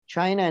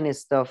China and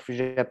stuff,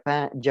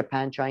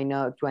 Japan, China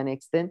to an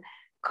extent,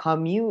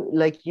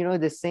 like,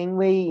 the same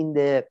way in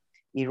the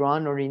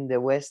Iran or in the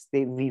West,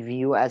 we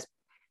view as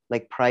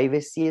like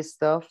privacy and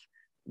stuff,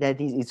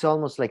 it's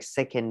almost like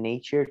second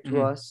nature to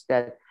us,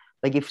 that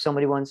like if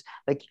somebody wants,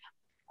 like,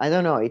 I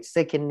don't know, it's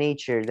second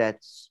nature that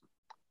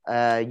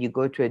you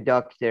go to a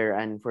doctor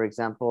and, for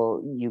example,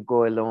 you go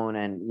alone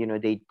and,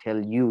 they tell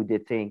you the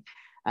thing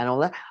and all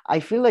that. I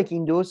feel like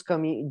in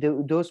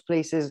those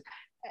places,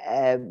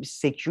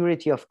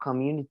 security of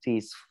community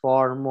is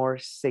far more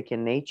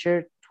second nature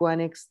to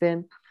an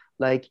extent.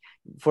 Like,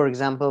 for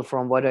example,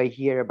 from what I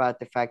hear about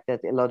the fact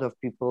that a lot of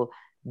people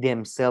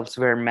themselves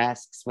wear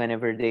masks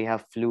whenever they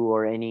have flu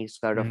or any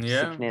sort of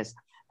sickness,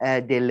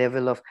 the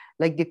level of,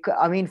 like,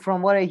 I mean,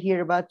 from what I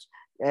hear about,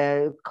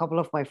 a couple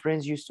of my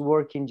friends used to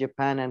work in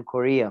Japan and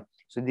Korea,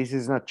 so this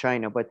is not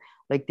China, but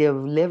like the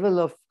level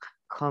of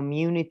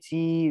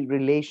community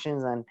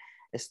relations and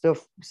stuff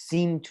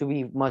seem to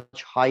be much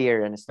higher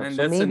and stuff. And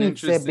so that's maybe an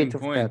it's a interesting bit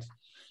of point. that.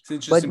 It's an But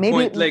interesting maybe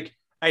point. Like,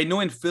 I know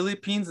in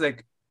Philippines,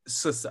 like,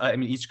 so I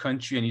mean, each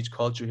country and each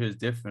culture here is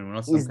different. We're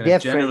not some it's kind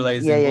of different.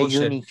 generalizing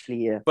bullshit.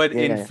 Uniquely, But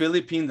in yeah.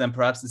 Philippines, and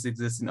perhaps this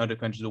exists in other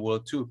countries of the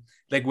world too,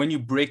 like when you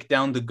break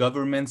down the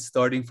government,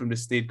 starting from the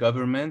state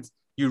government,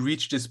 you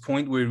reach this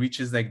point where it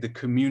reaches like the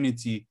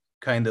community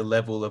kind of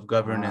level of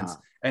governance.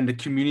 And the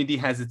community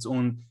has its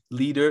own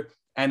leader.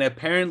 And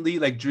apparently,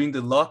 like during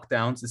the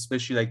lockdowns,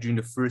 especially like during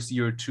the first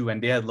year or two,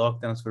 and they had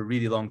lockdowns for a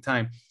really long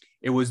time,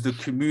 it was the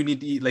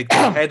community, like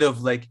the head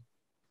of like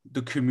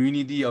the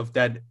community of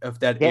that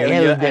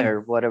area, elder,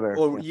 and whatever,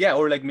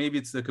 or like maybe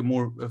it's like a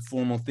more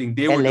formal thing.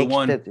 They were the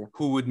one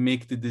who would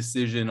make the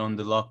decision on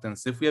the lockdown.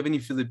 So if we have any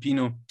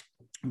Filipino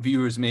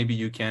viewers, maybe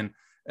you can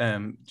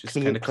just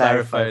kind of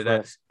clarify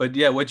that. But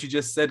yeah, what you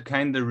just said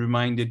kind of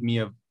reminded me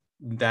of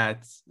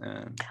that.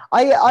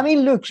 I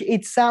mean, look,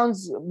 it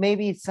sounds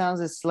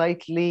a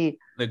slightly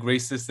like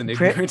racist and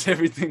ignorant,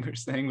 everything we're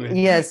saying.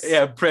 Yes,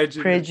 yeah,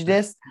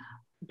 prejudice,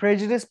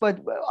 but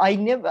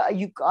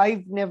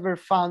I've never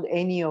found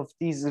any of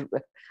these.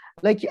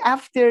 Like,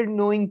 after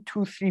knowing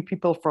 2-3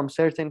 people from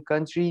certain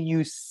country,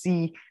 you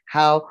see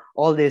how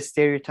all the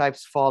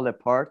stereotypes fall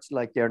apart,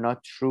 like they're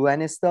not true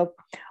and stuff.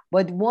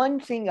 But one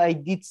thing I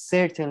did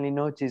certainly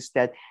notice,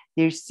 that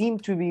there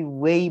seemed to be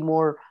way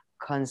more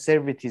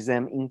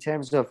conservatism in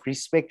terms of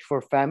respect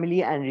for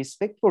family and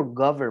respect for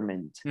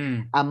government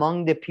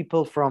among the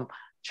people from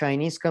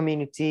Chinese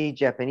community,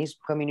 Japanese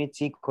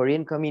community,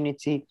 Korean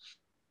community.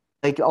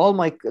 Like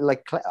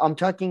I'm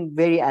talking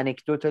very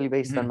anecdotally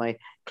based on my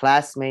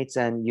classmates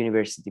and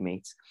university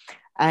mates.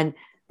 And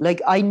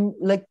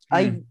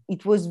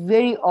it was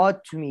very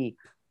odd to me.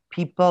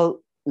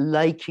 People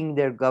liking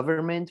their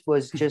government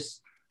was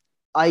just,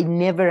 I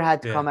never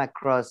had come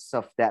across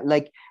of that.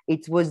 Like,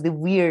 it was the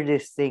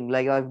weirdest thing.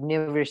 Like, I've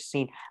never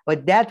seen,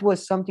 but that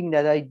was something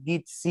that I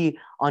did see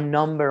on a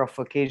number of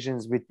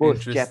occasions with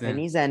both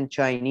Japanese and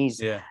Chinese,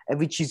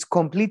 which is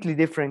completely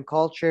different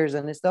cultures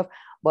and stuff.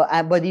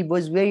 But it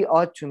was very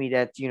odd to me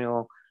that,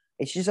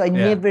 it's just, I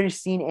never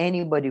seen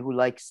anybody who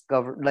likes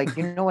government. Like,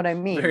 you know what I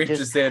mean? Very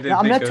interesting.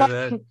 I'm not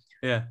talking.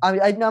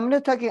 I'm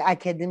not talking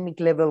academic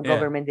level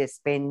government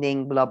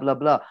spending, blah blah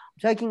blah.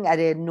 I'm talking at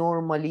a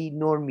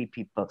normie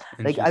people.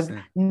 Like, I've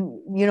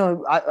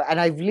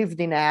lived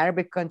in an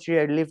Arabic country.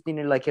 I lived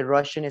in like a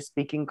Russian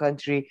speaking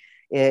country,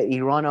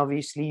 Iran,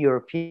 obviously,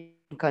 European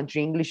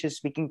country, English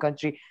speaking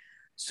country.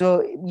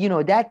 So,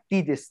 that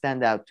did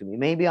stand out to me.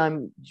 Maybe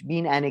I'm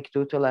being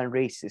anecdotal and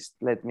racist.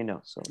 Let me know.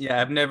 So yeah,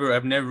 I've never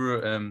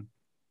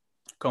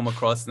come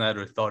across that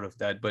or thought of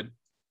that, but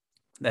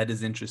that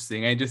is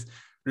interesting. I just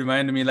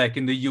reminded me, like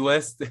in the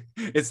US,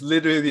 it's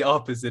literally the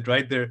opposite,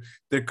 right? They're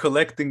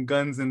collecting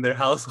guns in their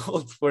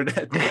households for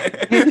that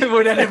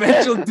for that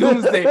eventual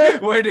doomsday,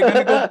 where they're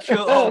gonna go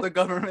kill all the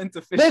government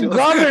officials. The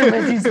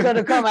government is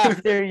gonna come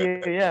after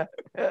you.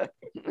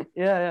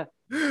 Yeah.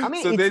 I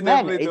mean, so they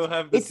definitely don't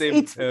have the same.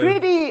 It's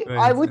pretty.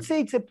 I would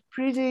say it's a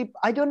pretty.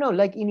 I don't know.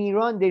 Like in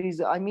Iran, there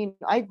is. I mean,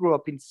 I grew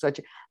up in such.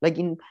 Like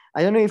in.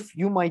 I don't know if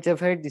you might have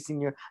heard this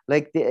in your.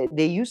 Like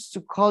they used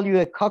to call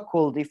you a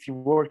cuckold if you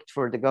worked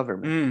for the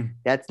government.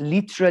 That's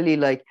literally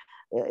like.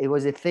 It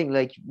was a thing.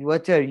 Like,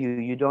 what are you?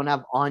 You don't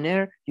have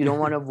honor. You don't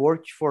want to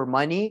work for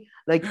money.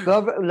 Like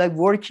like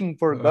working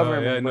for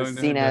government was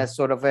seen as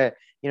sort of a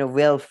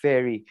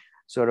welfare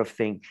sort of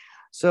thing.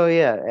 So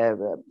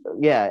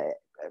yeah.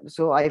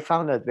 So I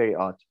found that very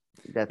odd.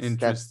 That's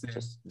just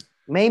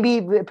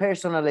maybe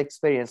personal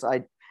experience.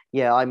 I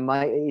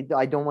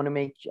don't want to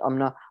make. I'm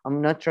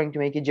not trying to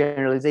make a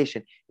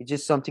generalization. It's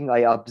just something I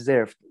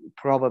observed,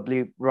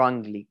 probably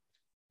wrongly.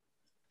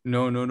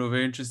 No,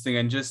 very interesting.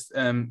 And just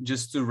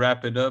to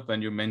wrap it up,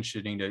 and you're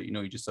mentioning that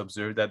you just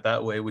observed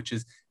that way, which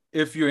is,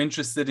 if you're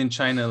interested in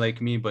China like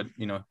me, but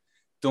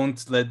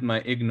don't let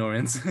my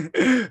ignorance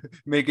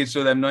make it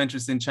show that I'm not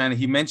interested in China.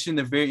 He mentioned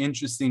a very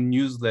interesting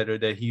newsletter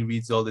that he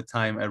reads all the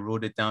time. I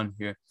wrote it down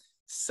here.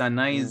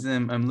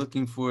 Sanaism. I'm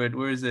looking for it.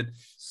 Where is it?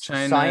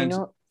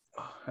 China.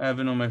 I have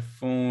it on my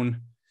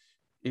phone.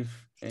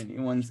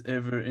 anyone's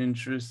ever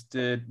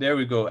interested. There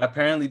we go.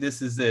 Apparently,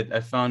 this is it.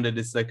 I found it.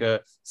 It's like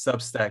a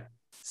Substack.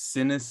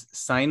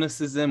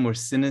 Cynicism or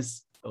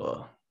sinus.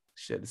 Oh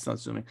shit! It's not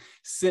zooming.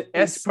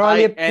 It's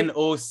probably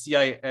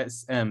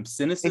Sinocism.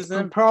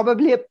 Cynicism.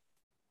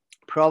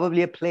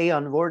 Probably a play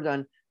on word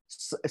on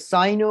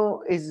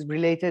Sino is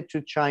related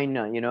to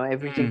China. You know,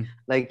 everything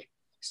like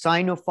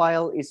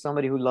Sinophile is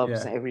somebody who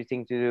loves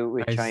everything to do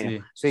with China.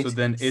 See. So it's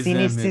then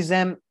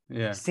cynicism.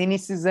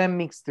 Cynicism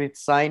mixed with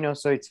Sino,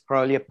 so it's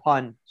probably a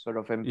pun, sort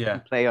of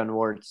a play on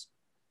words.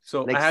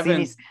 So like I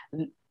haven't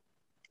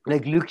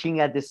like looking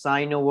at the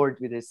Sino word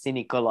with a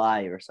cynical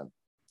eye or something.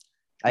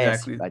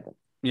 Exactly.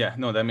 Yeah,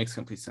 no, that makes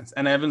complete sense.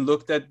 And I haven't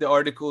looked at the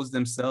articles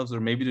themselves or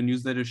maybe the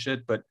newsletter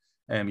shit, but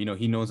you know,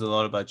 he knows a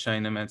lot about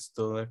China, Matt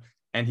Stoller,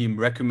 and he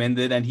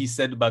recommended, and he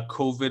said about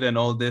COVID and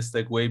all this,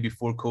 like way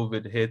before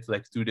COVID hit,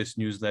 like through this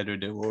newsletter,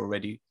 they were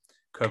already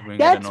covering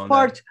it and all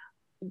that.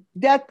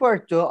 That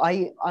part though,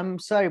 I'm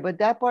sorry, but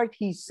that part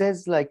he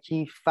says like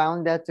he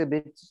found that a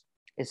bit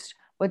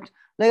but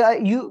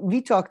like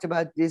we talked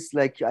about this,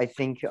 like I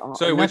think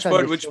sorry, which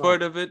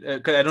part of it?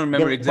 Because I don't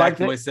remember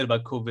exactly what I said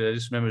about COVID. I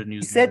just remember the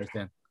newsletter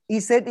thing.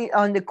 He said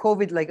on the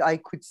COVID, like I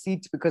could see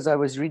it because I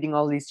was reading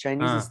all these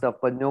Chinese stuff,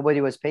 but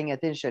nobody was paying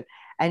attention.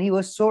 And he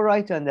was so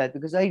right on that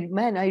because I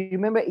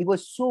remember it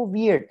was so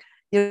weird.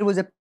 There was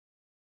a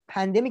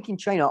pandemic in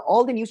China.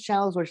 All the news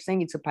channels were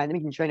saying it's a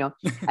pandemic in China,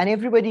 and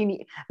everybody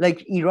in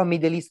like Iran,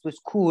 Middle East was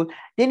cool.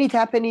 Then it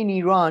happened in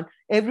Iran.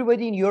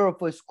 Everybody in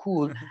Europe was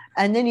cool,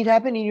 and then it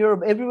happened in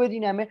Europe. Everybody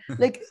in America,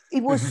 like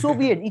it was so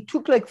weird. It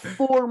took like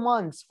 4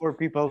 months for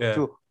people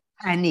to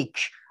panic.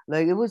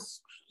 Like it was.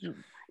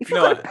 If you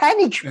got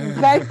panic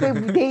back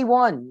day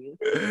one.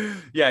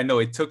 Yeah, no,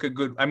 it took a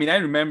good. I mean, I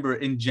remember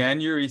in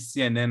January,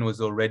 CNN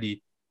was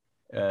already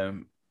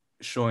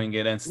showing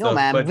it and stuff. No,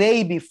 man, but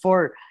way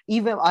before.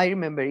 Even I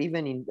remember,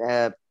 even in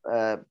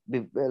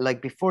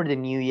like before the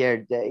New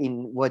Year,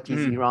 in what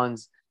is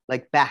Iran's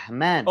like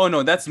Bahman. Oh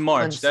no, that's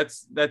March.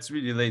 That's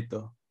really late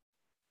though.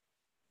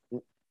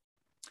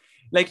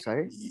 Like,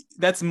 sorry?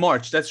 That's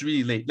March. That's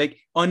really late. Like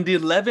on the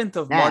 11th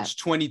of March,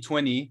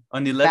 2020.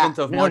 On the 11th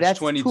of March,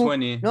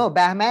 2020. No,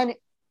 Bahman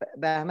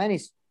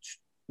is.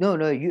 No,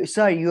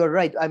 you're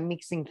right. I'm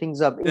mixing things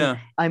up.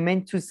 I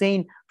meant to say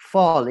in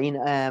fall in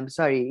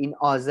in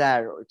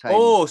Azar time.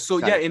 Oh, so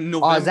in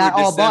November,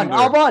 December.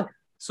 Aban.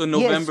 So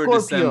November,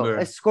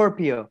 December.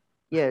 Scorpio.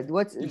 Yeah,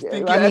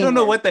 I don't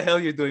know what the hell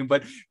you're doing,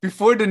 but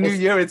before the new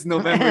year, it's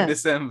November,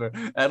 December.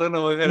 I don't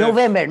know what kind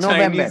November, of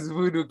Chinese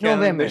voodoo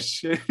calendar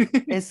shit.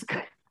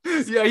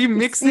 Are you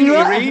mixing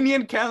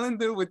Iranian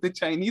calendar with the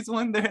Chinese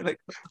one there? Like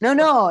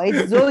no,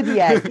 it's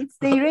zodiac. It's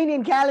the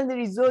Iranian calendar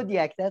is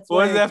zodiac. That's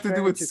what does it have to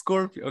do with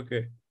Scorpio?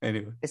 Okay,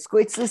 anyway, it's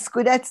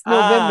that's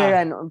November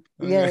and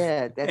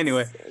that's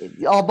anyway,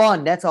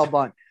 Aban. That's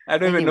Aban. I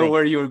don't even know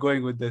where you were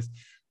going with this,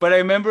 but I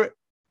remember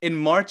in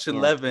March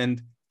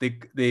 11th.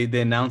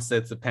 They announced that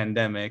it's a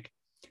pandemic,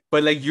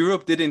 but like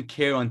Europe didn't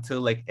care until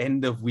like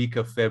end of week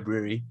of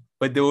February.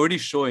 But they're already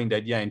showing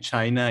that in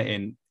China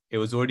and it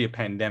was already a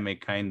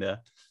pandemic kinda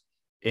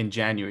in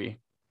January,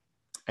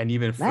 and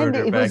even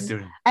further back.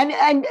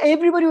 And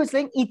everybody was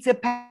saying it's a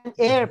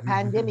air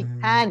pandemic.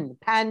 Pan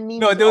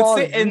means no. They would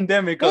say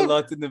endemic a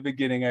lot in the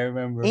beginning. I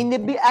remember in the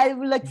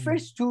like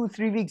first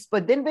 2-3 weeks,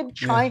 but then when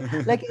China,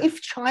 like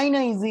if China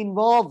is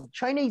involved,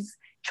 China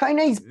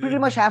is pretty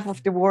much half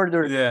of the world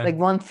or like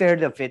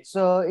 1/3 of it.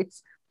 So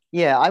it's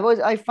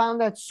I found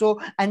that so,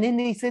 and then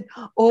they said,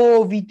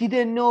 oh, we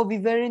didn't know,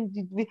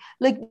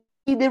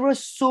 there were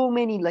so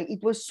many, like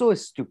it was so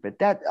stupid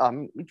that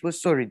it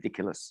was so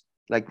ridiculous,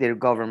 like their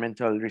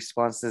governmental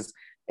responses,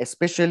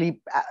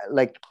 especially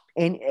like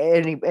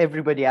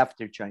everybody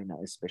after China,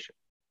 especially.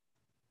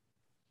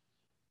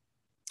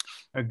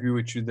 I agree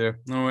with you there.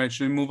 All right,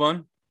 should we move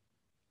on?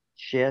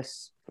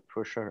 Yes,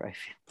 for sure. I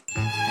feel.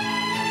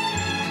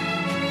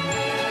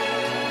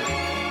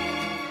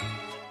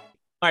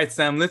 All right,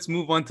 Sam, let's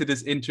move on to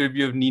this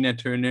interview of Nina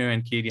Turner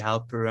and Katie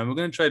Halper. And we're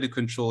going to try to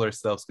control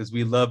ourselves because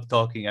we love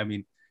talking,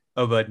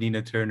 about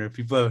Nina Turner.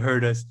 People have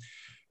heard us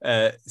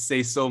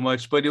say so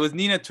much. But it was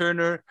Nina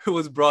Turner who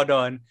was brought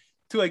on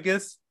to, I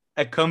guess,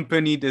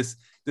 accompany this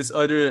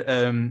other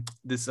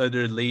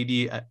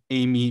lady,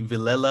 Amy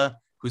Villela,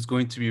 who's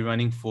going to be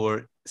running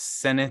for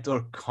Senate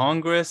or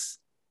Congress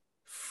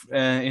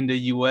in the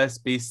US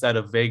based out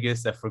of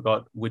Vegas. I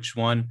forgot which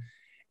one.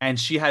 And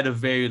she had a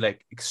very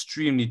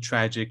extremely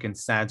tragic and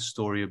sad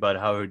story about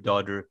how her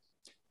daughter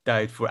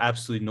died for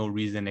absolutely no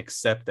reason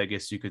except, I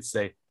guess you could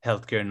say,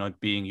 healthcare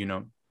not being,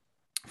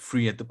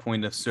 free at the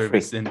point of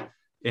service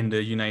in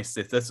the United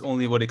States. That's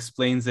only what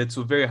explains it.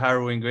 So very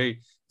harrowing,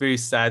 very, very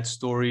sad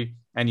story.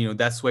 And,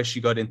 that's why she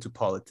got into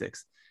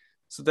politics.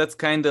 So that's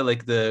kind of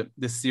like the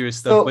serious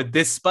stuff. But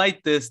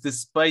despite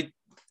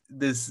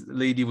this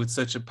lady with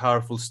such a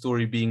powerful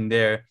story being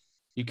there,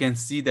 you can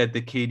see that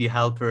the Katie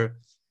Halper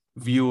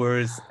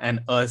viewers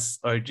and us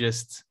are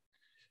just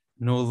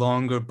no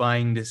longer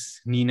buying this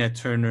Nina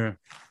Turner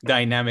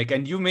dynamic.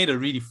 And you made a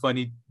really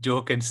funny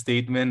joke and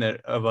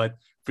statement about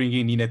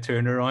bringing Nina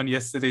Turner on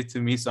yesterday to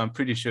me, so I'm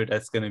pretty sure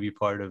that's going to be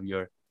part of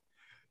your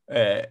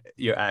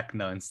act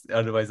now.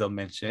 Otherwise, I'll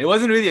mention it. It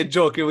wasn't really a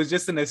joke. It was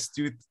just an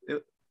astute.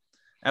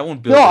 I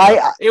won't build it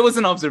up. It was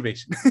an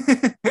observation.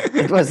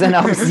 It was an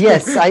observation.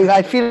 Yes,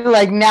 I feel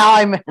like now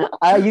I'm.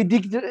 You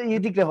dig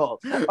the hole.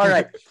 All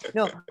right.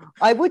 No,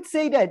 I would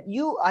say that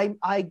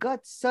I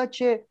got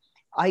such a.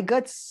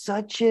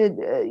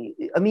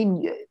 I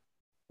mean,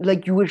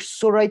 like you were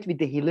so right with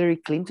the Hillary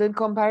Clinton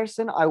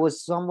comparison. I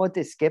was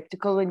somewhat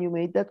skeptical when you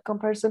made that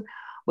comparison,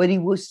 but it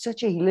was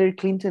such a Hillary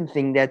Clinton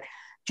thing that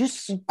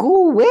just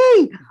go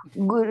away,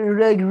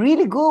 like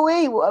really go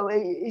away.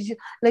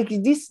 Like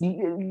this,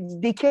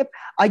 they kept.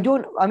 I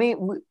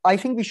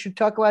think we should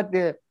talk about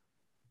the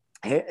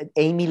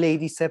Amy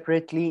lady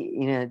separately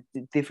in a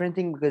different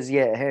thing, because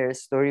her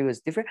story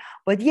was different.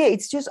 But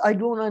it's just I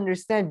don't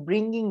understand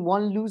bringing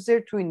one loser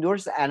to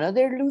endorse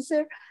another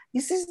loser.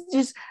 This is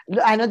just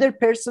another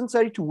person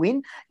to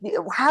win.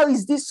 How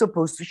is this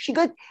supposed to? She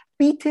got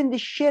beaten the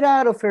shit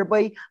out of her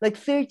by like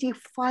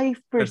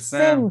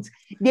 35%.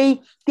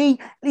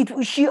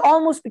 She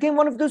almost became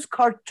one of those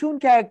cartoon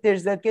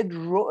characters that get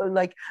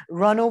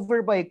run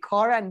over by a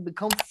car and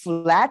become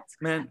flat.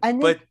 Man,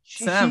 and but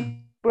she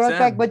brought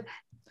back. But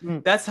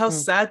that's how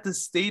sad the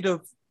state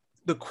of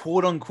the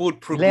quote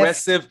unquote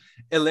progressive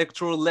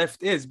electoral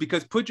left is,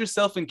 because put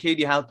yourself in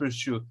Katie Halper's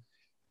shoe.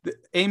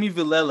 Amy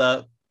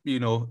Villela,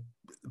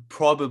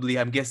 probably,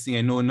 I'm guessing,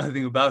 I know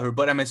nothing about her,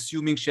 but I'm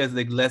assuming she has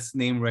like less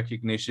name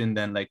recognition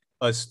than like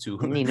us two.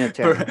 Nina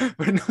Turner.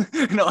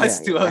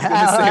 Us two, I was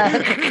gonna say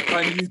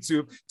on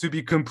YouTube, to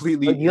be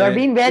completely. But you are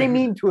being very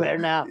mean to her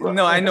now.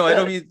 No, I know, I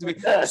don't mean to be.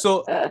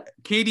 So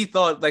Katie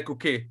thought like,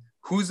 okay,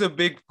 who's a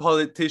big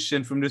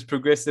politician from this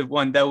progressive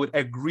one that would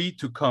agree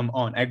to come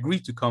on,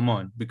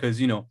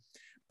 because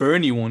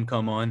Bernie won't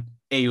come on,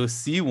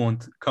 AOC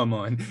won't come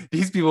on,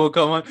 these people will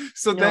come on.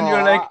 So then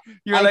you're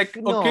like,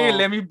 okay,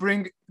 let me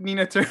bring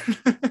Nina Turner.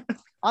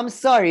 I'm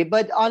sorry,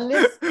 but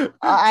unless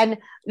and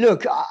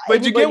look,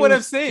 but you get what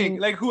I'm saying.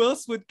 Like, who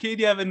else would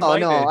Katie have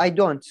invited? No, I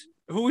don't.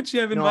 Who would she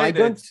have invited?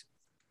 No, I don't.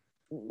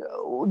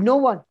 No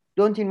one.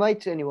 Don't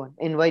invite anyone.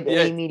 Invite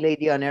Amy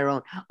lady on her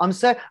own. I'm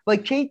sorry,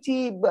 but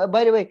Katie.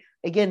 By the way,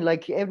 again,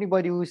 like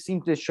everybody who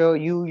seems to show,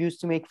 you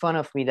used to make fun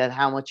of me that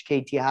how much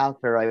Katie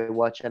Halper I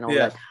watch and all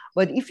that.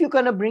 But if you're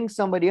gonna bring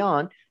somebody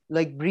on,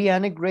 like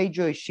Brianna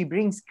Greyjoy, she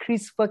brings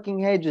Chris fucking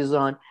Hedges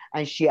on,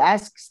 and she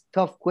asks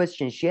tough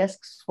questions. She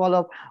asks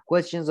follow-up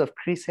questions of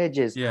Chris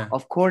Hedges,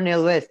 of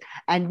Cornel West,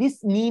 and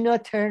this Nina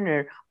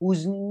Turner,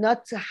 who's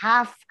not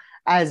half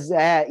as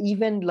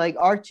even like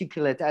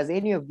articulate as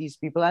any of these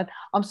people. And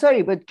I'm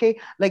sorry, but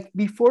like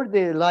before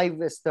the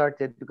live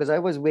started, because I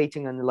was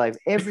waiting on the live,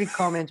 every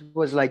comment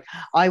was like,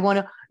 I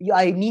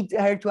need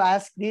her to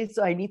ask this,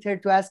 I need her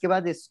to ask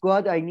about the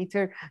squad, I need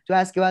her to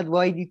ask about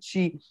why did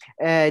she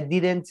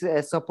didn't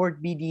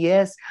support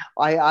BDS,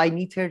 I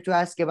need her to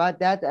ask about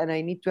that, and I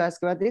need to ask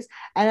about this.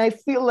 And I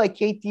feel like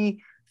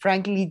Katie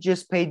frankly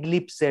just paid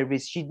lip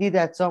service. She did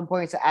at some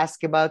points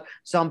ask about,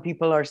 some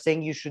people are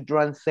saying you should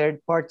run third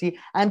party,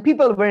 and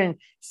people weren't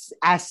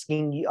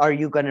asking, are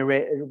you going to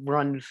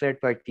run third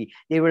party?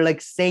 They were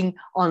like saying,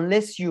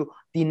 unless you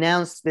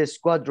denounce the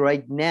squad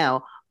right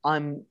now,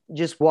 I'm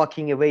just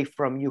walking away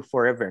from you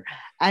forever.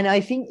 And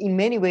I think in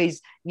many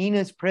ways,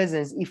 Nina's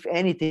presence, if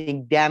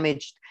anything,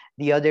 damaged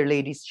the other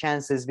lady's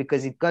chances,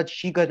 because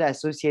she got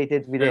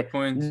associated with a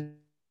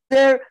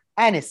loser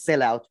and a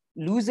sellout.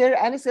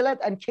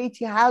 And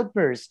Katie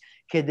Halper's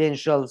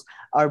credentials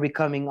are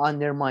becoming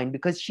undermined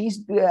because she's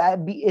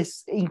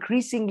is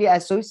increasingly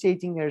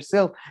associating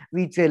herself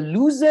with a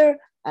loser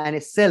and a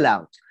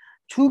sellout.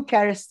 Two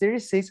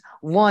characteristics,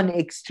 one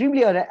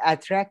extremely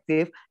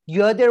attractive,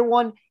 the other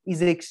one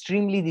is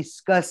extremely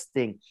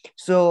disgusting.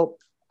 So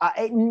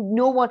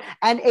no one,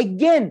 and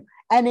again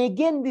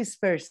this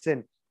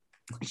person,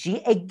 she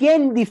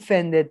again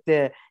defended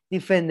the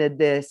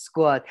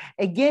squad.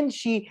 Again,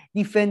 she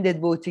defended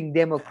voting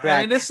Democrat.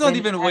 I mean, let's not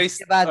even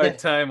waste our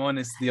time,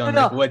 honestly, on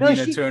what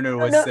Nina Turner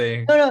was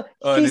saying.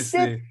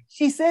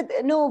 She said,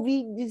 no,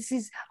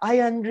 I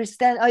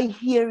understand. I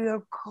hear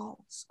your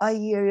calls.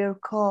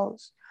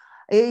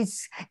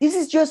 This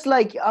is just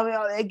like,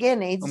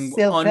 again, it's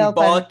self-help.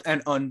 Unbought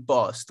and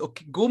unbossed.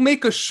 Okay, go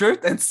make a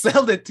shirt and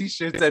sell the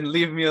t-shirts and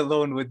leave me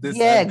alone with this.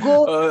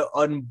 Go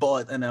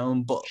unbought and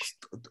unbossed.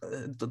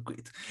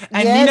 Great.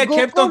 And Nina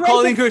kept on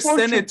calling her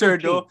senator,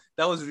 though.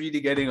 That was really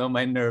getting on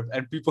my nerve.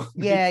 And people.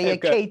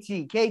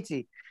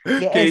 Katie.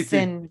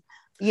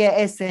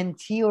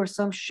 SNT or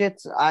some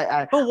shit.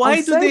 But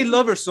why do they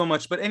love her so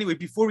much? But anyway,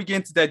 before we get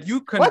into that,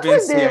 you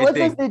convinced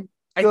me.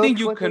 I think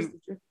you can.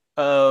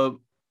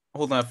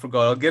 Hold on, I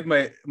forgot. I'll get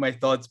my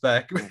thoughts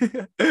back.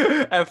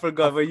 I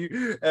forgot, but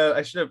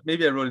I should have,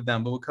 maybe I wrote it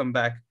down, but we'll come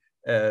back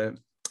to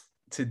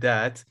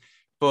that.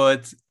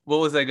 But what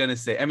was I gonna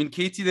say? I mean,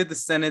 Katie did the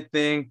Senate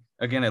thing.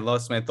 Again, I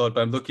lost my thought,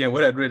 but I'm looking at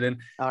what I'd written.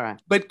 All right.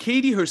 But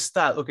Katie, her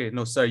style. Okay,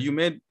 no, sorry. You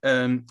made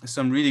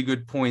some really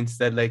good points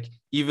that, like,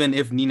 even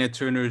if Nina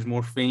Turner is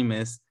more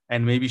famous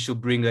and maybe she'll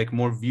bring like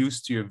more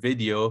views to your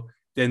video,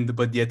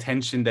 but the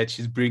attention that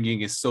she's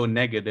bringing is so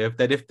negative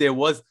that if there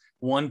was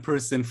one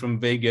person from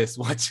Vegas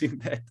watching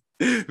that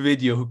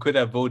video who could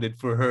have voted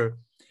for her,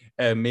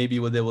 maybe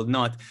they will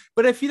not.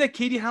 But I feel like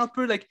Katie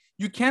Halper, like,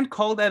 you can't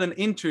call that an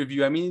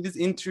interview. I mean, it is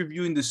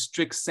interview in the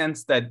strict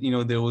sense that, you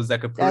know, there was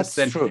like a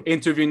person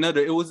interviewing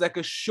another. It was like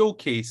a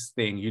showcase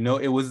thing, you know.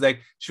 It was like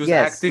she was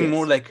acting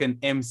more like an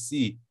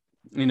MC,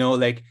 you know,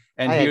 like,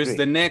 and here's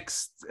the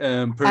next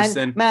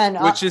person,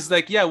 which is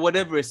like, yeah,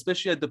 whatever,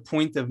 especially at the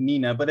point of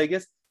Nina. But I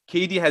guess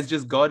Katie has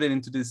just gotten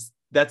into this.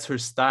 That's her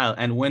style.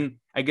 And when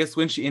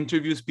she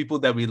interviews people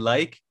that we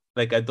like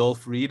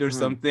Adolph Reed or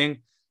something,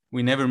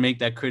 we never make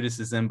that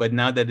criticism. But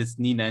now that it's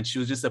Nina, and she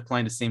was just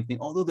applying the same thing,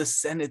 although the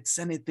Senate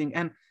thing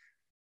and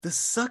the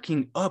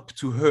sucking up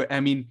to her. I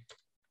mean,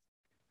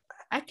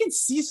 I can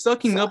see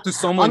sucking up to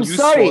someone useful.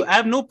 Sorry. I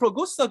have no pro.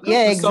 Go suck up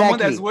to someone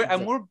that's where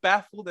I'm more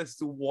baffled as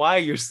to why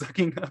you're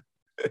sucking up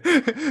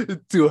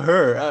to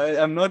her.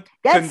 I'm not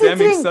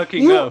condemning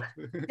sucking up.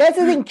 That's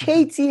the thing.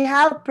 Katie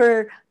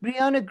Halper,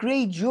 Brianna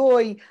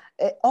Greyjoy,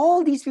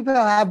 all these people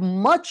have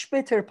much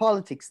better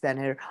politics than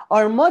her,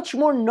 are much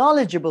more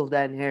knowledgeable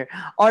than her,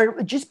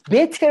 are just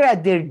better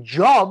at their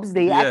jobs.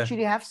 They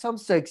actually have some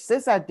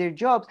success at their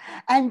jobs.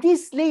 And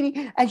this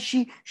lady, and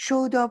she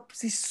showed up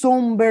this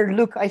somber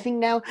look. I think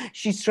now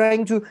she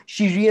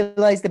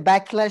realized the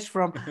backlash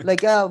from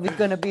like, oh, we're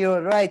going to be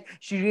all right.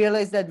 She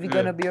realized that we're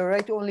going to be all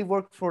right. Only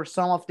work for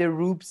some of the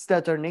rubes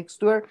that are next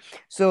to her.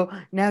 So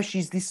now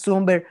she's this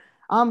somber,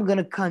 I'm going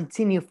to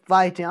continue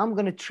fighting. I'm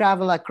going to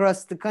travel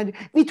across the country.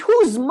 With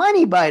whose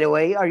money, by the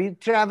way, are you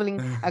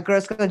traveling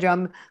across the country?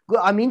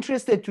 I'm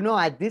interested to know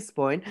at this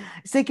point.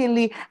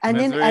 Secondly, and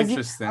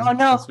that's then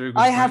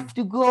I have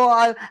to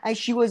go. And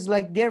she was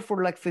like there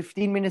for like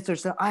 15 minutes or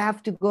so. I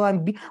have to go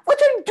and be.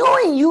 What are you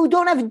doing? You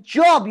don't have a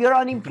job. You're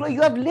unemployed.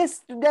 You have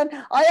less than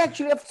I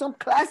actually have some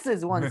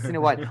classes once in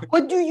a while.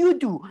 What do you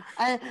do?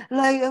 And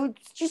like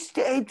just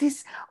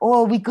this.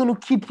 Oh, we're gonna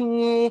keep.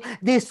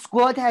 The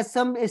squad has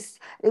some.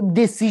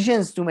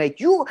 Decisions to make.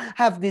 You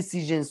have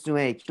decisions to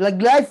make, like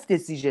life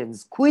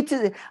decisions. Quit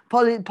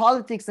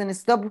politics and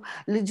stop.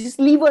 Just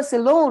leave us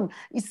alone.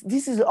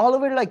 This is all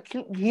over like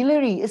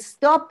Hillary.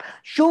 Stop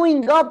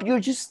showing up. You're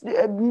just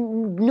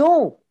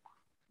no.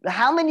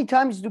 How many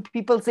times do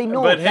people say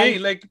no? But hey,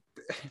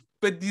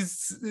 but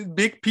these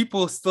big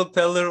people still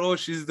tell her, oh,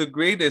 she's the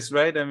greatest,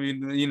 right? I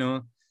mean, you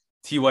know,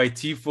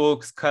 TYT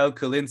folks, Kyle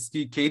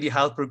Kalinske, Katie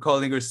Halper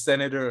calling her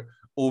senator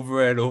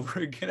over and over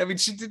again. I mean,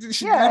 she didn't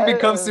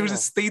become a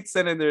state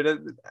senator.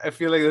 I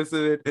feel like that's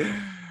a bit.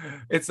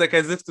 It's like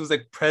as if it was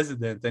like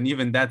president, and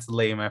even that's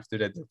lame after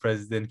that. The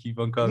president keep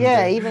on calling.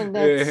 Even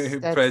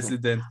that's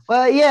president.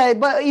 Well,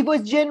 but it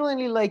was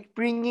genuinely like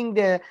bringing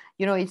the,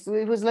 you know, it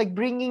was like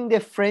bringing the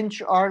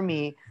French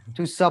army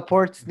to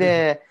support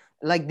the.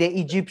 Like the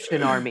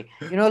Egyptian army,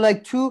 you know,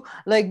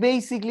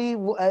 basically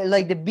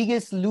like the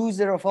biggest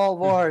loser of all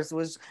wars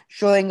was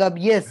showing up.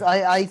 Yes,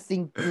 I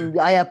think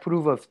I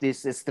approve of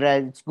this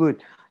strategy. It's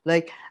good.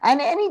 Like,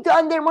 and it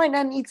undermined,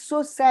 and it's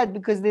so sad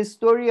because the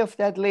story of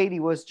that lady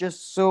was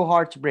just so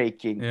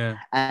heartbreaking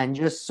and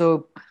just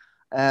so,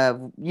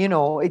 you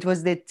know, it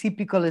was the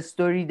typical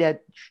story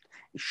that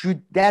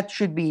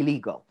should be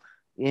illegal.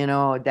 You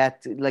know,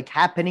 that like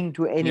happening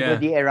to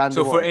anybody around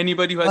the world. So for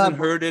anybody who hasn't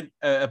heard it,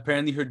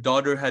 apparently her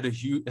daughter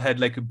had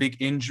like a big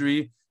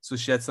injury. So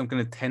she had some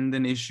kind of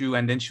tendon issue,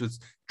 and then she was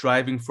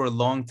driving for a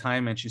long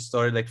time, and she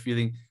started like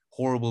feeling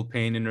horrible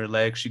pain in her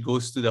leg. She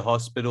goes to the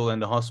hospital,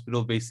 and the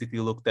hospital basically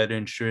looked at her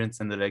insurance,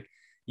 and they're like,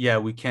 yeah,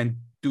 we can't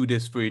do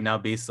this for you now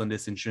based on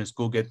this insurance.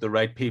 Go get the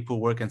right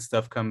paperwork and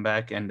stuff, come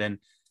back. And then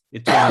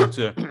it turned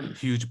into a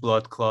huge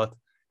blood clot.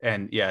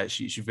 And yeah,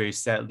 she very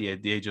sadly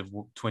at the age of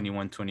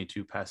 21,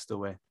 22 passed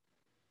away.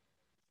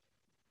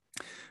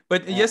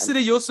 But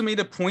yesterday you also made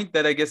a point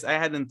that I guess I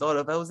hadn't thought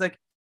of. I was like,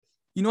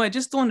 you know, I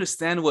just don't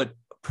understand what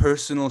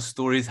personal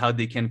stories, how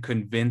they can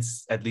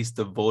convince at least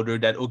the voter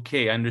that,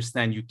 okay, I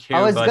understand you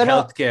care about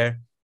healthcare,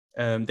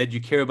 that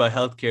you care about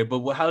healthcare,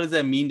 but how does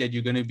that mean that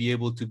you're going to be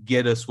able to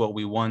get us what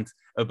we want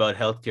about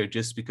healthcare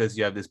just because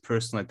you have this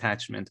personal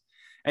attachment?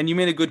 And you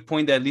made a good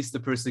point that at least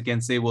the person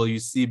can say, well, you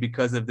see,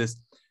 because of this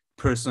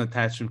personal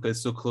attachment, because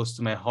it's so close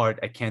to my heart,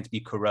 I can't be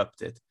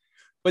corrupted.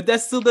 But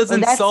that still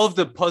doesn't solve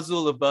the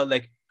puzzle about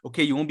like,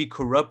 okay, you won't be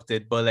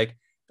corrupted, but like,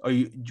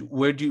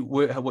 what do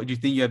you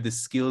think you have the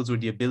skills or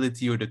the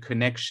ability or the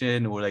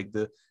connection or like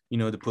the, you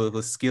know, the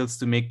political skills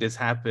to make this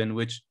happen?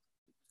 Which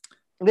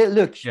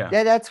look,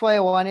 that's why I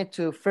wanted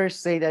to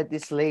first say that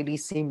this lady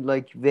seemed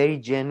like very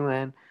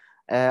genuine.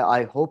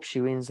 I hope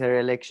she wins her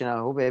election. I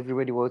hope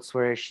everybody votes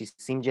for her. She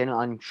seemed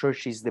genuine. I'm sure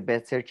she's the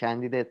better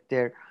candidate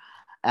there.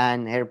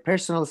 And her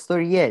personal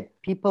story,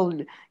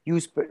 people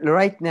use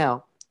right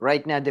now,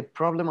 the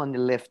problem on the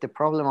left, the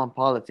problem on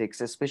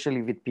politics,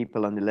 especially with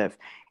people on the left,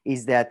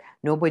 is that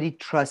nobody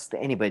trusts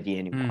anybody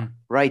anymore.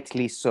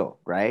 Rightly so,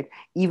 right?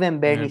 Even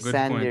Bernie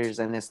Sanders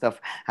and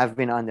stuff have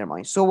been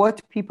undermined. So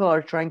what people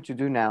are trying to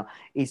do now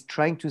is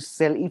trying to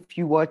sell. If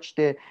you watch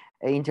the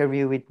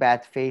interview with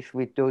Bad Faith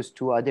with those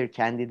two other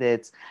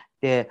candidates,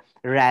 the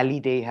rally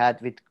they had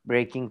with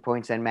Breaking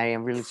Points and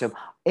Mariam Williamson.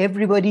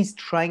 Everybody's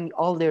trying,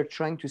 all they're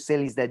trying to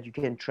sell is that you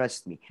can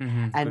trust me.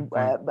 Good And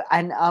point.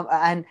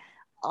 and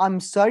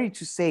I'm sorry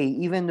to say,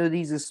 even though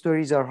these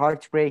stories are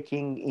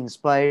heartbreaking,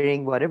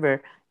 inspiring,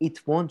 whatever,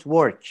 it won't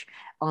work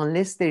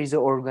unless there is an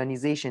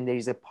organization, there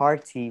is a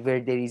party where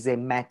there is a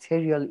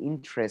material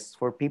interest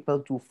for people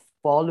to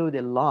follow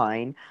the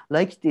line.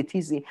 Like it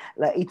is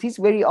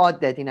very odd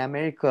that in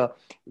America,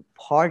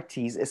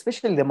 parties,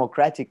 especially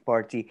Democratic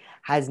Party,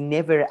 has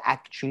never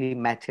actually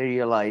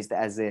materialized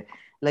as a,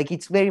 like,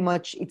 it's very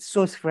much, it's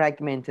so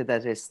fragmented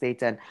at a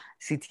state and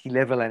city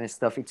level and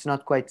stuff. It's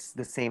not quite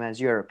the same as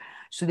Europe.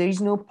 So there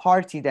is no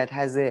party that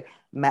has a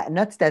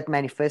not that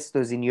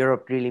manifestos in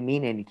Europe really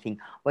mean anything,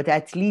 but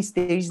at least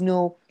there is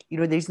no,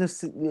 there's no,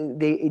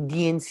 the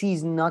DNC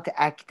is not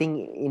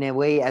acting in a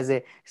way as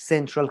a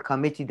central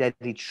committee that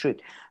it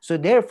should. So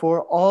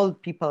therefore, all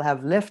people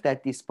have left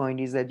at this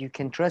point is that you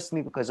can trust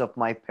me because of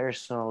my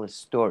personal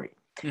story,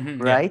 Yeah.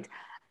 right?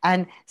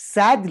 And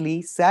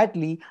sadly,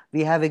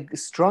 we have a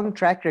strong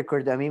track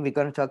record. I mean, we're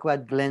going to talk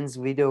about Glenn's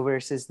widow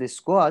versus the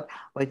squad.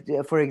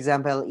 But for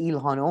example,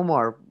 Ilhan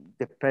Omar,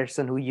 the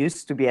person who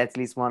used to be at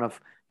least one of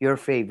your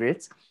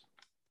favorites,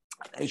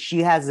 she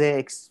has a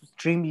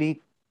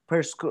extremely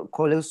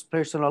close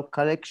personal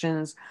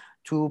collections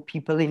to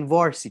people in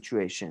war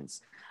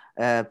situations,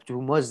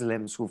 to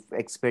Muslims who've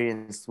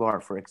experienced war,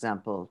 for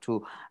example,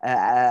 to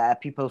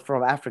people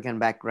from African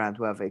background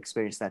who have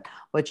experienced that.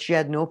 But she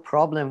had no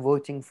problem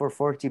voting for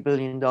 $40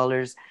 billion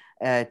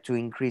to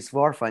increase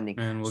war funding.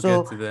 And we'll get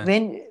So to that.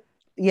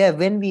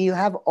 when we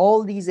have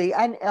all these,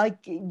 and like,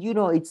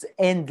 it's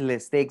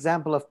endless, the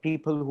example of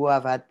people who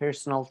have had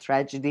personal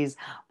tragedies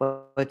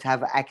but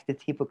have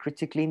acted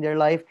hypocritically in their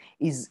life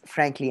is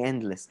frankly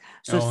endless.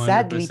 So Oh,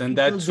 sadly 100%. people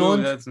That too.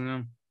 don't That's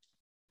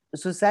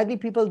so sadly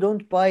people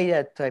don't buy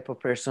that type of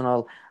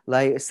personal,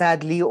 like,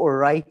 sadly or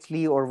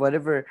rightly or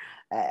whatever,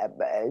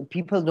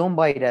 people don't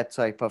buy that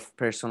type of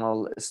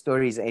personal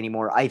stories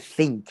anymore, I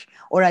think,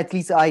 or at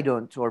least I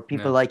don't, or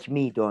people no. like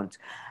me don't.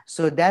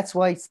 So that's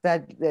why it's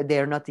that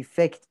they're not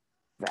effective,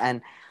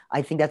 and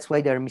I think that's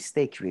why they're a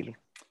mistake, really.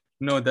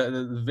 No, that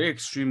very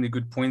extremely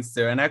good points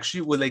there. And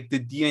actually, with like the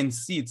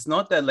DNC, it's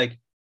not that like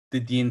the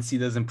DNC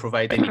doesn't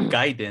provide any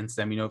guidance.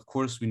 I mean, of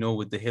course, we know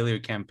with the Hillary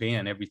campaign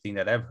and everything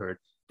that I've heard,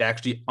 they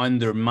actually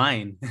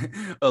undermine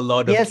a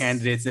lot of Yes.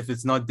 candidates if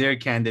it's not their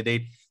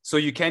candidate. So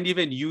you can't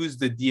even use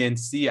the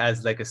DNC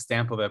as like a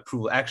stamp of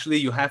approval. Actually,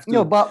 you have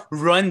No, to but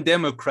run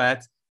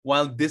Democrat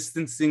while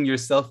distancing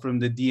yourself from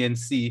the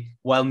DNC,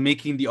 while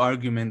making the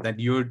argument that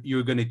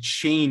you're going to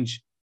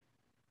change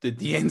the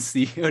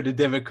DNC or the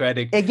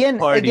Democratic again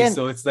Party. again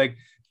So it's like,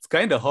 it's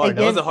kind of hard.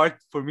 That was again hard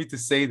for me to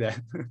say that.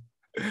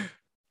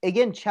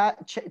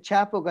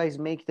 Chapo guys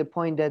make the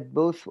point that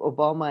both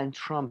Obama and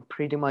Trump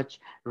pretty much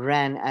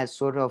ran as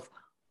sort of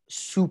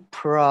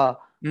supra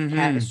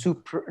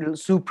Mm-hmm.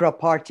 supra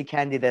party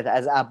candidate,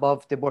 as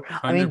above the board.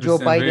 I mean, Joe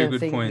 100%. Very Biden good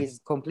thing point. is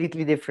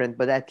completely different,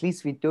 but at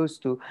least with those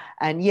two,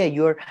 and yeah,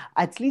 you're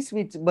at least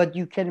with, but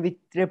you can with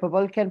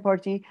Republican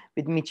Party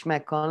with Mitch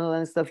McConnell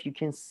and stuff, you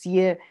can see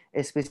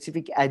a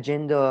specific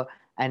agenda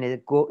and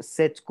a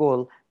set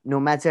goal, no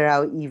matter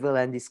how evil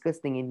and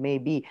disgusting it may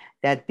be,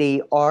 that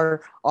they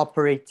are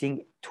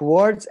operating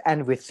towards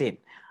and within.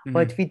 Mm-hmm.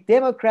 But with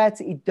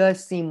Democrats, it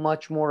does seem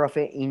much more of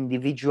an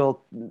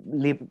individual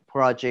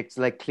projects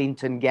like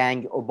Clinton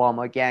gang,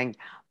 Obama gang,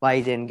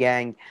 Biden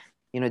gang,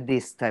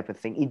 this type of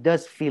thing. It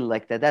does feel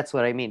like that. That's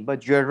what I mean.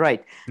 But you're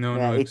right. No,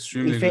 It's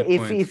extremely good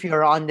point. if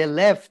you're on the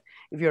left,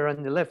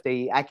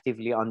 they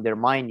actively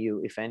undermine you,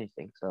 if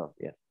anything. So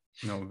yeah.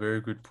 No, very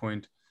good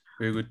point.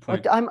 Very good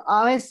But point.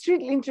 I'm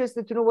extremely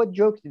interested to know what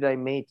joke did I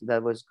make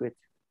that was good.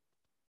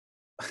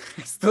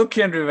 I still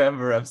can't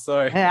remember. I'm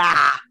sorry.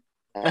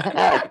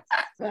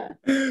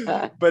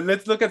 But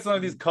let's look at some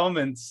of these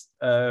comments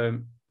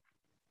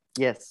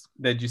Yes.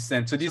 that you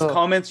sent. So these So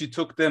comments, you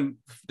took them,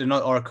 they're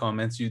not our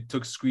comments. You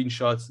took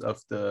screenshots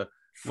of the,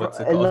 what's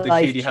it a called? live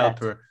chat.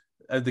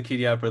 The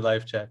Katie Halper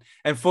live chat.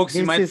 And folks,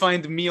 you This might is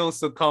find me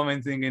also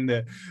commenting in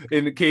the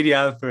Katie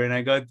Halper, and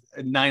I got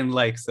 9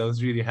 likes. I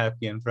was really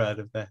happy and proud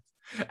of that.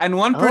 And oh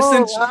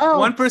wow.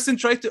 one person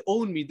tried to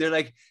own me. They're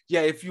like,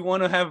 yeah, if you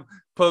want to have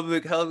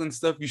public health and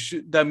stuff, you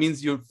should, that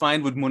means you're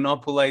fine with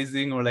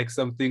monopolizing or like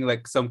something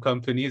like some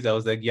companies. I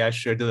was like, yeah,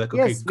 sure. They're like,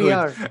 okay, Yes, we good.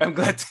 are. I'm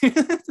glad to.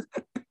 The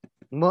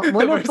person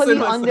Monopoly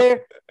was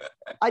under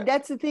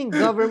that's the thing,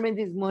 government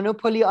is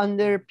monopoly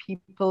under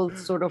people,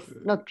 sort of,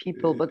 not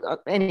people, but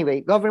anyway,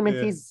 government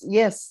yeah. is,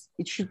 yes,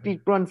 it should be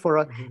run for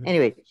us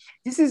anyway.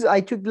 This is, I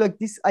took like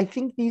this, I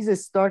think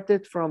these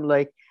started from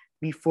like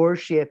before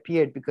she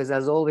appeared, because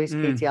as always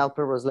Katie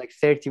Halper was like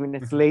 30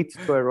 minutes late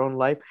to her own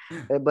life,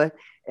 but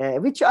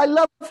which I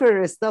love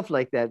her stuff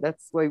like that.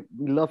 That's why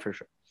we love her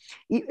show.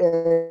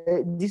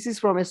 This is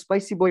from a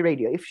Spicy Boy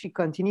Radio. If she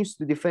continues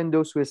to defend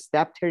those who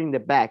stabbed her in the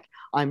back,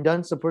 I'm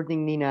done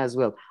supporting Nina as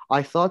well.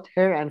 I thought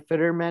her and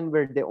Fetterman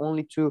were the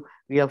only two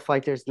real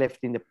fighters left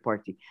in the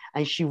party.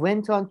 And she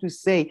went on to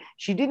say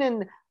she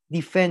didn't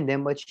defend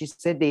them, but she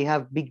said they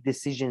have big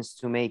decisions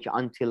to make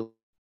until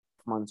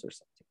months or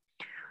something.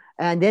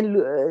 And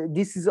then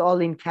this is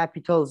all in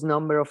capitals,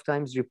 number of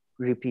times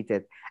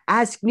repeated.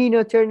 Ask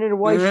Nina Turner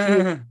why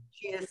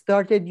she has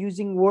started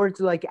using words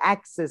like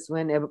access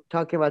when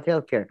talking about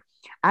healthcare.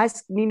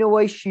 Ask Nina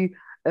why she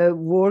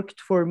worked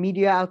for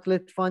media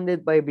outlet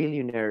funded by a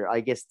billionaire,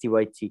 I guess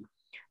TYT.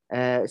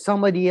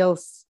 Somebody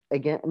else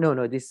again.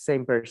 No, this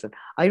same person.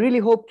 I really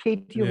hope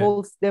Katie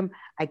holds them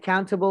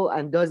accountable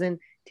and doesn't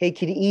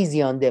take it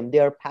easy on them. They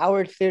are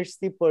power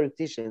thirsty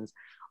politicians.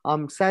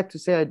 I'm sad to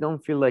say I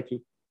don't feel like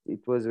it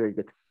was very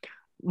good.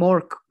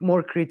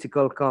 More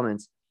critical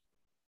comments.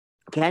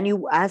 Can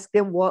you ask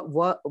them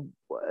what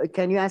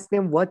can you ask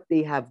them what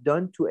they have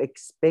done to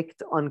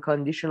expect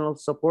unconditional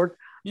support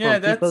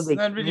from people they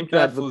that really claim to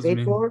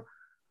advocate for?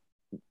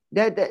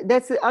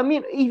 That's, I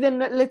mean, even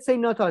let's say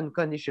not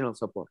unconditional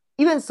support,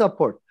 even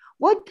support.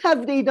 What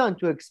have they done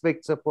to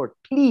expect support?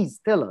 Please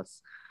tell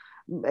us.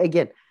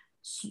 Again,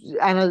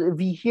 and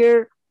we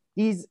hear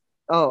these.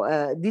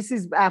 This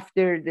is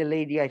after the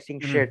lady, I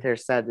think, shared her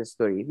sad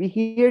story. We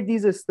hear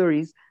these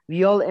stories.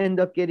 We all end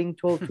up getting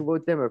told to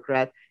vote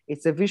Democrat.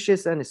 It's a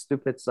vicious and a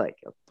stupid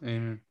cycle.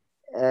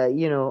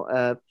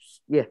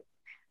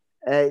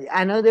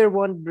 Another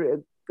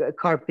one,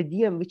 Carpe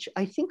Diem, which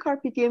I think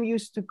Carpe Diem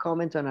used to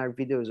comment on our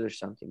videos or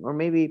something, or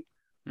maybe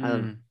I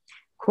don't know.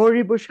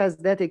 Cori Bush has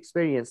that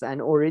experience,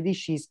 and already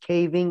she's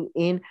caving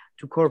in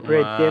to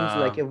corporate dems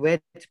like a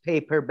wet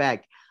paper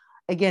bag.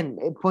 Again,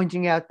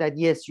 pointing out that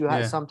yes, you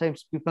have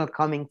sometimes people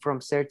coming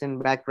from certain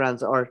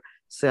backgrounds are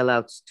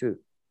sellouts too.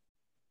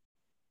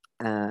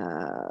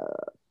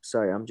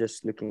 Sorry, I'm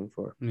just looking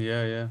for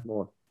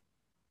more.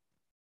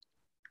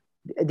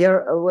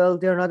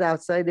 They're not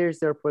outsiders,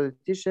 they're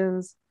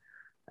politicians.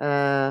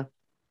 Again,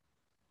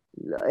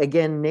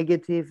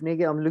 negative.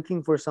 I'm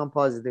looking for some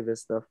positive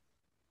stuff.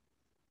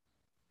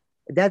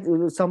 That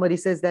somebody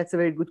says that's a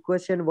very good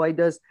question. Why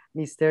does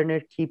Miss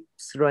Turner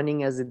keeps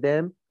running as a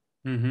Dem?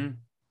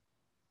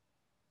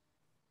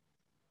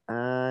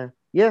 No,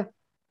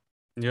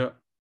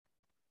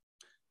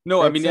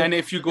 I mean, and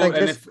if you go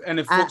and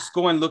if folks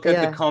go and look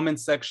at the comment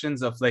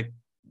sections of like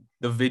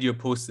the video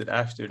posted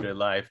after their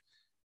live,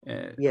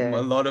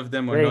 a lot of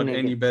them are not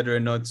negative. Any better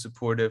and not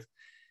supportive.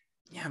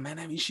 Yeah, man.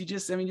 I mean,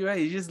 you're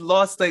right. You just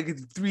lost like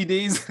 3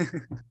 days.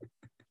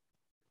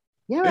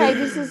 Right.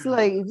 This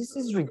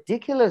is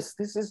ridiculous.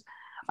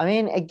 I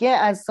mean, again,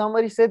 as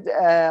somebody said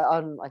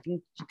on, I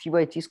think,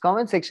 TYT's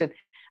comment section,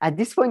 at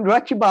this point,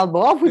 Rocky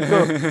Balboa would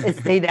go,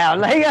 stay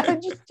down.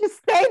 Like, just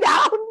stay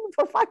down,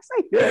 for fuck's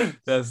sake.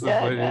 That's the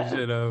funny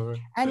shit ever.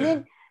 And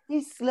then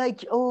it's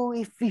like,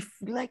 if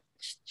like,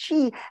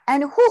 gee,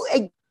 and who,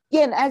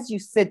 again, as you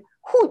said,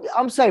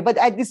 I'm sorry, but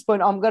at this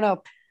point,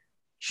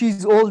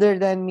 she's older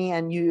than me,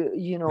 and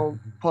you know,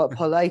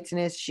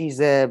 politeness. She's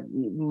a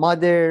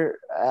mother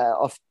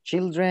of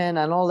children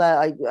and all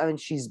that. I mean,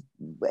 she's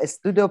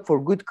stood up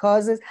for good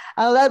causes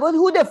and all that. But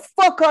who the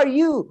fuck are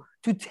you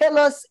to tell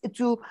us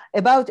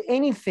about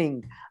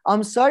anything?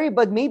 I'm sorry,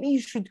 but maybe you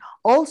should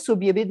also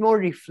be a bit more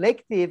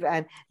reflective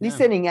and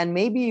listening. And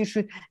maybe you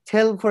should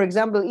tell, for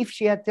example, if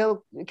she had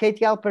told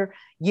Katie Halper,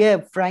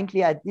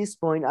 frankly, at this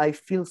point, I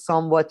feel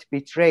somewhat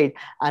betrayed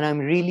and I'm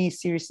really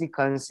seriously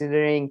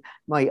considering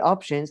my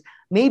options.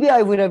 Maybe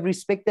I would have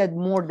respected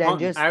more than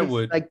just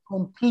like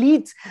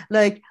complete,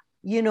 like,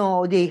 you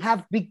know, they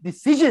have big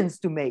decisions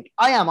to make.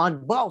 I am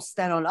unbossed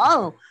and on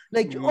all.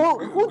 Like,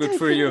 who do you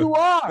think you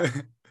are?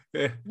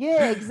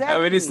 Yeah, exactly. I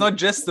mean, it's not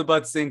just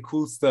about saying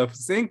cool stuff.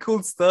 Saying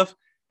cool stuff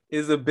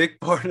is a big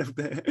part of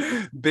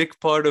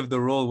the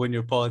role when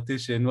you're a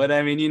politician. What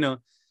I mean, you know,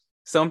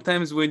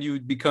 sometimes when you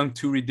become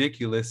too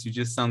ridiculous, you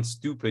just sound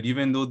stupid,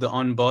 even though the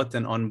unbought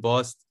and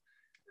unbossed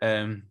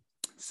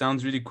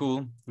sounds really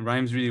cool,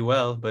 rhymes really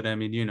well. But I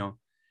mean, you know,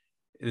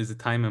 there's a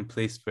time and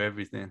place for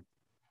everything.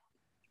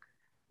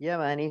 Yeah,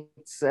 man,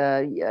 it's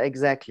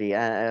exactly.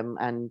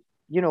 And,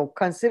 you know,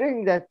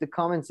 considering that the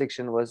comment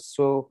section was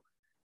so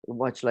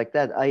much like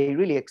that, I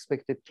really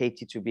expected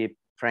Katie to be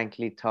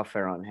frankly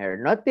tougher on her,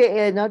 not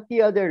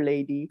the other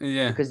lady,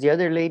 because the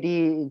other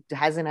lady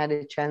hasn't had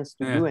a chance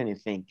to do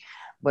anything.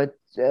 But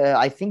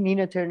I think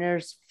Nina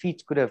Turner's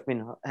feet could have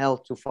been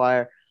held to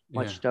fire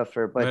much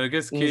tougher. But I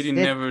guess Katie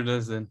never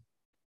does it.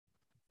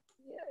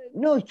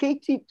 No,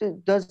 Katie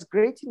does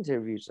great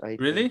interviews. I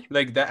think.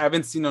 Like that. I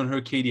haven't seen on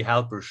her Katie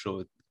Halper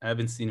show. I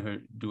haven't seen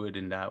her do it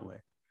in that way.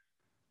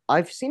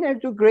 I've seen her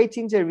do great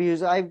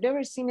interviews. I've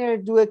never seen her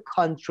do a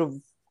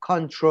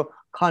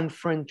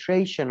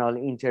confrontational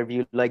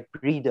interview like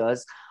Brie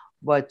does,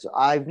 but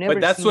I've never.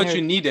 But that's what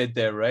you needed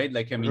there, right?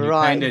 Like, I mean, you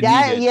kind of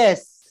needed.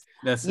 Yes.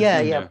 That's the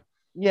thing,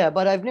 yeah.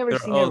 But I've never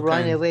seen her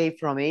run away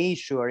from an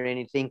issue or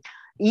anything.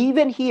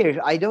 Even here,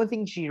 I don't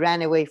think she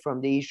ran away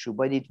from the issue,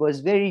 but it was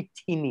very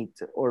timid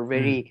or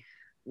very,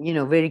 you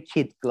know, very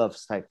kid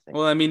gloves type thing.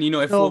 Well, I mean, you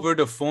know, if over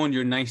the phone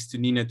you're nice to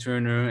Nina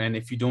Turner, and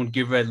if you don't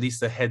give her at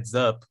least a heads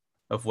up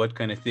of what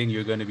kind of thing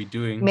you're going to be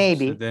doing,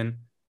 maybe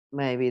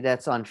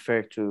that's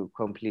unfair to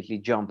completely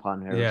jump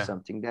on her or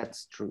something.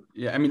 That's true.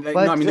 Yeah, I mean,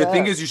 the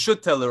thing is, you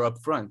should tell her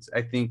up front.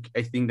 I think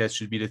that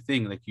should be the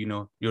thing. Like, you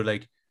know, you're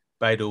like,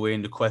 by the way,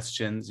 in the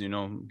questions,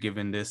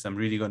 given this, I'm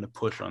really going to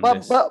push on But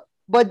this.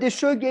 but the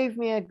show gave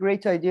me a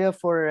great idea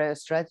for a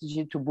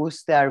strategy to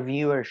boost our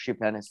viewership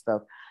and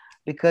stuff,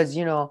 because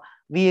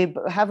we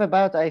have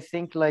about, I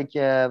think, like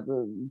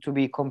to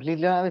be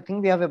completely, I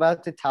think we have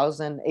about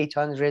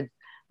 1,800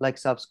 like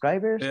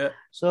subscribers. Yeah.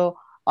 So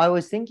I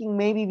was thinking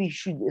maybe we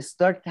should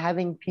start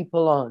having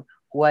people on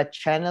who had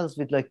channels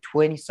with like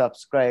 20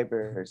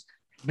 subscribers,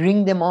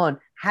 bring them on,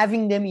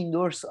 having them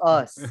endorse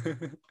us.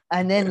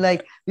 And then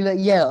like be like,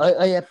 yeah,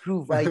 I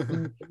approve. I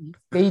think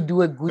they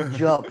do a good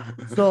job.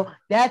 So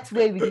that's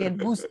way we can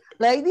boost.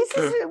 Like this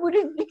is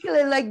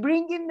ridiculous. Like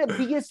bring in the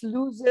biggest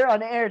loser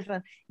on earth,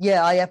 and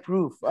yeah, I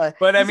approve.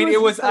 But I mean, it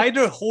was like,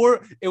 either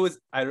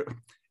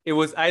it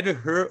was either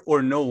her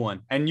or no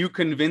one, and you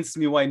convinced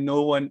me why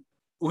no one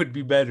would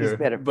be better.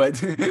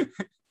 But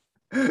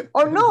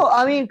or no,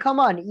 I mean, come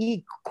on,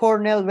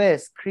 Cornel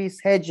West, Chris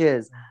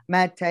Hedges,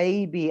 Matt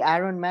Taibbi,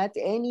 Aaron Matt,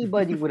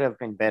 anybody would have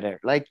been better.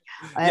 Like,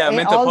 yeah, I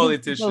meant a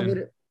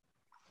politician.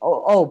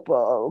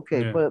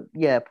 Okay,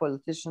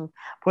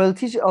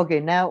 politician.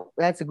 Okay, now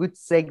that's a good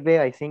segue,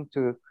 I think,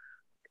 to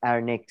our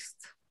next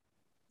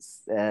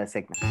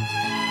segment.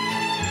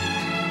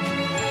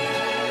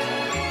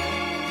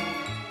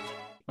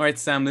 All right,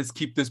 Sam, let's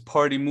keep this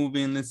party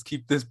moving. Let's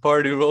keep this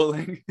party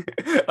rolling.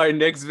 Our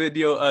next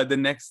video, the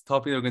next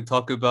topic we're going to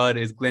talk about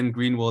is Glenn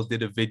Greenwald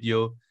did a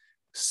video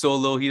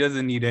solo. He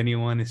doesn't need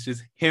anyone. It's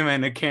just him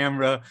and a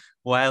camera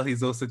while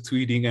he's also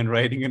tweeting and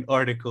writing an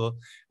article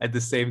at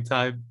the same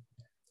time.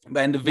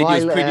 And the video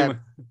is pretty much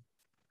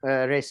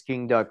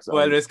rescuing dogs.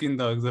 While rescuing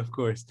dogs, of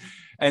course.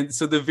 And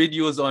so the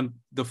video is on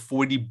the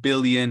 40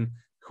 billion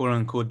quote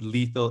unquote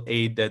lethal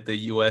aid that the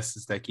US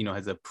is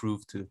has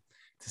approved to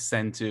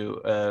send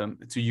to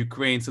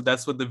Ukraine. So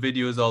that's what the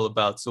video is all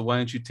about. So why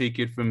don't you take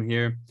it from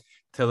here?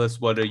 Tell us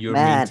what are your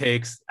main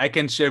takes. I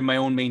can share my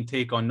own main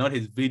take on not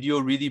his video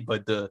really,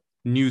 but the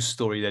news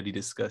story that he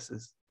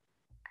discusses.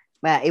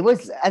 Man, it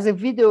was, as a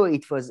video,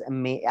 it was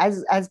amazing.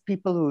 As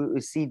people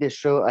who see the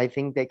show, I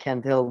think they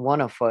can tell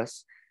one of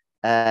us,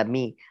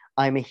 me,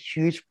 I'm a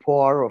huge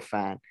Poirot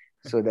fan.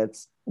 So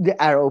that's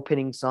our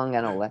opening song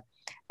and all that.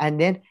 And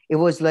then it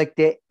was like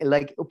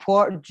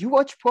Poirot. Did you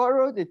watch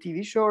Poirot, the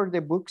TV show, or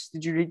the books?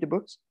 Did you read the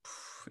books?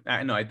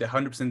 I know I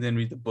 100% didn't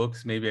read the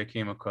books. Maybe I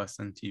came across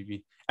on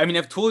TV. I mean,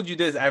 I've told you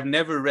this. I've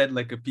never read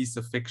like a piece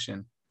of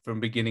fiction from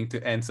beginning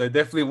to end. So I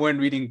definitely weren't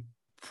reading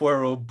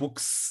Poirot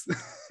books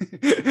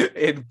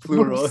in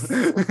plural.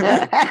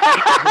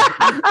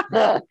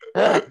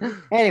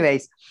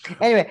 Anyway,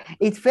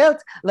 it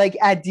felt like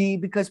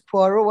because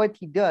Poirot, what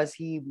he does,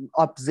 he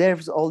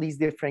observes all these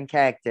different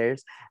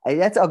characters.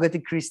 That's Agatha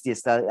Christie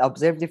style.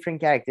 Observe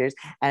different characters,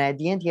 and at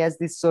the end, he has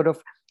this sort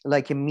of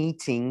like a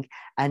meeting,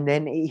 and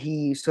then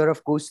he sort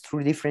of goes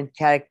through different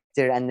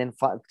character, and then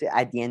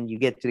at the end, you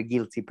get to the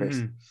guilty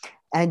person.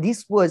 And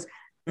this was.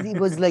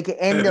 It was like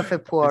the end of a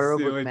Poirot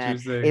book, man.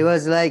 It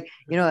was like,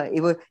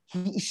 it was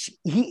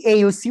he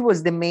AOC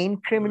was the main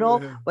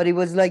criminal, but it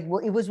was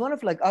one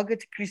of like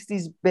Agatha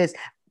Christie's best.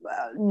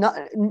 Not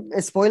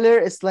a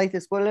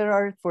slight spoiler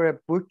alert for a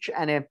book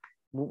and a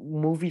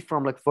movie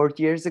from like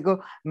 40 years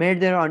ago,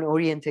 Murder on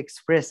Orient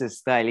Express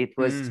style.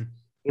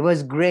 It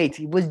was great.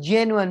 It was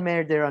genuine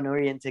Murder on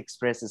Orient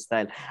Express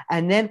style.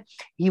 And then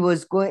he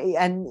was going,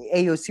 and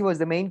AOC was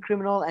the main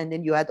criminal. And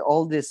then you had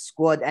all this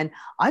squad. And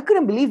I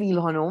couldn't believe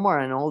Ilhan Omar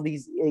and all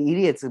these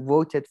idiots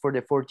voted for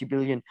the 40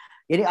 billion.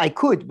 I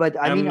could, but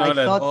I mean, I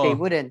thought they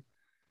wouldn't.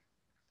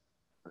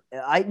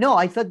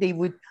 I thought they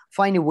would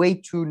find a way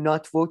to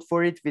not vote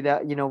for it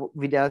without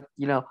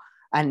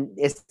and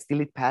still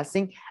it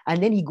passing.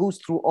 And then he goes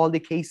through all the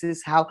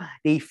cases, how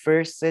they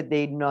first said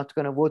they're not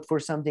going to vote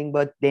for something,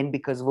 but then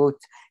because vote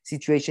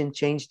situation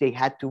changed, they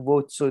had to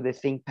vote, so the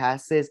thing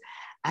passes.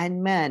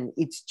 And man,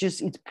 it's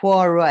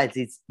Poirot at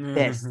its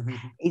best.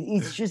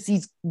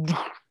 He's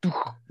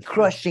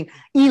crushing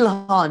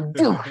Ilhan,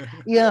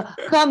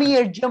 come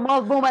here,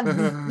 Jamal Bowman,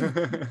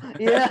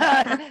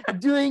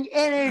 doing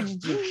energy,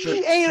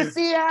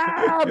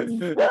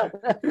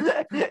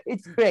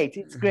 it's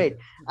great.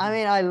 I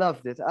mean, I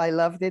loved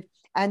it.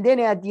 And then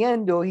at the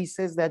end, though, he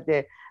says that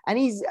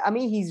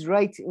he's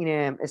right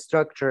in a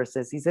structure.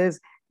 He says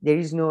there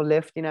is no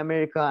left in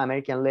America.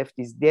 American left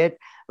is dead.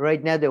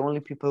 Right now, the only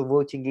people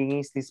voting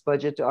against this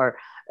budget are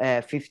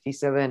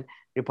 57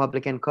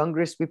 Republican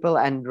Congress people.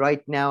 And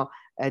right now,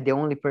 the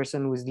only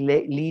person who's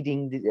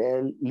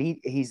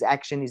his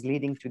action is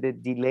leading to the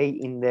delay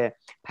in the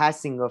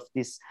passing of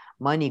this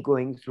money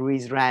going through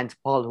is Rand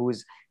Paul,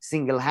 who's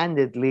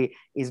single-handedly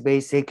is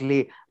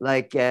basically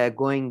like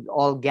going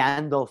all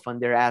Gandalf on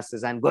their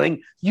asses and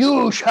going,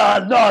 "You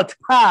shall not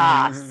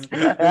pass,"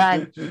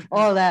 and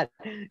all that.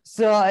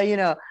 So,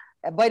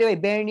 by the way,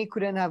 Bernie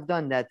couldn't have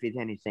done that with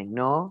anything.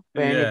 No,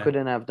 Bernie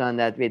couldn't have done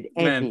that with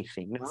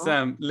anything. No?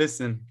 Sam,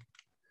 listen,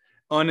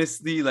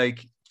 honestly,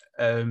 like,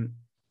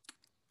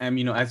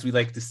 as we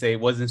like to say,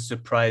 wasn't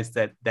surprised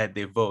that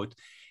they vote.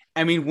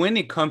 I mean, when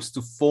it comes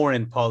to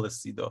foreign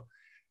policy, though,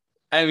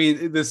 I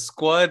mean, the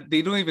squad,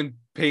 they don't even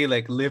pay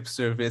like lip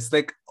service.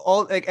 Like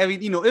all like I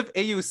mean, if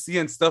AOC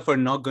and stuff are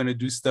not gonna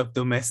do stuff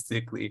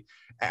domestically,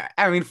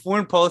 I mean,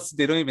 foreign policy,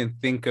 they don't even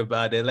think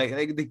about it.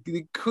 Like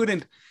they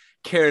couldn't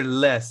care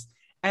less.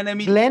 And I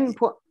mean,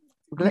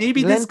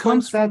 maybe this Glenn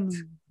comes points out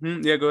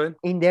from yeah, go ahead.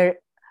 in their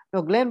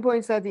no Glenn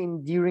points out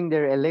in during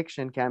their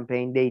election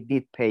campaign they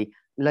did pay.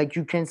 Like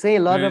you can say a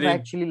lot of Really?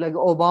 actually like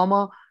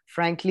Obama,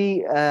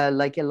 frankly,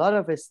 like a lot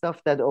of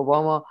stuff that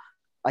Obama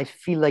I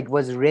feel like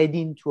was read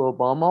into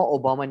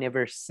Obama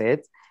never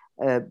said.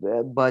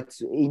 But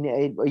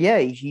yeah,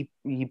 he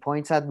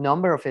points out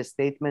number of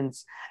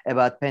statements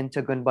about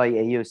Pentagon by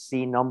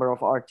AOC, number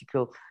of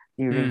article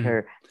during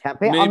her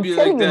campaign. I'm Maybe like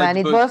telling you, that, man,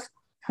 it but was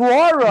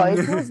thorough.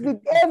 It was with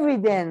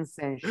evidence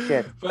and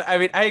shit. but I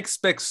mean, I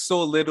expect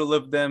so little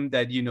of them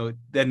that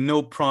that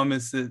no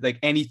promises, like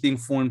anything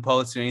foreign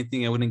policy or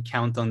anything, I wouldn't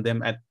count on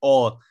them at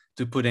all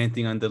to put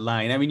anything on the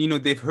line. I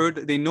mean,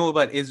 they know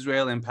about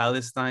Israel and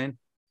Palestine.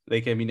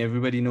 Like, I mean,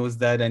 everybody knows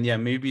that, and yeah,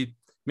 maybe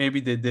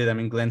they did. I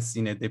mean, Glenn's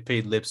seen it. They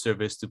paid lip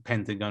service to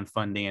Pentagon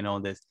funding and all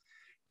this,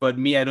 but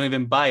me, I don't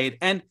even buy it.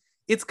 And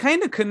it's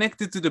kind of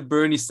connected to the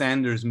Bernie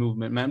Sanders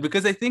movement, man,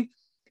 because I think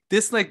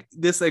this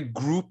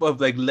group of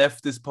like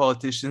leftist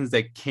politicians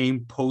that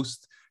came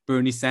post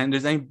Bernie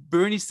Sanders. I mean,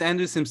 Bernie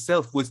Sanders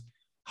himself was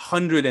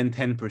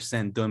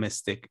 110%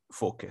 domestic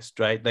focused,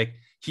 right? Like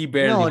he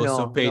barely was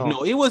so paid.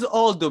 No, it was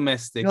all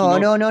domestic.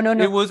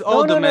 It was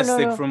all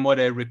domestic from what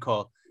I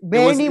recall.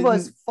 Bernie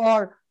was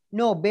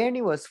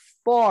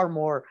far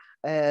more,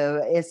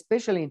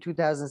 especially in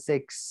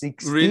 2016.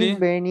 Really?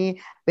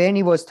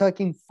 Bernie was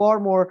talking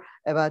far more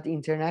about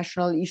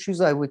international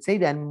issues, I would say,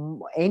 than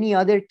any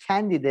other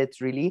candidate,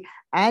 really,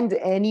 and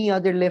any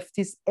other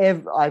leftist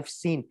I've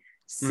seen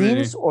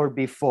since or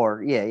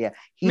before. Yeah.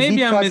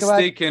 Maybe I'm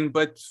mistaken,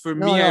 but for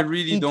me, I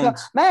really don't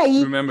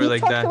remember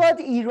like that. He talked about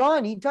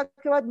Iran. He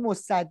talked about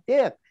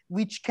Mossadegh.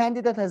 Which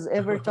candidate has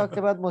ever talked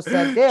about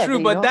Mossadegh?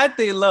 True, but that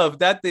they love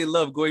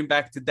going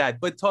back to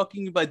that. But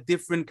talking about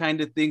different kind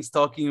of things,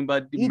 talking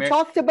about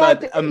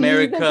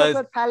America,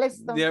 about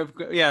Palestine.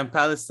 Yeah,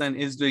 Palestine,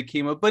 Israel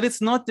came up, but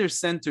it's not their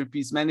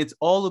centerpiece, man. It's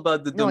all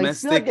about the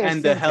domestic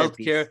and the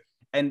healthcare,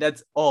 and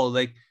that's all.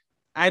 Like,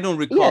 I don't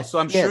recall, so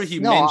I'm sure he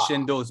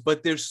mentioned those,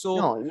 but they're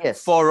so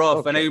far off.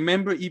 Okay. And I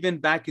remember even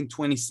back in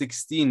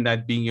 2016,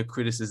 that being a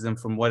criticism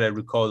from what I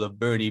recall of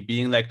Bernie,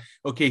 being like,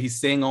 okay,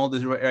 he's saying all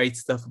the right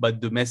stuff about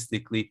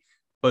domestically,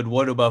 but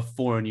what about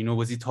foreign?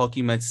 Was he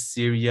talking about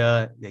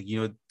Syria? Like,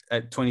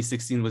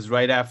 2016 was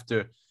right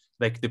after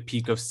like the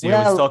peak of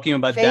Syria. He's talking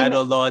about that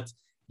a lot,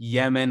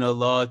 Yemen a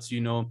lot, I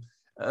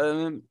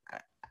don't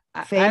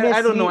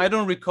know. I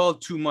don't recall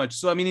too much.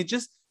 So, I mean, it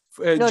just,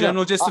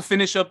 General, just to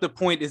finish up the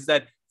point is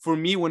that for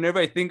me, whenever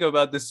I think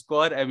about the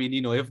squad, I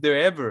mean, if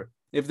they're ever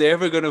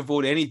going to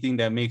vote anything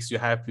that makes you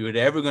happy, or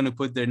they're ever going to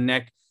put their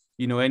neck,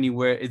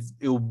 anywhere,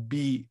 it'll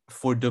be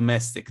for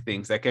domestic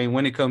things. Like, I mean,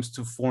 when it comes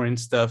to foreign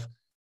stuff,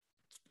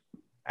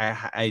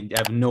 I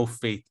have no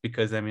faith,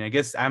 because, I mean, I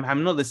guess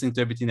I'm not listening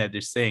to everything that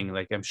they're saying.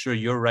 Like, I'm sure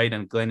you're right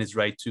and Glenn is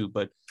right too,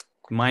 but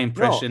my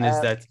impression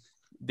is that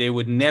they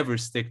would never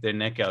stick their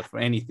neck out for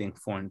anything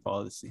foreign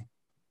policy.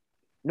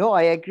 No,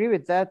 I agree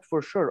with that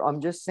for sure. I'm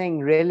just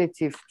saying,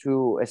 relative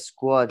to a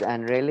squad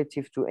and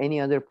relative to any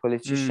other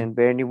politician,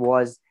 Bernie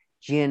was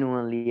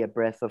genuinely a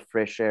breath of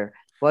fresh air.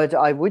 But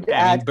I would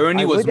add,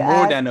 Bernie was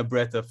more than a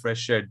breath of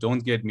fresh air.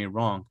 Don't get me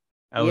wrong.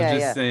 I was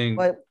just saying,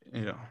 but,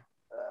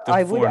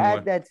 I would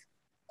add that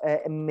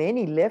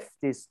many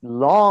leftists,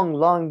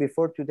 long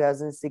before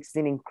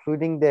 2016,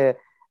 including the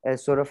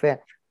sort of a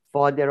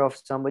father of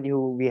somebody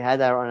who we had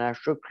on our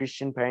show,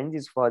 Christian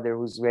Parenti's father,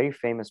 who's very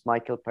famous,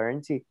 Michael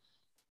Parenti,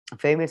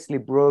 famously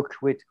broke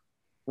with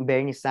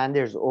Bernie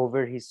Sanders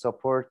over his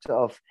support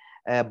of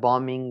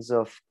bombings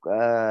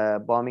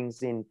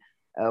in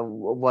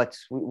what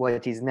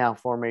is now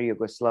former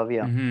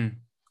Yugoslavia. Mm-hmm.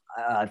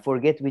 I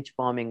forget which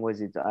bombing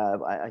was it.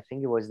 I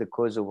think it was the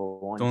Kosovo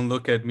one. Don't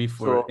look at me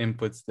for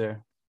inputs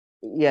there.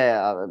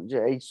 Yeah,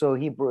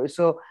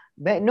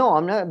 no,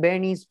 I'm not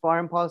Bernie's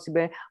foreign policy.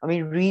 I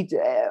mean, read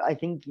I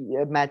think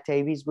Matt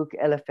Taibbi's book,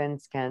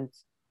 Elephants Can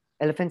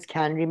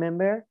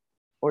Remember.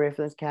 Or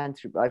reference can't,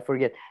 I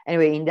forget.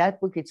 Anyway, in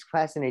that book, it's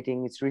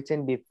fascinating. It's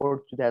written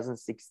before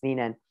 2016,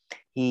 and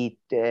he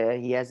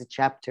has a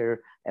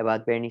chapter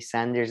about Bernie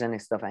Sanders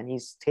and stuff. And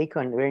his take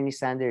on Bernie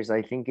Sanders,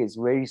 I think, is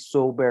very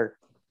sober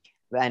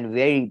and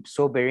very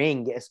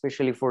sobering,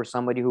 especially for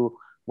somebody who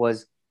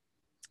was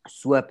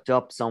swept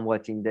up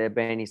somewhat in the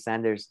Bernie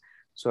Sanders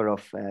sort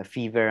of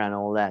fever and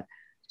all that.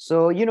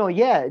 So, he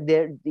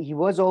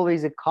was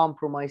always a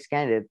compromise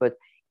candidate, but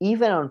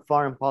even on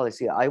foreign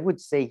policy, I would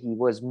say he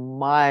was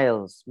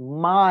miles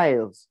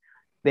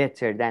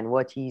better than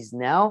what he's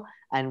now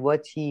and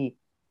what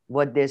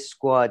this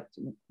squad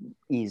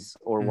is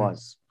or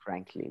was,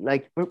 frankly.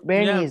 Like,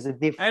 Bernie is a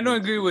different. I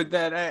don't agree with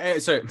that.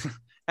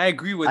 I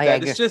agree with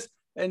that. It's just,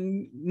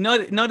 and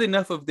not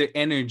enough of their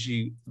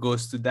energy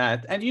goes to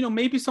that. And,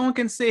 maybe someone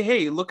can say,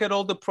 hey, look at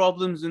all the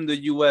problems in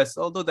the US,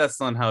 although that's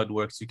not how it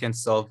works. You can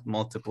solve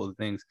multiple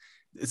things.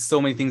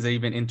 So many things are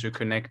even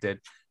interconnected.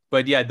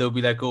 But yeah, they'll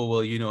be like, oh,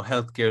 well,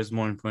 healthcare is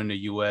more important in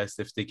the US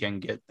if they can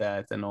get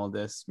that and all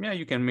this. Yeah,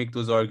 you can make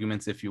those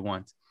arguments if you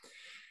want.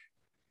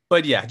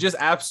 But yeah, just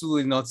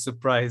absolutely not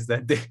surprised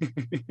that they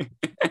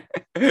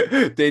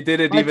they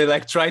didn't even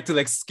like try to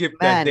like skip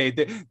that day.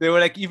 They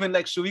were like, even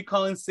like, should we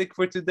call in sick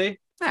for today?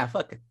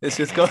 Fuck it. Let's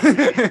just go.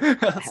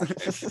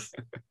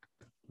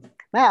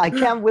 Man, I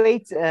can't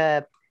wait.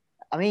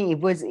 I mean, it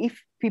was,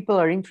 if people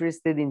are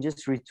interested in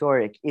just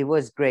rhetoric, it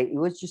was great. It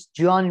was just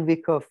John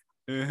Wick of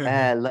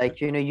like,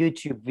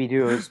 YouTube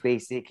videos,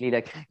 basically,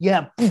 like,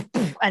 yeah, poof,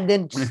 poof, and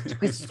then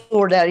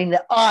sword out in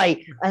the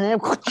eye, and then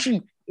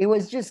it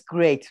was just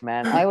great,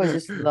 man. I was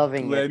just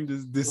loving it.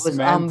 It was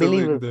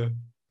unbelievable.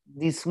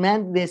 The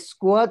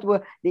squad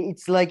were,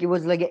 it's like, it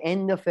was like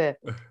end of a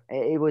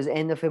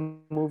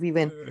movie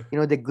when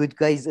the good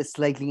guy is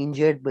slightly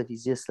injured, but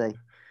he's just like,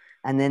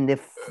 and then the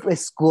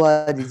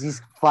squad is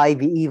these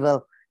 5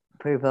 evil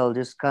people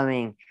just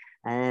coming.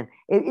 And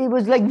it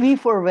was like V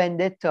for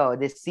Vendetta,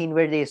 the scene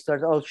where they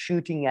start all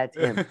shooting at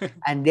him,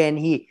 and then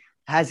he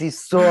has his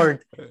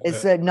sword,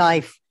 it's a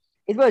knife.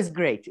 It was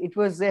great. It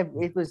was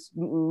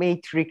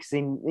Matrix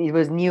it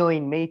was Neo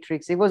in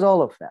Matrix. It was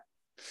all of that.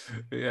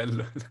 Yeah,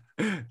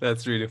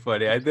 that's really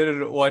funny. I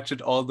didn't watch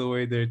it all the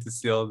way there to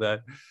see all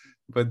that,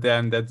 but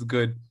damn, that's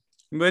good.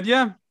 But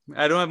yeah,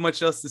 I don't have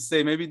much else to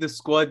say. Maybe the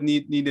squad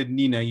needed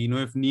Nina.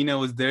 If Nina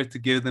was there to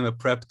give them a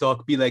prep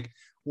talk, be like,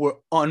 we're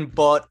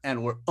unbought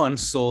and we're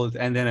unsold,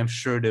 and then I'm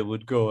sure they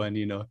would go and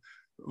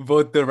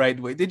vote the right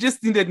way. They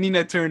just needed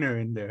Nina Turner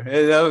in there.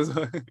 That was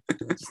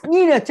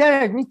Nina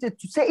Turner needed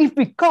to say, if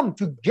we come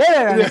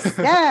together and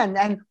stand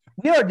and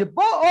we are the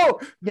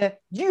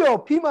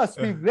GOP must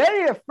be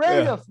very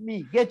afraid of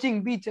me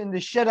getting beaten the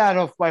shit out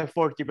of by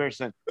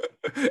 40%.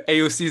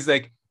 AOC's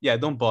like, yeah,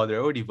 don't bother. I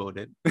already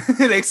voted.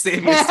 Like,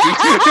 save your seat.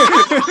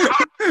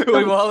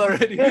 We've all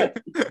already.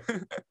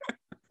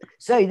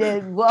 Sorry, the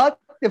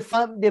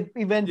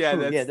event. Yeah,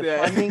 the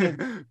funding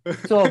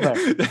is over.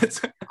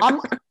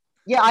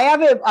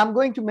 I'm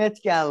going to Met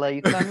Gala.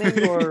 You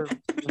coming or?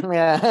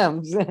 Yeah.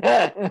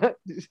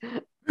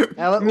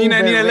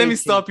 Nina, let me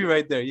stop you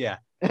right there. Yeah.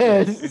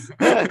 Let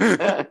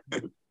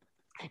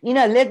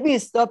me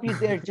stop you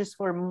there just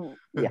for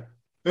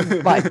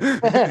bye.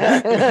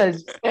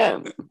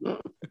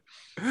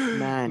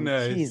 Man,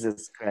 nice.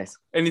 Jesus Christ.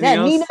 Anything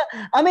else? Nina,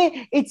 I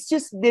mean, it's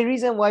just the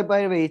reason why,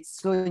 by the way, it's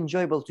so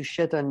enjoyable to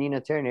shit on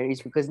Nina Turner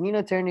is because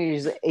Nina Turner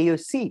is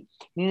AOC.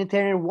 Nina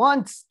Turner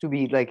wants to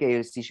be like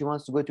AOC. She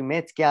wants to go to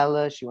Met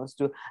Gala. She wants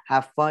to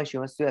have fun. She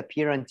wants to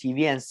appear on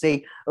TV and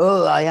say,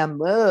 oh, I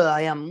am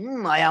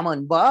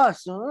on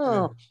boss.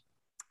 Oh.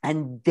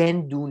 And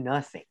then do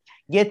nothing.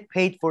 Get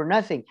paid for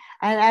nothing.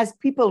 And as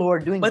people who are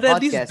doing but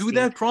at least do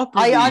that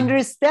properly. I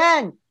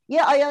understand.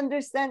 Yeah, I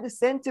understand the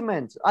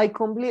sentiment. I'm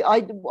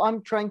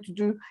trying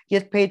to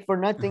get paid for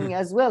nothing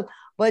as well.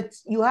 But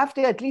you have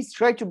to at least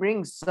try to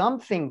bring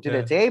something to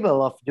the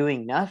table of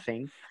doing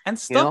nothing. And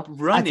stop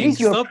running.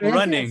 Stop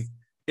running.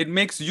 It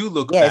makes you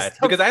look bad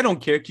because I don't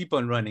care. Keep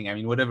on running. I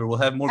mean, whatever. We'll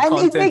have more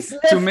content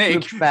to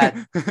make. Look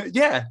bad.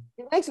 Yeah.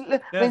 It makes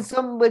when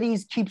somebody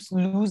keeps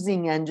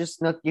losing and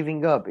just not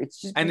giving up.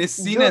 It's just it's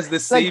seen as the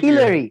savior. Like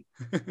Hillary.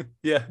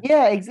 Yeah.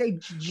 Yeah,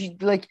 exactly.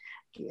 Like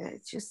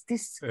it's just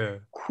this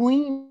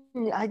queen.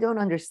 I don't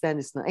understand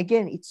this now.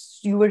 Again,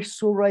 you were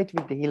so right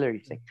with the Hillary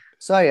thing.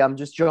 Sorry, I'm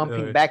just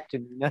jumping back to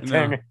Nina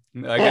Turner.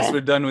 I guess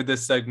we're done with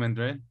this segment,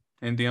 right?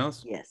 Anything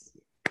else? Yes.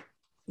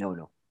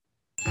 No.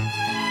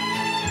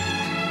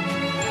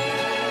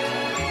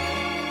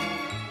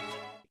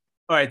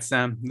 All right,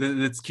 Sam.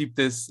 Let's keep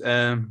this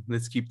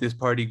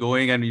party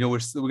going, and we're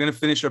gonna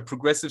finish our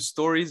progressive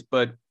stories,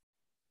 but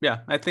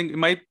yeah, I think it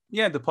might.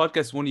 Yeah, the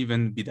podcast won't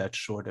even be that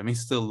short. I mean,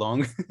 it's still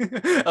long.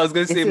 I was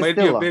gonna say it might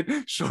be a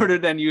bit shorter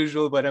than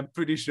usual, but I'm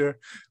pretty sure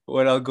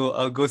what I'll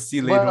go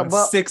see later on.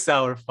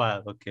 6-hour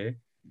file, okay.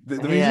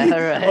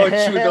 Right. Oh,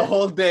 shoot, the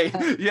whole day.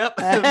 Yep,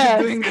 I've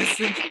been doing this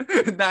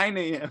since 9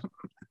 a.m.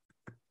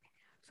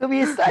 So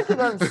we started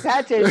on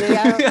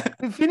Saturday.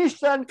 We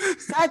finished on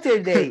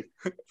Saturday.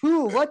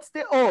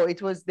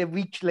 It was the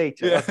week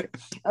later.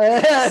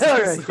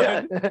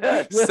 Okay.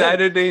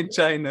 Saturday in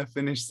China,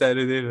 finished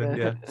Saturday.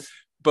 Yeah.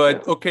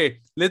 But okay,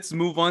 let's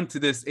move on to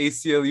this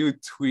ACLU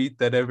tweet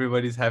that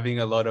everybody's having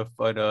a lot of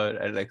fun on,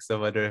 and like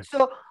some other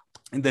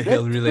the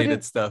Hill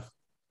related stuff.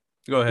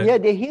 Go ahead. Yeah,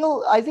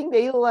 I think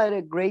the Hill had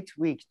a great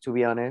week, to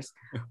be honest.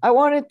 I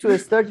wanted to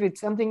start with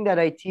something that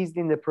I teased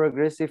in the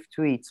progressive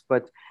tweets,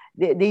 but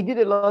they did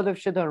a lot of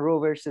shit on Roe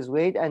versus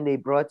Wade, and they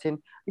brought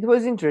in, it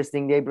was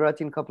interesting, they brought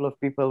in a couple of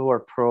people who are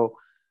pro,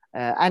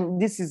 and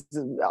this is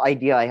the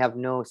idea I have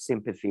no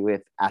sympathy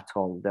with at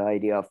all, the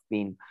idea of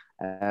being,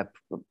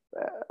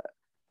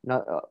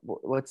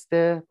 what's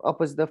the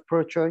opposite of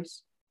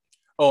pro-choice?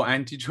 Oh,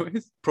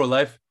 anti-choice?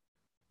 Pro-life?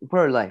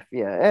 Pro-life,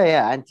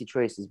 yeah.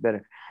 Anti-choice is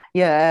better.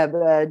 Yeah,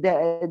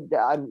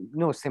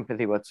 no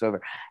sympathy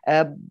whatsoever.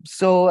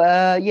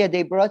 Yeah,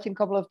 they brought in a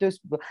couple of those.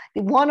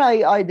 The one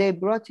they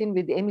brought in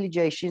with Emily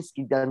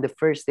Jashinsky on the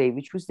first day,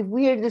 which was the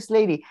weirdest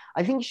lady.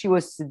 I think she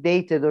was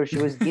sedated or she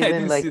was I given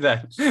didn't like see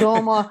that. so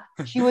much.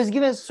 She was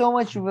given so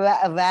much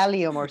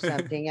Valium or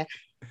something.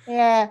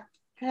 Yeah.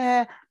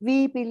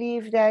 We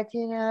believe that,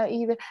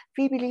 even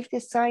we believe the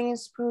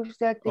science proves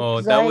that the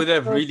Oh, that would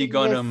have zygote really in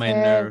gone the on my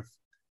cell. nerve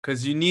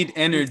because you need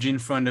energy in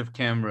front of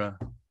camera.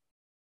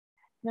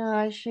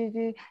 No,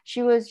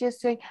 she was just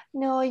saying,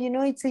 no,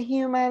 it's a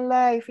human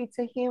life. It's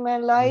a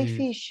human life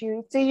Jeez. issue.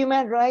 It's a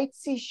human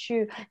rights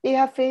issue. They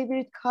have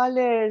favorite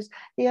colors.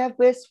 They have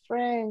best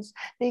friends.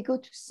 They go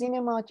to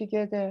cinema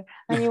together.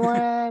 And you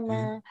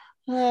want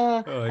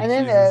Oh, and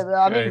then Jesus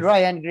I mean, Christ.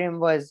 Ryan Grimm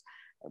was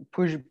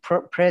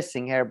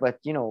pressing her, but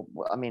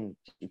I mean,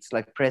 it's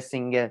like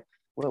pressing a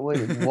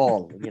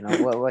wall.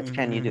 What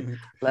can you do?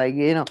 Like,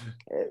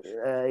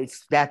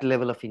 it's that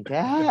level of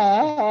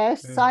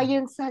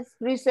science has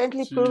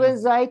recently proven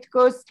Jeez.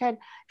 Zeitgeist can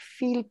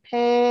feel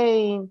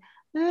pain.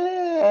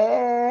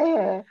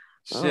 All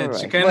Shit,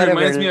 she right, kind of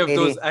reminds me whatever, of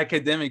those lady.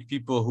 academic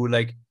people who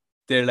like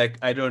they're like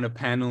either on a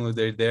panel or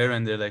they're there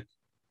and they're like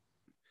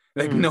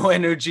Mm. no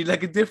energy,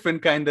 like a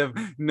different kind of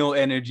no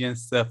energy and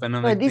stuff. And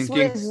I'm No, like this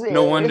thinking, was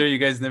no wonder you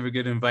guys never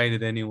get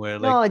invited anywhere.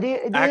 Like no,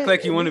 act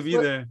like you want to this be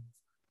was there.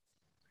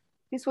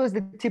 this was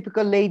the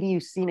typical lady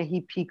you see in a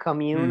hippie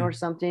commune or Mm.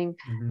 something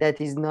Mhm.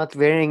 that is not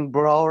wearing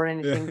bra or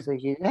anything. So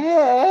she,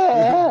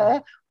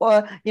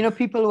 or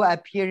people who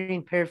appear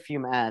in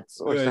perfume ads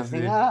or I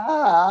something. see.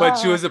 But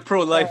she was a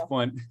pro-life Uh,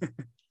 one.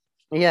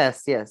 yes.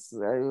 It was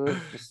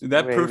just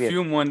That very weird.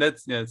 perfume one,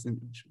 that's yeah.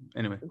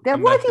 Anyway, Then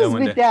come back what to that is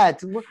one with day. that?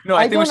 No, I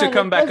I think we don't should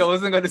come back. I understand.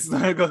 wasn't gonna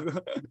start No,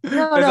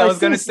 because I no, was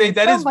gonna say seriously,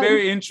 that is somebody.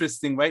 very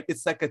interesting, right?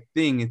 It's like a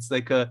thing. It's Yeah.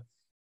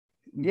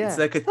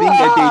 like a thing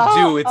that they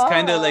do. It's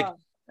kind of like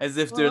as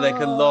if they're like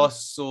a lost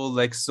soul,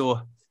 like so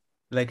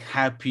like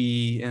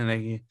happy and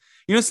like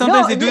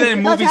sometimes No, they do that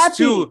in not movies happy.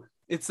 too.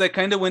 It's like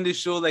kind of when they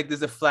show like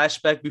there's a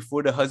flashback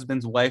before the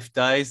husband's wife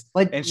dies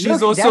But and she's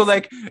look, also that's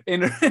like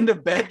in the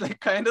bed like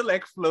kind of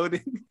like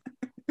floating.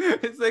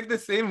 It's like the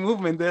same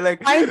movement. They're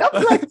like kind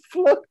of like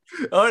float.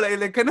 or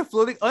like kind of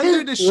floating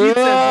under the sheets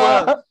as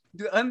well.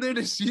 Under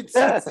the sheets,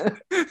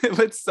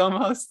 but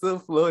somehow still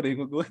floating.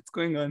 What's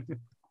going on?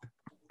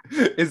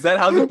 Is that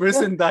how the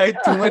person died?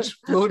 Too much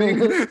floating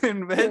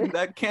in bed?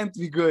 That can't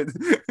be good.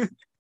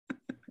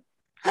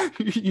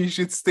 You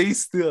should stay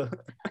still.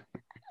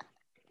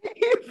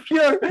 if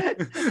you're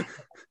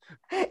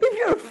if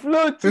you're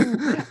floating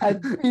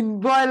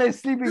and while I'm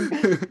sleeping,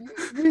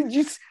 you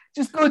just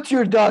go to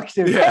your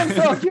doctor. Yeah.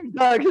 Consult your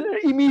doctor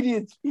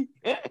immediately.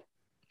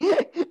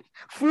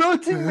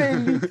 Floating may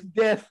lead to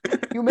death.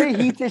 You may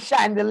heat a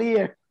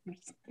chandelier.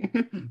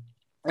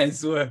 I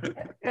swear.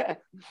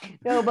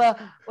 No, but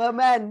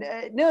man,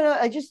 no.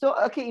 I just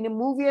thought, okay, in a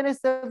movie and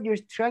stuff, you're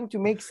trying to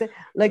make sense.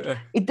 Like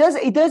it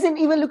doesn't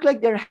even look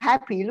like they're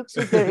happy. It looks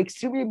like they're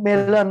extremely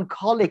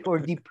melancholic or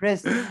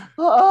depressed. And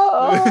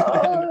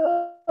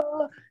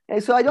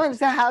so I don't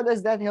understand how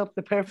does that help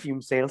the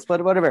perfume sales,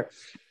 but whatever.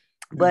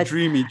 But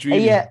Dreamy.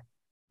 yeah,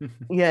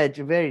 it's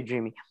very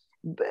dreamy.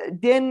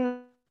 But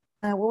then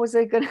what was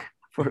I gonna?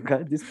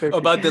 Forgot this perfume.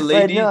 About the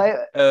But no,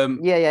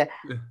 lady. yeah.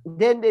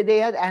 Then they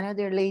had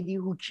another lady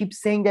who keeps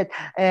saying that,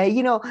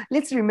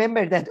 let's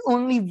remember that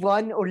only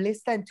 1 or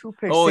less than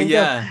 2% Oh of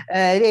yeah.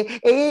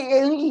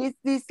 only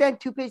less than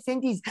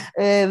 2% is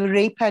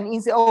rape and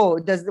incest. Oh,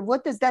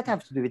 what does that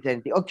have to do with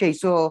anything? Okay,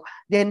 so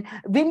then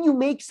when you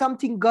make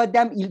something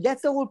goddamn ill,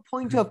 that's the whole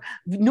point of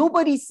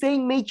nobody's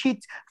saying make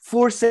it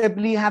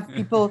forcibly have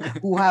people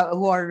who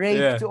are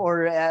raped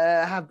or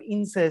have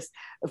incest,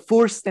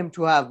 force them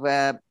to have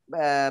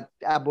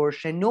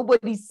abortion.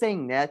 Nobody's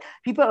saying that.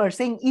 People are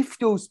saying if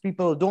those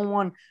people don't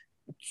want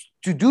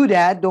to do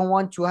that, don't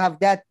want to have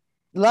that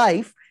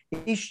life,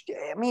 I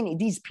mean,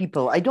 these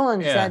people, I don't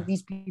understand.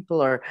 These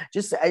people are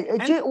just,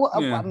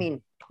 I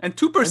mean, and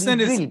 2%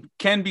 really,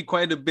 can be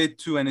quite a bit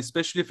too, and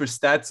especially if your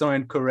stats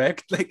aren't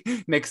correct. Like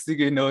next thing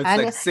you know, it's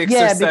and like 6 or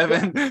yeah,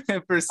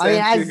 7%.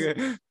 I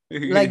mean,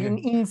 like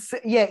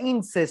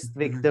incest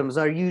victims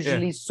are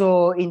usually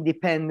so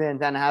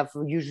independent and have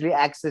usually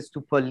access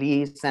to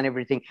police and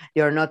everything.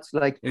 They are not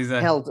like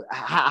held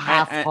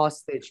half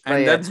hostage by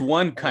and that's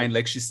one kind,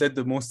 like she said,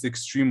 the most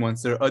extreme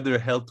ones. There are other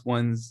health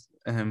ones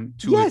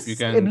too, yes, if you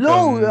can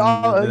low, come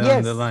down the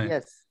yes,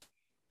 line.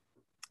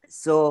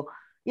 So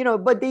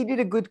but they did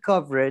a good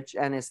coverage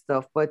and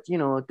stuff. But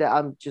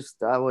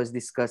I was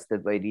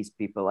disgusted by these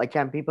people. I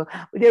can't people.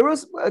 There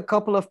was a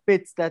couple of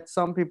bits that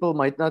some people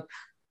might not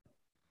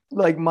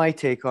like my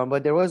take on,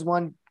 but there was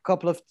one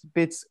couple of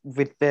bits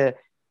with the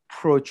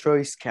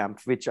pro-choice camp,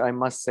 which I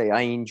must say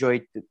I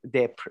enjoyed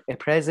the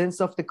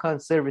presence of the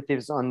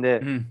conservatives on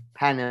the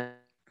panel.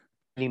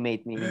 Really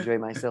made me enjoy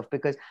myself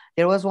because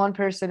there was one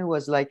person who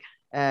was like,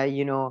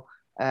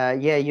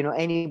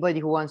 anybody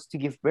who wants to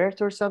give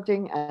birth or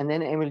something, and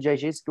then Emil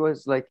Jajisk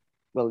was like,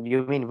 well,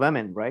 you mean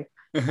women, right?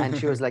 And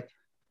she was like,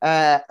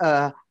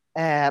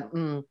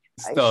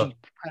 Stop. she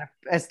kind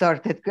of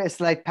started a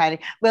slight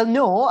panic. Well,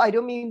 no, I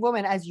don't mean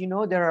women. As you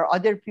know, there are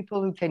other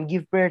people who can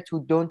give birth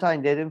who don't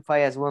identify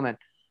as women,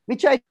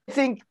 which I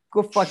think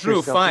go fuck True,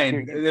 yourself if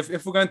fine. you're.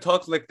 If we're gonna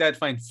talk like that,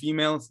 fine.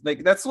 Females,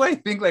 like that's why I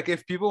think like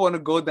if people want to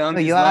go down No,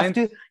 these lines,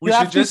 we you should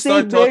have to just say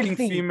start talking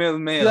birthing. female You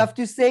male. have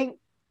to say,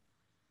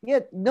 yeah,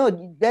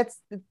 no,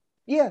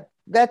 yeah,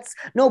 that's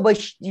no, but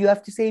you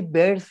have to say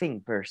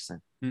birthing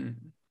person. Mm.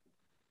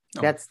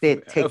 No, That's the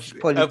tech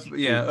yeah,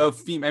 politically.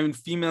 I mean,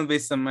 female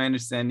based on my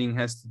understanding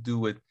has to do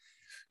with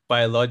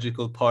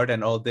biological part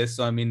and all this.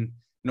 So I mean,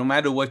 no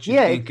matter what you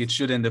Yeah, think, it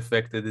shouldn't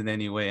affect it in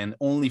any way. And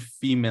only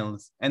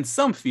females and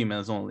some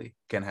females only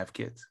can have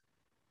kids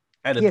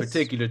at a yes.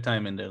 particular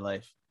time in their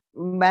life.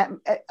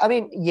 I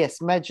mean, yes,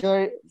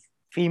 major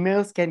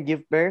females can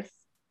give birth.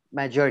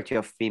 Majority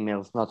of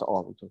females, not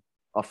all,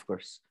 of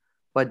course,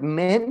 but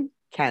men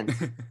can't,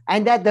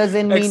 and that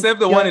doesn't mean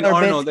Except the one in they're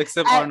Arnold. better.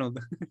 Except Arnold.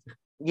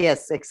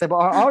 Yes, except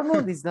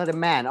Arnold is not a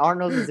man.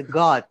 Arnold is a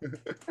god.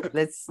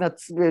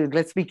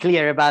 Let's be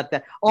clear about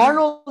that.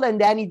 Arnold and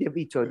Danny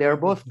DeVito, they're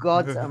both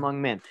gods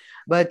among men,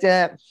 but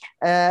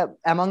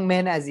among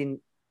men as in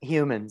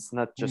humans,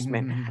 not just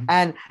men.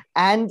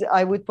 And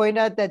I would point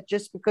out that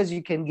just because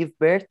you can give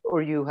birth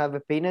or you have a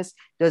penis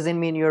doesn't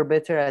mean you're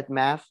better at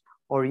math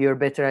or you're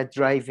better at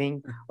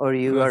driving or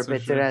you are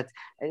better at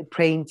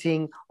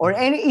painting or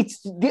any. It's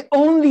the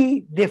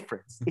only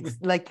difference. It's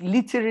like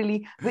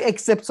literally,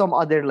 except some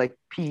other like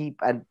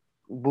peep and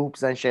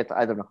boobs and shit.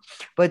 I don't know,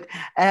 but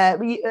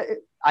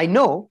I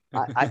know.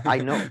 I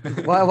know.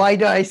 Why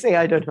do I say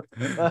I don't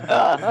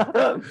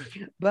know?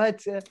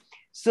 But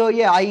so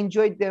yeah, I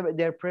enjoyed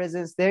their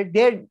presence.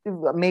 They're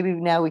maybe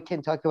now we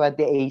can talk about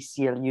the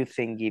ACLU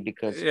thingy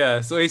because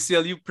yeah. So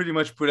ACLU pretty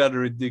much put out a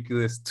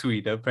ridiculous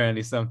tweet,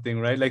 apparently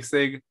something, right? Like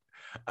saying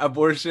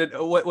abortion.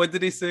 What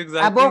did he say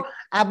exactly?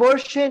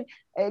 Abortion.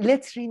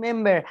 Let's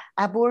remember,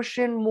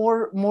 abortion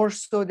more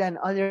so than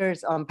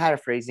others. I'm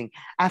paraphrasing.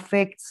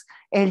 Affects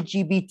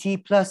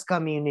LGBT plus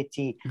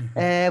community,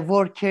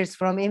 workers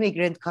from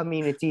immigrant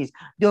communities,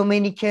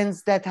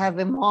 Dominicans that have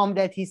a mom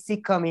that is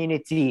sick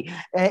community,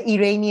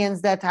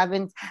 Iranians that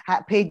haven't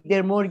paid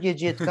their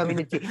mortgage yet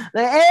community.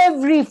 Like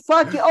every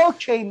fucking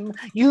okay,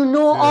 you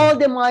know all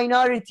the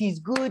minorities.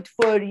 Good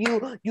for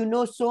you. You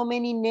know so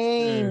many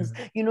names.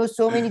 You know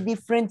so many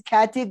different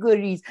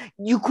categories.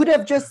 You could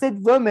have just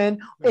said women,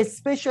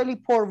 especially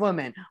poor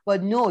women,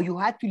 but no, you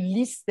had to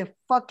list the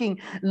fucking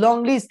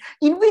long list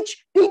in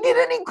which they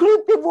didn't include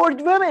the word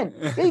women.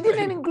 They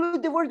didn't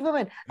include the word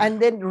women. And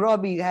then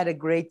Robbie had a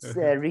great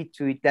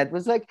retweet that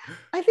was like,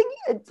 I think,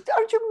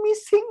 aren't you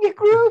missing a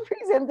group?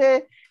 Isn't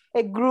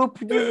a group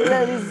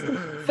that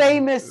is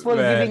famous for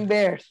giving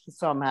birth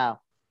somehow?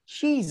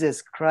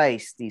 Jesus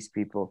Christ, these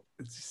people.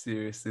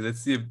 Seriously,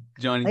 let's see if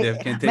Johnny Depp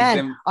can take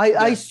them.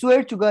 I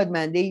swear to God,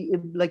 man, they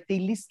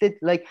listed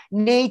like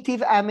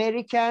Native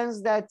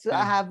Americans that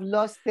have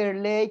lost their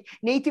leg,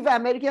 Native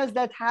Americans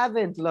that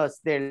haven't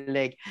lost their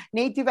leg,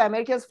 Native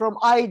Americans from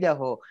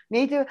Idaho,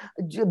 and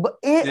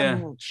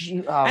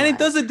it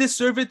does a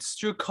disservice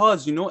to your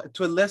cause, you know,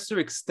 to a lesser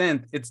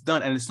extent. It's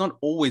done, and it's not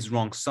always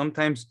wrong.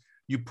 Sometimes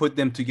you put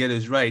them together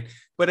is right,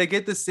 but I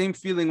get the same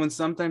feeling when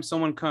sometimes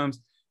someone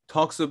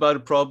talks about a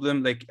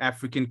problem like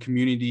African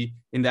community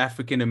in the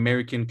African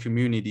American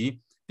community.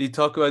 They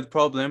talk about the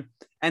problem,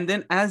 and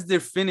then as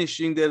they're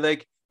finishing, they're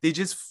like, they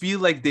just feel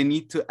like they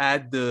need to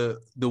add the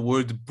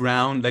word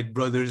brown, like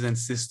brothers and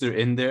sister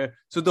in there.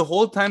 So the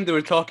whole time they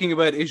were talking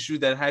about issues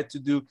that had to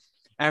do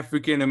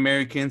African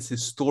Americans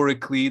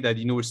historically that,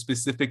 you know, were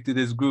specific to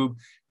this group.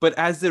 But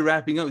as they're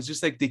wrapping up, it's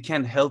just like they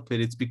can't help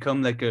it. It's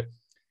become like a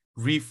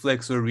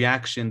reflex or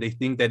reaction. They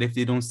think that if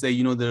they don't say,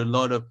 you know, there are a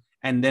lot of,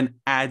 and then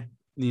add,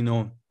 you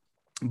know,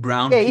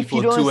 brown people if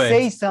you don't to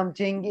say it.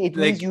 something, it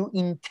means you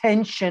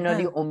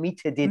intentionally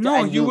omitted it.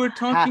 No, and you were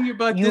talking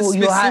about this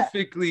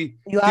specifically.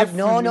 You had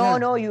no.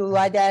 You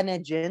had an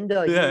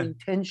agenda. You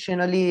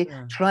intentionally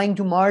trying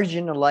to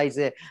marginalize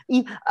it.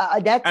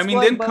 That's I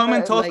mean, then come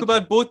and talk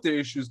about both the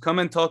issues. Come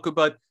and talk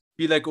about,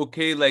 be like,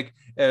 okay, like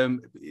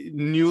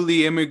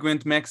newly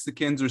immigrant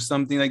Mexicans or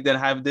something like that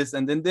have this,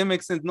 and then that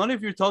makes sense. Not if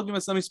you're talking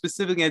about something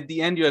specific. At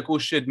the end, you're like, oh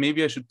shit,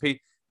 maybe I should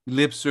pay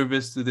lip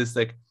service to this,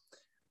 like.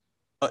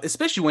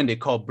 Especially when they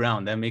call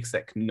brown, that makes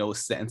like no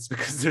sense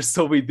because there's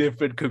so many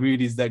different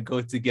communities that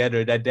go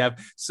together that they have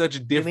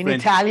such different. You mean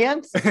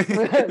Italians?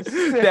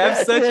 They have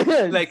such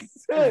like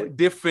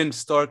different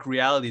stark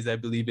realities. I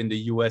believe in the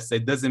U.S.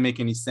 That doesn't make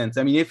any sense.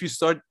 I mean, if you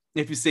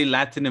say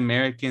Latin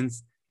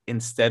Americans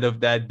instead of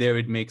that, there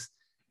it makes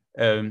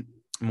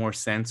more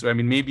sense. Or I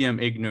mean, maybe I'm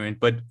ignorant,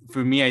 but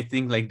for me, I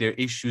think like their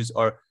issues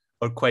are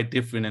quite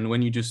different. And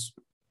when you just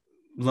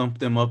lump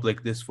them up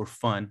like this for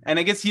fun, and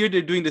I guess here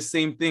they're doing the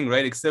same thing,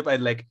 right? Except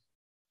at like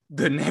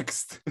the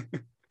next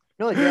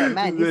no, yeah,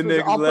 man, this was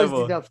opposite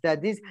level. Of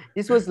that.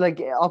 This was like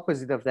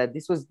opposite of that.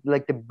 This was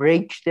like the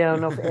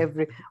breakdown of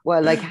every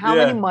like how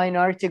many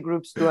minority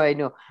groups do I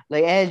know?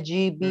 Like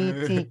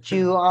LGBTQ,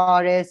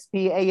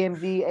 RSP,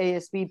 AMD,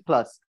 ASP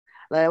plus.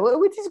 Like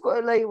what is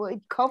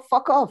like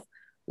fuck off.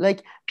 Like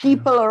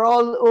people are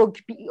all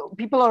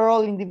people are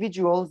all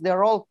individuals.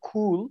 They're all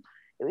cool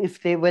if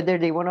they whether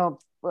they want to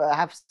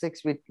have sex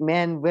with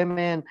men,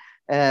 women,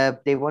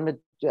 they want to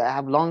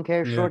have long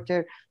hair, Yeah. short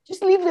hair.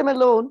 Just leave them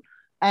alone,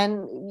 and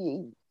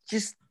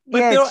just But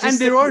yeah, it's just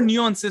there are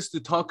nuances to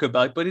talk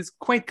about, but it's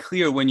quite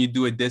clear when you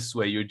do it this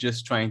way. You're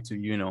just trying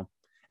to,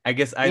 I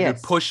guess either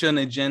yes. push an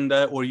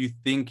agenda or you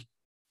think,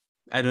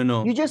 I don't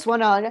know. You just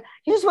wanna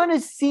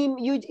seem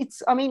you.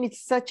 It's I mean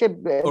it's such a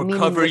Or cover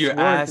meaningless your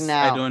word ass. I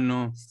now. don't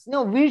know.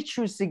 No,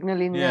 virtue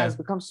signaling Yeah. has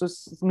become so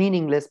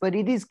meaningless, but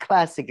it is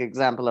classic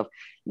example of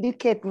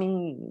look at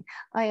me,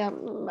 I am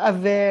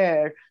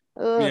aware.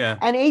 Yeah.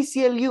 And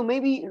ACLU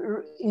maybe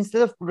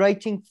instead of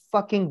writing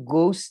fucking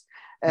ghost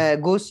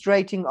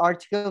writing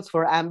articles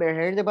for Amber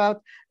Heard about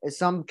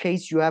some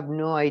case you have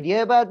no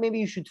idea about, maybe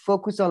you should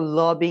focus on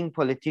lobbying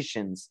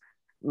politicians.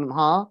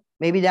 Huh?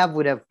 Maybe that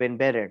would have been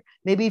better.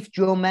 Maybe if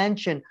Joe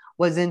Manchin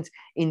wasn't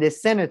in the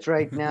Senate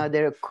right now,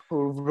 their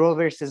Roe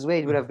versus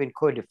Wade would have been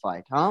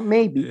codified. Huh?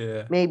 Maybe.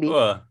 Yeah. Maybe.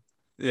 Well,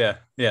 yeah.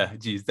 Yeah.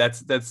 Geez,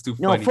 that's too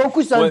no, funny.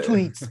 focus on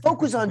tweets.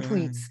 Focus on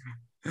tweets.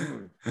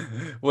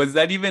 Was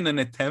that even an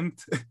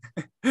attempt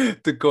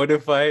to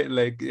codify?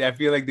 Like, I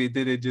feel like they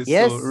did it just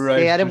yes, so rushed.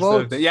 they had a or vote.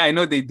 something. Yeah, I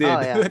know they did.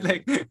 Oh, yeah.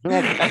 like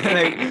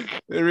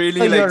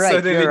really, Oh, like right,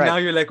 suddenly right. now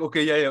you're like,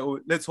 okay, yeah,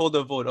 let's hold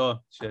a vote. Oh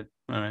shit!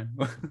 All right.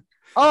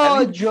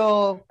 Oh,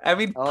 Joe.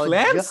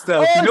 Plan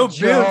stuff, build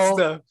Joe.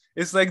 stuff.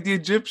 It's like the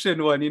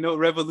Egyptian one,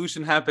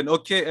 revolution happened.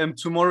 Okay,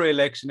 tomorrow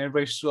election,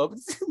 everybody show up.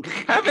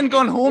 Haven't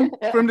gone home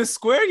from the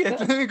square yet.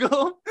 Let me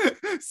go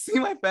see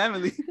my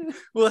family.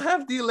 We'll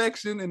have the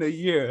election in a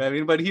year. I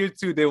mean, but here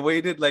too, they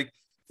waited like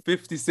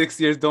 56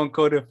 years, don't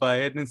codify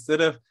it.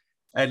 Instead of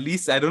at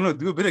least, I don't know,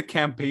 do a bit of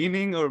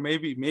campaigning, or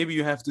maybe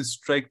you have to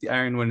strike the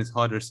iron when it's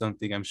hot or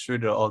something. I'm sure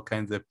there are all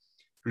kinds of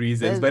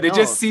reasons, but it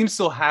just seems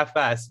so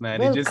half-assed,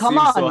 man. Well, it just come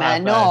seems on, so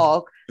man. half-assed.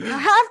 No,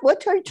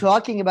 what are you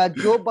talking about?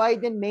 Joe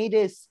Biden made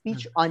a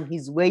speech on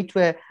his way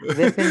to a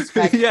weapons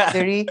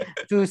factory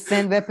to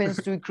send weapons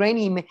to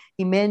Ukraine.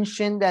 He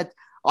mentioned that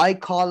I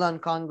call on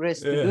Congress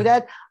to do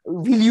that.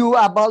 Will you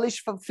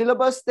abolish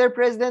filibuster,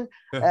 President?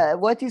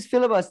 What is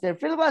filibuster?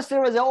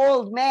 Filibuster was an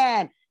old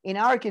man in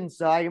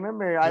Arkansas. I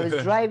remember I was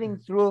driving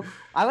through.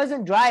 I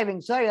wasn't driving.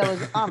 Sorry,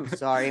 I'm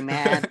sorry,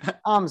 man.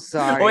 I'm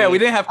sorry. Oh yeah, we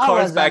didn't have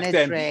cars back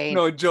then. Train.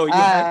 No, Joe, you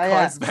had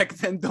cars back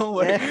then. Don't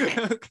worry.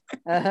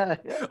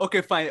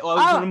 Okay, fine. I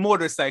was on a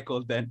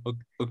motorcycle then.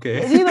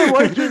 Okay. We were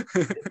working.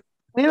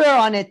 We were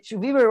on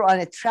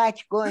a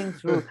track going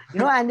through,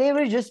 and they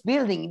were just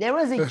building. There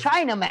was a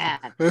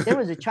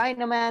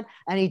Chinaman,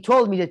 and he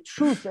told me the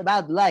truth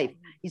about life.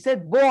 He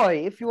said,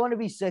 boy, if you want to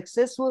be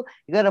successful,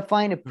 you got to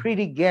find a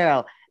pretty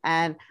girl.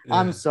 And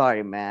I'm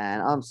sorry, man.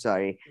 I'm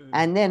sorry.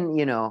 And then,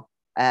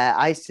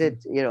 I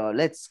said,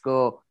 let's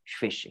go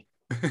fishing.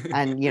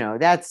 And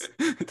that's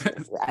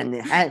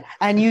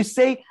and you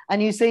say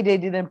they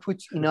didn't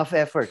put enough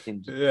effort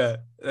into it. Yeah,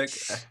 like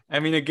I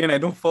mean, again, I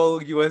don't follow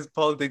US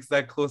politics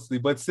that closely,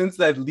 but since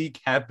that leak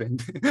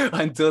happened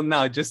until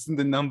now, just in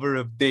the number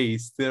of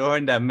days, there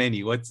aren't that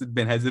many. What's it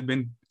been? Has it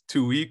been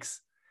 2 weeks?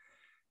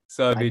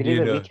 So I mean,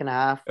 a week and a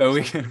half. A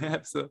week and a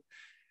half. So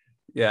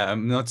yeah,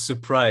 I'm not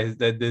surprised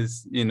that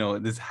this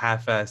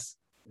half-ass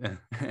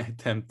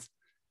attempt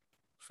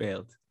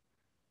failed.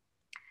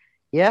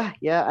 Yeah,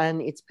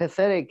 and it's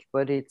pathetic,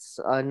 but it's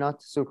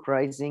not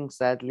surprising,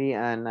 sadly.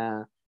 And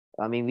I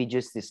mean, we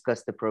just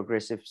discussed the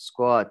Progressive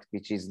Squad,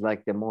 which is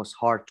like the most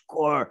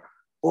hardcore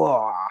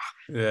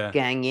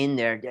gang in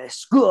there. The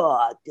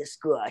squad,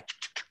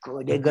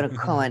 they're gonna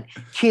come and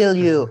kill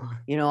you,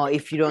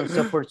 if you don't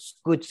support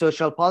good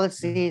social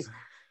policies.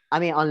 I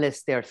mean,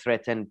 unless they're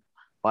threatened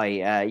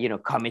by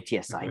committee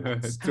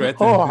assignments.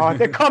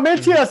 The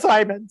committee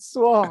assignments.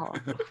 Oh.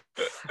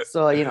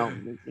 So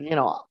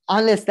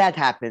unless that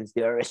happens,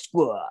 they're a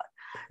squad.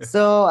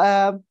 So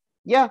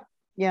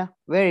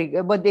very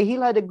good. But the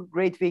Hill had a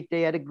great week.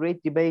 They had a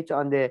great debate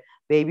on the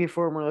baby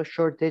formula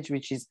shortage,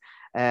 which is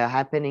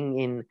happening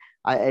in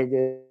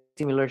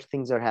similar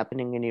things are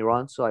happening in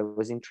Iran. So I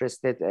was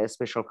interested.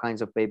 Special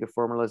kinds of baby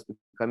formulas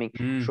becoming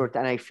short,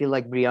 and I feel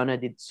like Brianna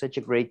did such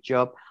a great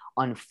job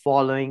on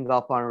following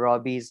up on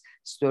Robbie's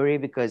story,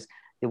 because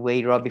the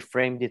way Robbie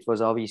framed it was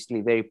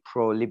obviously very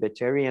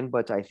pro-libertarian,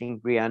 but I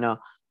think Brianna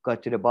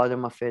got to the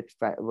bottom of it.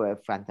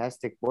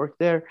 Fantastic work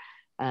there.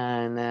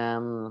 And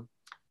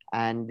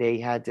they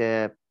had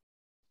a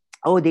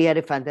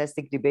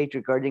fantastic debate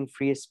regarding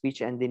free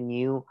speech and the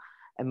new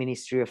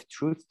Ministry of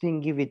Truth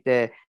thingy with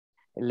the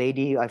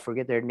lady, I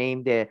forget her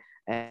name,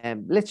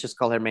 let's just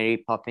call her Mary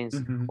Poppins,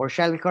 or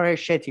shall we call her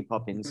Shetty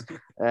Poppins,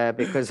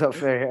 because of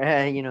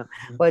her,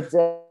 but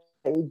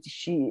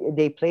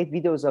they played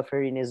videos of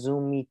her in a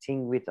Zoom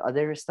meeting with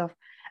other stuff,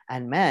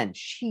 and man,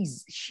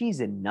 she's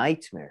a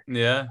nightmare.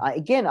 Yeah.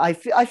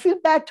 I feel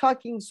bad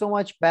talking so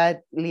much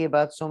badly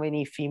about so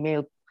many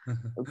female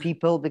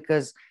people,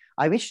 because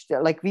I wish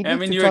we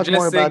need to talk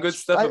more about good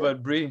stuff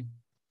about Brie.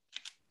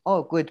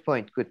 Oh, good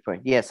point. Good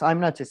point. Yes, I'm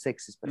not a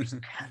sexist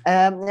person.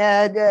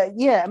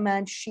 Yeah,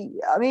 man.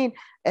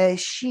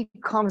 She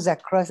comes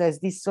across as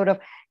this sort of,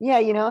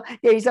 yeah,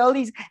 there is all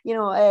these,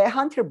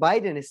 Hunter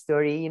Biden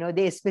story.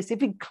 The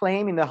specific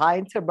claim in the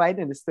Hunter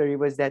Biden story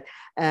was that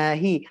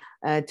he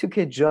took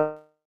a job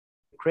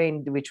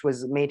Ukraine, which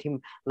was made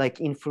him like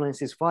influence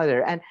his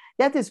father, and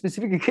that is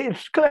specifically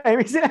claim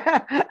is,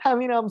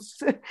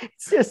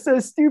 it's just so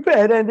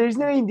stupid, and there's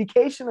no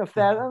indication of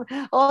that.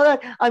 All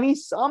that. I mean,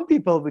 some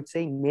people would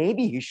say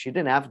maybe you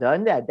shouldn't have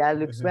done that. That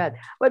looks bad,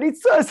 but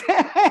it's so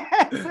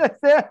sad.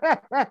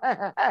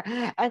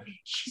 And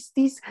she's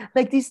this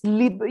like this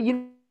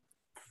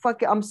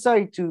fuck. I'm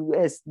sorry to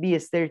be a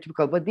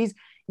stereotypical, but these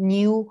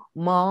new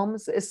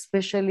moms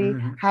especially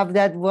have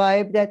that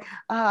vibe that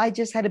I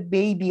just had a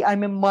baby,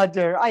 I'm a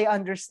mother, I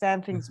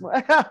understand things more.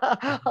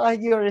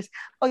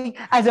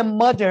 As a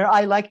mother,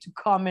 I like to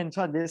comment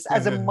on this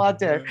as a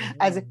mother,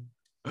 as a,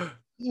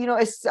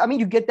 I mean,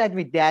 you get that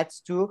with dads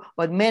too,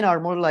 but men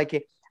are more like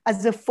a,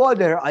 as a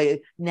father,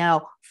 I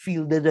now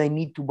feel that I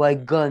need to buy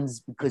guns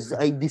because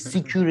the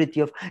security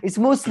of it's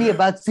mostly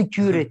about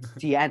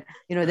security and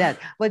that.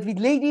 But with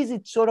ladies,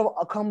 it sort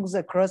of comes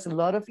across a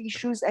lot of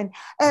issues. And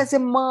as a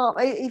mom,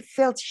 I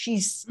felt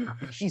she's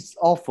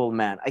awful,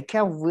 man. I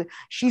can't.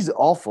 She's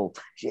awful.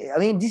 I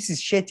mean, this is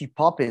Shetty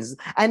Poppins.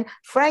 And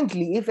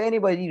frankly, if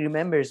anybody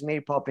remembers Mary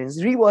Poppins,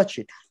 rewatch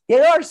it.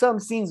 There are some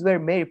scenes where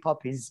Mary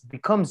Poppins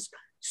becomes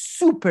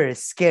super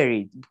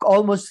scary,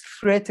 almost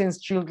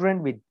threatens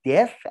children with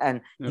death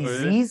and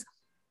disease.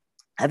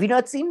 Have you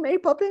not seen Mary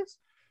Poppins?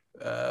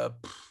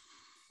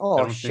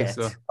 Oh, shit.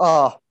 So.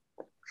 Oh,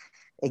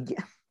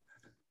 again.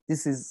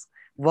 This is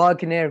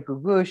Wagner,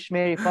 Gugush,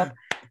 Mary Poppins.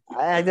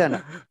 I don't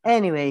know.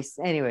 Anyway,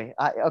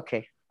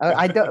 okay.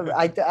 I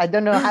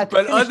don't know how to.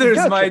 But others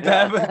might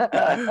have.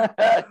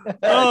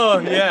 Oh,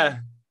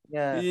 yeah.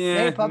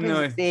 Mary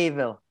Poppins is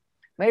evil.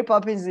 Mary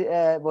Poppins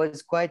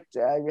was quite,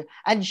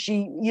 and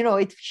she,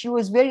 she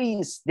was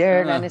very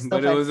stern and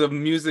stuff. But it was a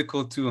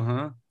musical too,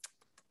 huh?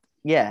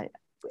 Yeah,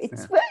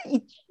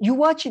 you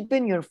watch it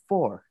when you're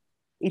 4.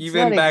 It's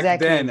even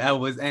back then, I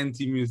was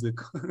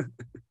anti-musical.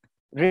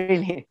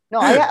 Really? No,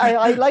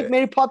 I like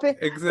Mary Poppins.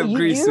 Except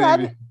Grease,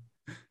 maybe.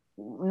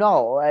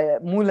 No,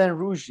 Moulin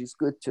Rouge is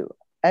good too.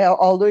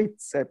 Although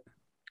it's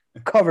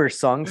cover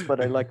songs,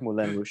 but I like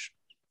Moulin Rouge.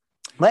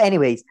 But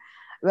anyways.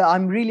 Well,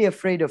 I'm really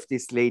afraid of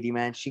this lady,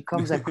 man. She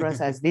comes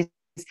across as this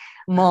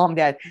mom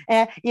that,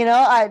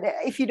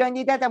 if you don't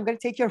need that, I'm going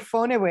to take your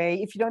phone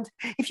away. If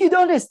you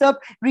don't stop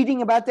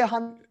reading about the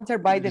Hunter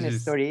Biden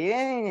story.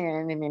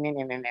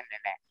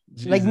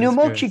 Like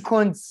Numoki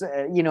Kun's,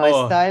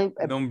 style.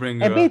 Don't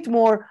bring a bit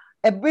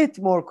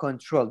more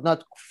controlled,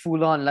 not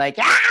full on like,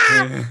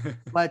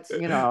 but,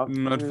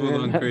 not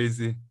full on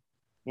crazy.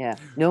 Yeah.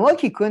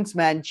 Numoki Kun's,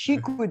 man, she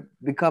could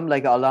become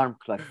like an alarm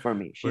clock for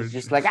me. She's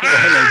just like,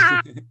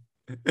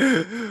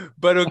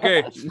 But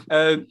okay,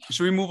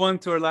 should we move on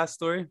to our last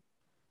story?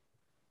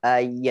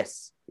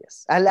 Yes.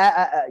 Yes, I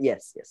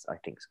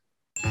think so.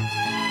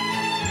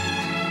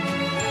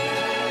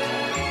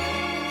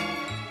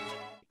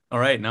 All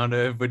right, now that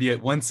everybody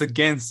once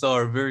again saw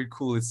our very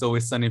cool It's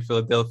Always Sunny in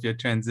Philadelphia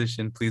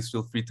transition, please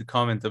feel free to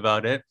comment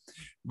about it.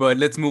 But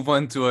let's move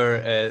on to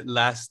our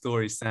last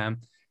story,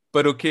 Sam.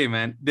 But okay,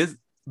 man, this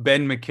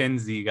Ben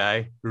McKenzie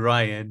guy,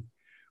 Ryan,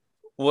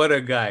 what a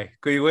guy.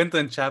 He went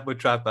on Chapo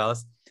Trap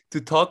House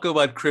to talk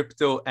about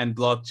crypto and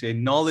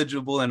blockchain,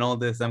 knowledgeable and all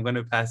this. I'm going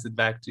to pass it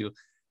back to you.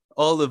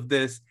 All of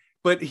this.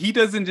 But he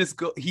doesn't just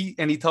go, he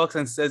talks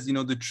and says,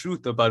 the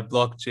truth about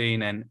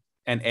blockchain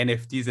and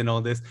NFTs and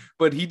all this,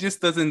 but he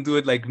just doesn't do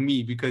it like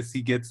me because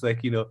he gets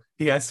like,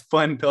 he has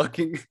fun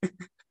talking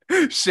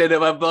shit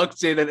about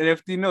blockchain and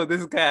NFT. No,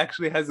 this guy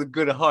actually has a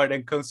good heart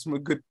and comes from a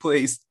good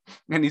place.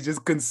 And he's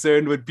just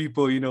concerned with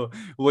people,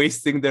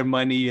 wasting their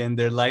money and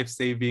their life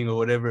saving or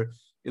whatever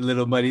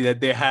little money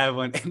that they have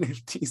on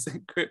NFTs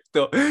and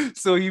crypto.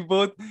 So he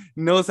both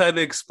knows how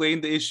to explain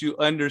the issue,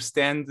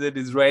 understands it,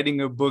 is writing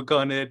a book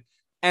on it,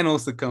 and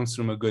also comes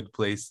from a good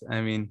place.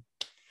 I mean,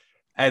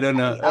 I don't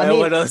know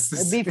what else to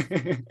say.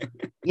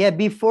 Yeah,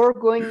 before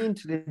going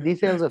into the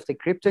details of the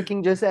Crypto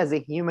King, just as a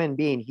human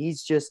being,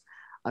 he's just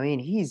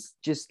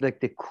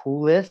like the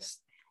coolest,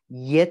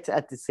 yet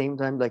at the same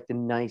time like the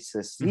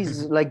nicest.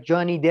 He's like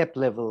Johnny Depp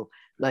level,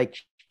 like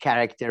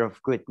character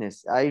of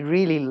goodness. I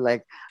really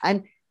like,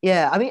 and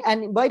yeah, I mean,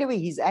 and by the way,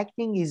 his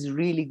acting is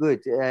really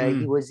good.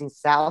 He was in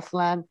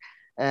Southland,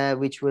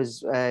 which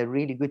was a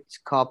really good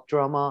cop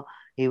drama.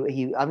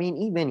 I mean,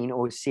 even in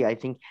OC,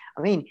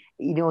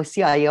 in OC,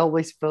 I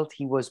always felt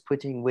he was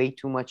putting way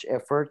too much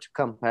effort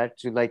compared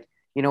to like,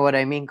 you know what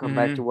I mean?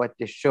 Compared to what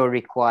the show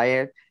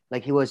required.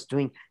 Like he was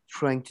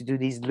trying to do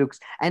these looks,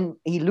 and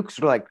he looks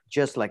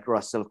just like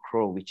Russell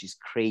Crowe, which is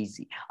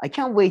crazy. I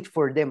can't wait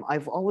for them.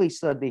 I've always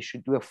thought they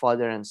should do a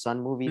father and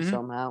son movie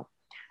somehow.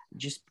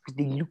 Just because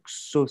they look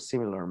so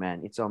similar,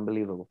 man. It's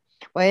unbelievable.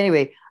 But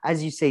anyway,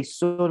 as you say,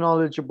 so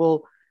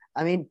knowledgeable.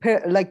 I mean,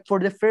 like for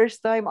the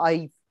first time,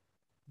 I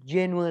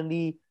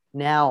genuinely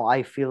now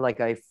I feel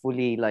like I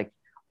fully like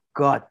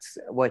got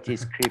what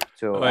is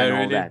crypto Oh, and all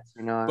really? that,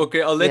 you know.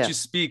 Okay, I'll let Yeah. you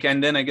speak,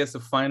 and then I guess the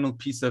final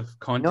piece of No,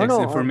 context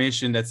no.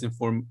 information that's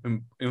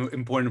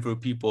important for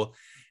people,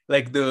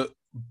 like the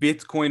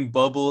Bitcoin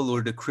bubble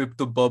or the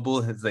crypto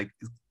bubble has like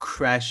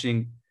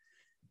crashing.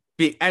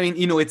 I mean,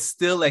 it's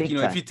still like, Big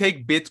if time. you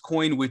take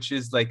Bitcoin, which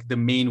is like the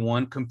main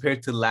one,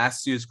 compared to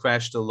last year's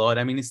crashed a lot.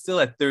 I mean, it's still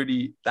at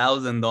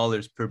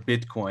 $30,000 per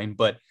Bitcoin,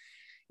 but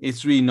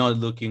it's really not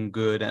looking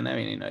good. And I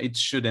mean, it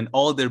shouldn't.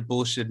 All their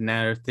bullshit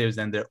narratives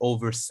and their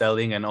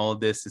overselling and all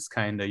this is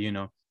kind of,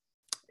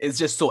 it's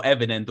just so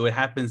evident, though it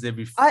happens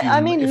every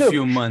I mean,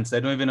 few look. months. I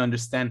don't even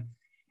understand.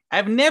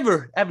 I've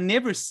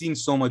never seen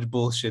so much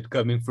bullshit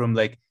coming from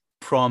like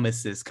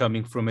promises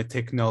coming from a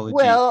technology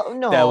Well,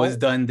 that was no.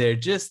 done there.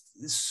 Just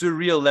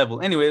surreal level.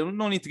 Anyway,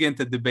 no need to get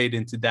into debate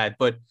into that,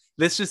 but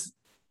let's just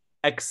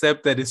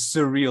accept that it's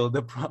surreal,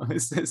 the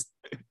promises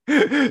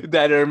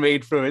that are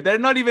made from it. They're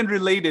not even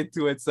related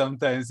to it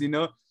sometimes.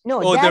 No,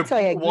 Oh, there that are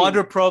I water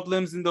agree.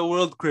 problems in the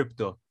world,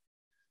 crypto.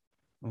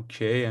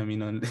 Okay, I mean,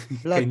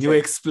 can you Blockchain.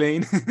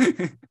 explain?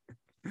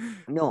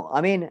 No,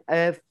 I mean,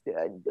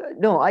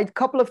 no. I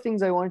couple of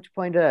things I wanted to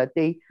point out.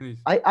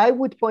 Please. I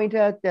would point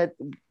out that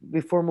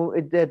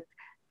that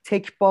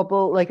tech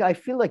bubble, like I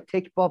feel like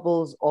tech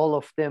bubbles, all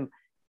of them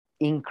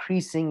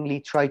increasingly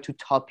try to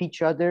top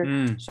each other.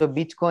 Mm. So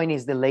Bitcoin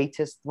is the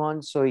latest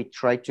one. So it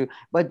tried to,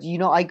 but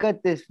I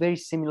got this very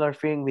similar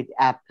feeling with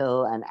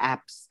Apple and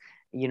apps.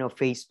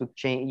 Facebook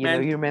change.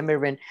 Man, You remember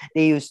when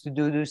they used to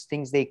do those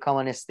things? They come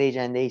on a stage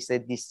and they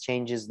said this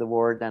changes the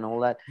world and all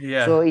that.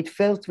 yeah, So it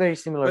felt very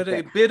similar but to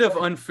a that. bit of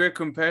But unfair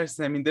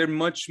comparison. I mean, they're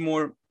much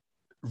more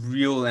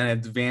real and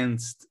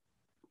advanced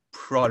I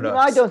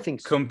products don't think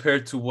so.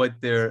 compared to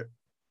what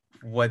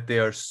they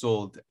are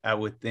sold, I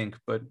would think.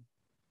 But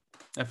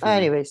I feel you.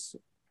 Anyways,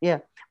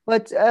 yeah,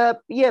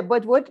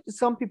 but what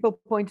some people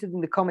pointed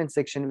in the comment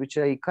section, which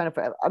I kind of,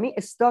 I mean,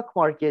 a stock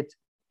market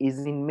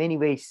is in many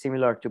ways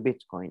similar to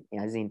Bitcoin,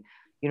 as in,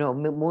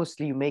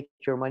 mostly you make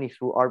your money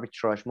through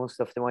arbitrage. Most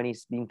of the money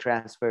is being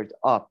transferred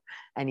up,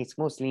 and it's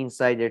mostly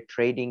insider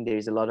trading. There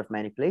is a lot of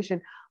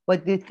manipulation.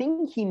 But the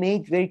thing he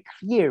made very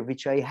clear,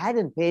 which I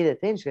hadn't paid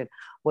attention,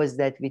 was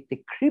that with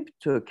the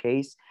crypto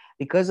case,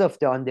 because of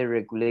the under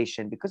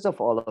regulation, because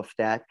of all of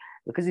that,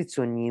 because it's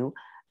so new,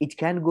 it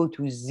can go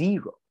to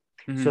zero.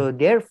 Mm-hmm. So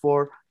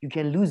therefore, you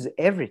can lose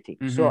everything.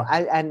 So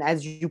Mm-hmm. and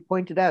as you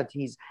pointed out,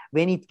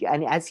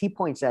 as he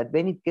points out,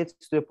 when it gets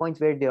to the point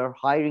where they are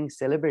hiring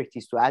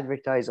celebrities to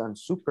advertise on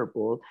Super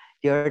Bowl,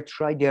 they're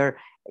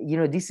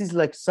this is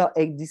like,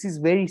 this is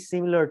very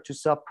similar to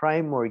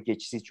subprime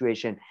mortgage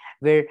situation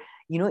where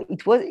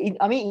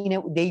I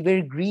mean, they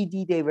were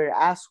greedy, they were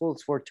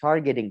assholes for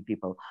targeting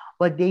people,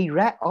 but they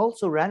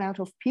also ran out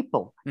of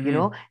people.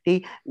 Mm-hmm.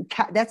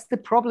 That's the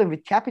problem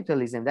with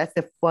capitalism. That's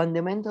the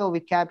fundamental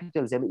with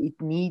capitalism. It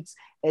needs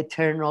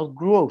eternal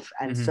growth,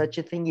 and Mm-hmm. such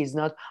a thing is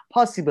not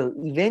possible.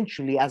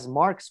 Eventually, as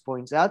Marx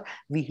points out,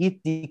 we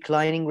hit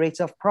declining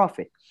rates of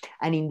profit,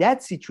 and in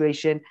that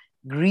situation,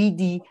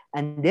 greedy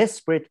and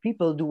desperate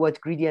people do what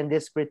greedy and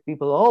desperate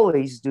people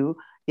always do.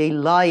 They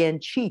lie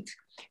and cheat.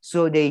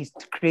 So they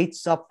create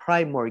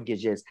subprime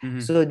mortgages. Mm-hmm.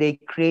 So they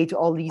create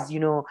all these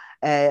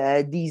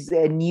these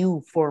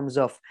new forms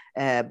of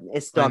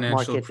stock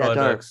Financial market that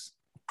are products.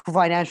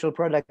 financial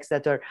products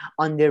that are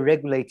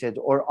under-regulated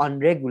or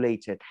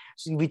unregulated,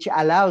 which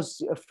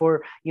allows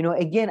for,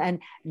 again, and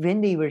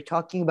when they were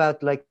talking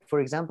about, like, for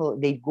example,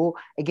 they go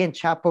again,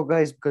 Chapo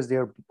guys, because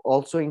they're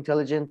also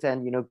intelligent and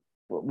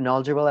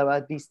knowledgeable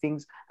about these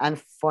things,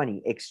 and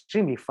funny,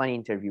 extremely funny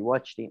interview.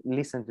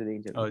 Listen to the Oh,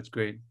 interview. it's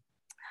great.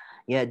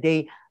 Yeah,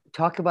 they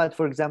talk about,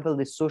 for example,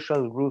 the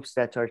social groups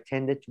that are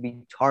tended to be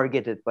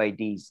targeted by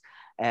these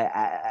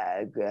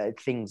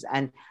things.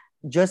 And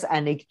just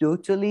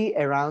anecdotally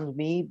around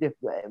me, the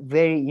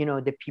very,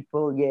 the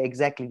people, yeah,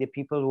 exactly, the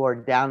people who are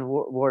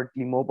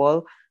downwardly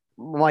mobile,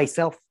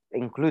 myself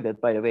included,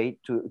 by the way,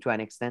 to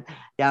an extent,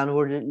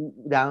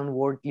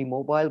 downwardly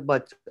mobile,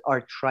 but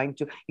are trying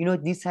to,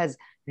 this has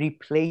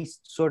replaced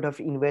sort of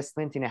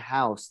investment in a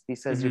house.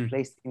 This has Mm-hmm.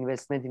 replaced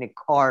investment in a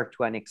car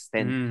to an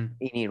extent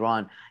Mm-hmm. in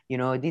Iran.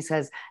 This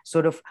has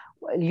sort of,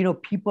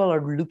 people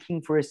are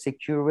looking for a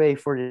secure way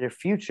for their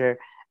future.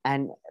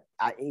 And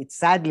it's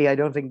sadly, I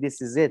don't think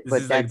this is it, This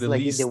but is like that's the like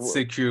in least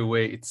secure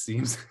way, it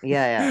seems.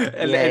 yeah,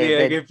 And yeah, yeah,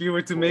 like, that, if you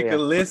were to make a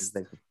yeah, list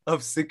exactly.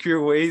 of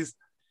secure ways,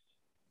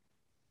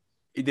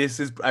 this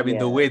is, I mean,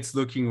 the Yeah, way it's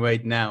looking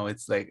right now,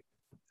 it's like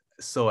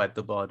so at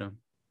the bottom.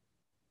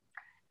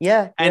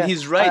 yeah, And yeah,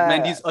 he's right,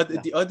 man. yeah.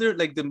 The other,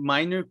 like the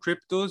minor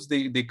cryptos,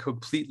 they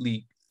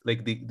completely,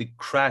 like, they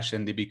crash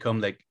and they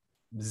become like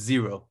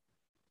zero.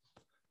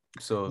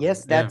 So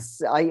Yes, yeah.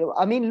 that's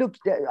I mean, look,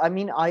 I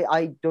mean,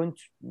 I don't,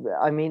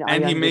 I mean, I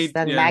And he made,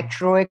 understand yeah.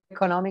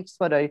 macroeconomics,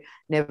 but I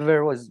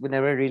never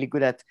really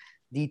good at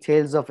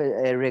details of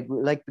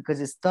like, because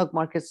the stock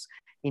markets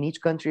in each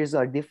countries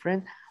are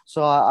different.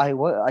 So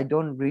I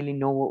don't really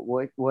know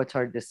what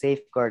are the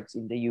safeguards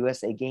in the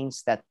US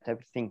against that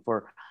type of thing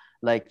for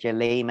like a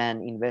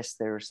layman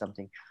investor or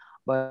something.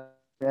 But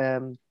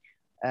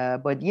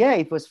but yeah,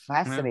 it was Yeah.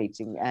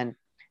 fascinating. And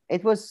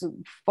it was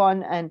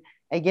fun. And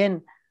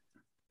again,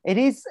 it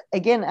is,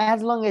 again,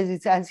 as long as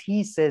it's as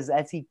he says,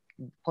 as he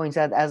points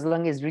out, as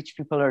long as rich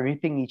people are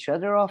ripping each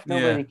other off, Yeah.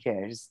 nobody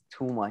cares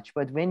too much.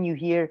 But when you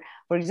hear,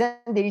 for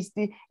example, there is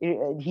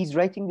he's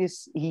writing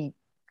this, he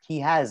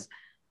has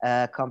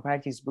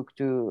compared his book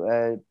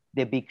to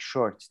The Big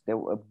Short, the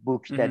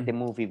book that the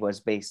movie was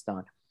based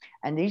on.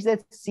 And there's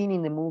that scene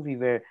in the movie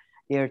where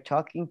they're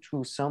talking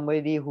to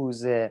somebody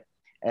who's a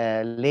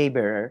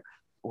laborer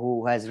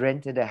who has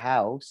rented a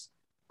house,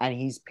 and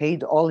he's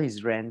paid all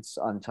his rents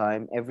on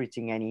time,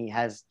 everything, and he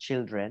has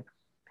children.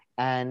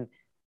 And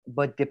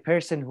but the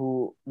person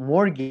who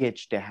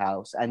mortgaged the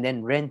house and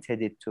then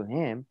rented it to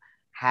him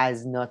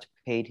has not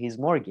paid his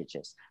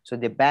mortgages. So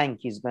the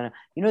bank is gonna,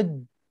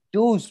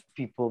 those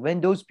people, when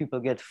those people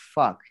get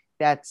fucked,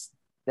 that's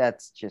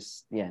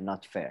just, yeah,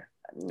 not fair.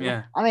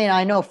 Yeah. I mean,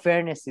 I know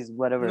fairness is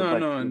whatever, No, but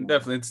no,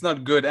 definitely. It's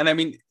not good. And I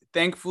mean,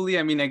 thankfully,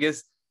 I mean, I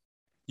guess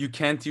you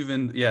can't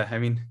even, yeah, I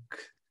mean,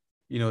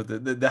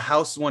 the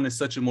house one is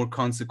such a more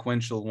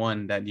consequential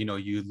one that,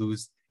 you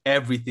lose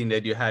everything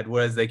that you had.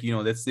 Whereas like,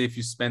 let's say if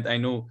you spent, I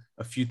know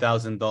a few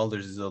 $1,000s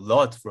is a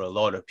lot for a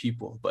lot of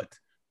people, but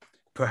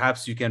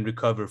perhaps you can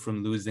recover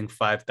from losing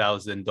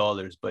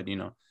 $5,000, but,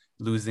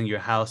 losing your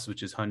house,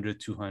 which is 100,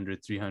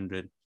 200,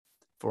 300,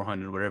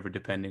 400, whatever,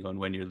 depending on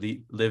when you're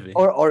living,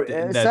 or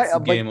that's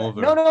sorry, game but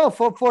over. no,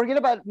 forget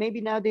about, maybe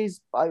nowadays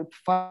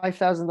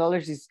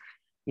 $5,000 is,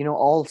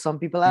 all some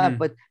people have,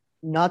 but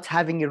not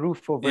having a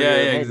roof over your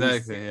head exactly,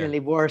 is definitely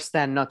worse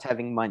than not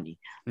having money.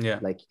 Yeah,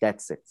 like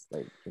that's it.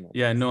 Like,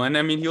 yeah, no, and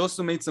I mean, he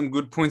also made some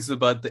good points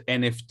about the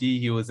NFT.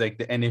 He was like,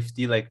 the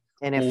NFT, like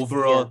NFT,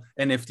 overall,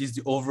 NFTs,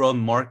 the overall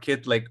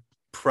market, like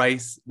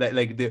price, that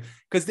like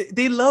because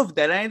they love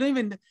that. I don't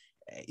even,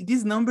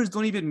 these numbers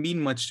don't even mean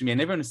much to me. I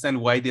never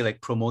understand why they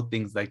like promote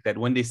things like that.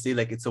 When they say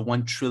like it's a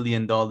 $1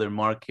 trillion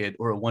market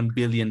or a $1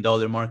 billion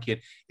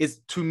market, it's,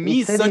 to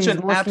me, such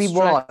an abstract.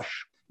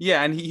 Wash.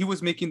 Yeah, and he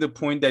was making the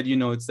point that,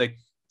 it's like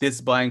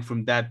this buying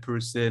from that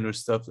person or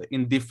stuff, like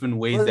in different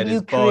ways, that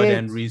is bought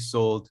and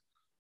resold.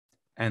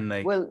 And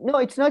like, well, no,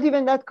 it's not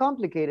even that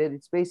complicated.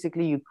 It's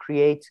basically you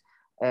create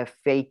a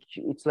fake.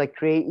 It's like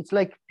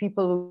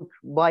people who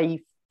buy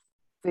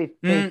fake,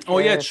 oh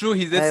yeah, true.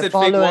 He just said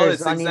fake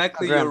wallets.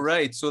 Exactly, you're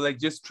right. So like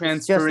just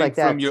transferring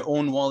from your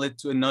own wallet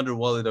to another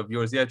wallet of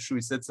yours. Yeah, true.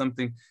 He said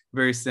something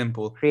very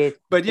simple.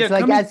 But yeah, it's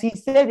like, as he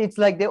said, it's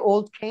like the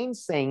old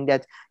Keynes saying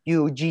that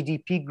you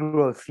GDP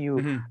growth,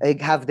 you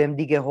have them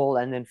dig a hole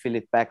and then fill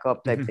it back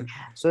up type thing.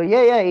 So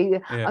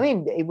yeah. I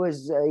mean, it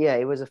was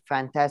it was a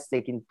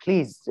fantastic. And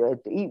please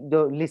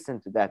don't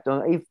listen to that.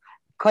 Don't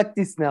cut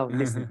this now.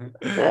 Listen.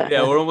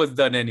 Yeah, we're almost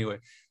done anyway.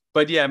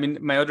 But yeah, I mean,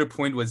 my other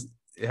point was,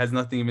 it has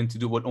nothing even to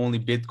do with only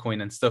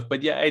Bitcoin and stuff.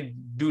 But yeah, I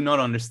do not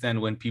understand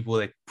when people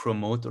like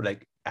promote or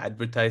like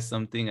advertise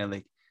something and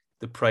like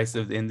the price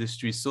of the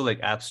industry is so like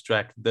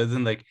abstract. It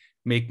doesn't like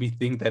make me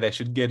think that I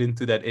should get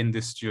into that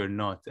industry or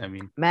not. I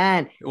mean,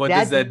 man, what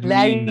does that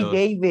mean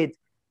though?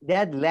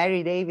 That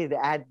Larry David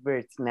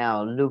advert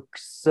now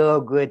looks so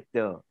good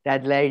though.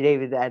 That Larry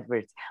David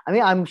advert. I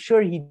mean, I'm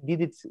sure he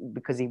did it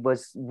because it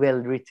was well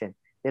written.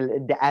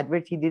 The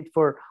advert he did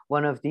for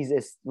one of these,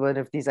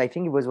 I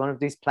think it was one of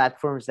these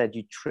platforms that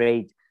you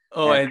trade.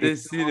 Oh, I did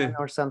see that.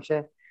 Or some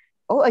shit.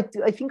 Oh, I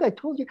think I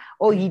told you.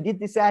 Oh, he did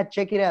this ad.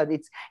 Check it out.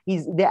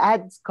 The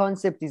ad's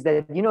concept is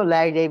that,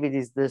 Larry David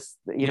is this,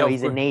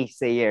 he's a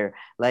naysayer.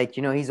 Like,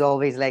 he's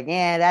always like,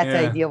 yeah, that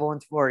idea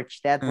won't work.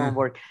 That won't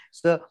work.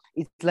 So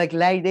it's like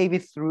Larry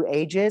David through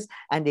ages,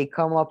 and they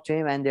come up to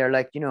him and they're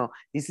like,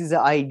 this is an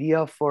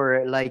idea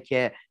for like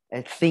a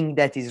thing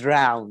that is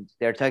round.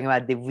 They're talking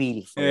about the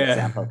wheel, for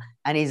example.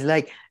 And he's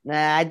like,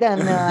 nah, I don't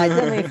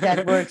know if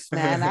that works,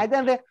 man. I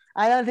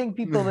don't think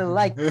people will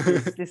like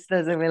this. This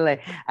doesn't really.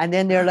 And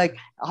then they're like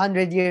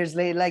 100 years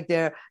later, like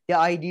the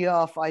idea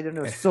of, I don't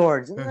know,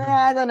 swords.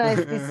 I don't know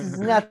if this is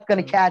not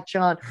gonna catch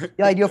on.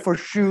 The idea for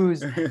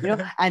shoes,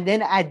 And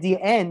then at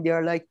the end,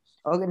 they're like,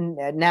 oh,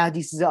 now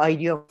this is the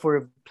idea for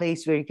a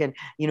place where you can,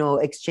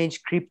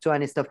 exchange crypto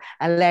and stuff.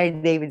 And Larry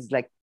David's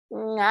like,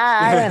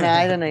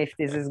 I don't know if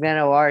this is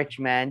gonna work,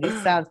 man.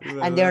 This sounds,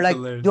 and they're like,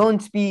 hilarious.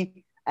 Don't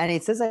be. And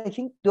it says, I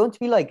think, don't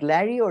be like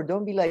Larry or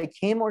don't be like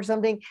him or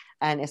something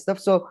and stuff.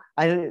 So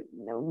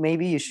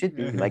maybe you should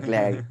be like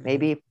Larry.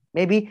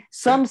 Maybe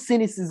some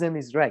cynicism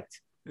is right.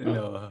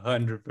 No,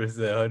 100%,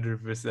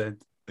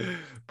 100%.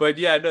 But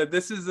yeah, no,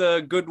 this is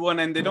a good one.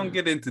 And they don't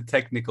get into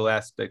technical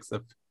aspects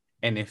of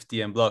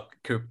NFT and block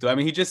crypto. I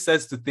mean, he just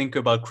says to think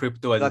about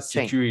crypto as a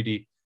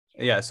security.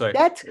 Yeah, sorry.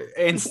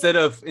 Instead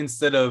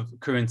of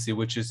currency,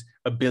 which is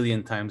 1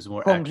 billion times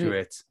more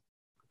accurate.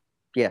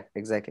 Yeah,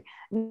 exactly.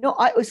 No,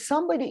 I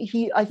think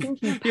he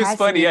was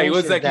funny. Yeah, he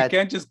was like, you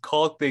can't just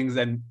call things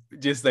and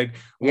just like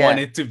want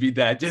it to be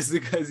that just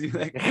because you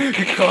like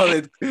call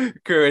it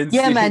currency.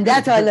 Yeah, man,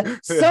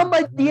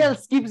 somebody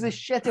else gives a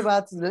shit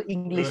about the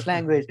English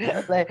language.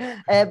 Like,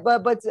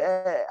 but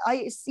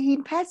I see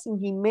in passing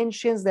he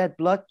mentions that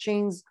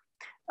blockchains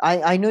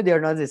I know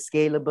they're not as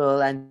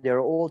scalable and they're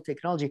old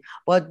technology,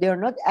 but they're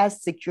not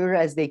as secure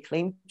as they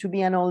claim to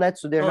be and all that.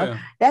 So they're Oh not yeah.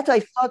 that. I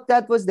thought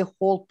that was the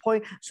whole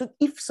point. So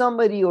if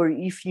somebody, or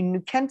if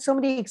you can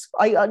somebody,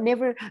 I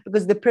never,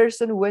 because the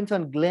person who went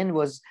on Glenn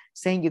was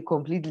saying a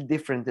completely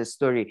different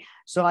story.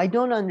 So I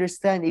don't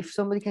understand. If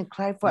somebody can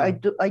clarify,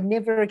 No. I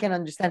never can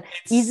understand.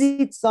 Is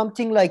It's it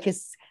something like a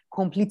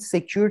complete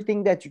secure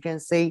thing that you can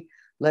say,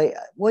 like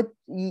what,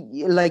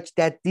 like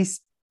that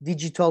this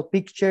digital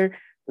picture,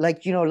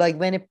 like, like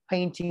when a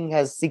painting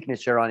has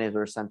signature on it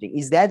or something,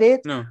 is that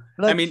it? no.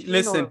 I Like, mean,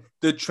 listen,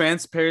 the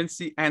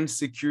transparency and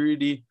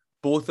security,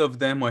 both of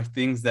them are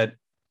things that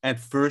at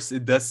first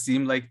it does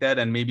seem like that,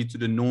 and maybe to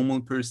the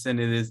normal person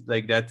it is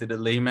like that, to the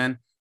layman.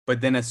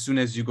 But then as soon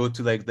as you go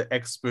to like the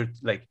expert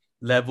like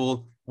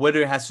level,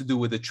 whether it has to do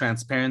with the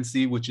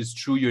transparency, which is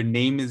true, your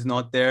name is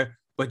not there,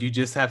 but you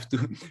just have to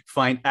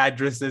find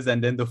addresses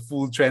and then the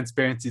full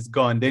transparency is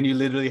gone. Then you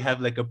literally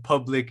have like a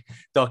public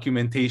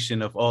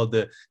documentation of all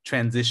the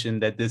transition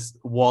that this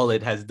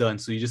wallet has done.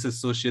 So you just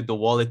associate the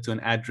wallet to an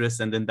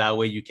address, and then that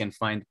way you can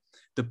find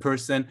the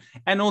person.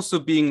 And also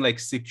being like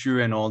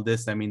secure and all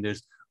this, I mean,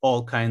 there's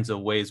all kinds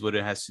of ways, whether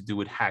it has to do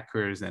with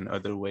hackers and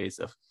other ways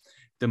of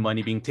the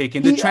money being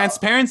taken. The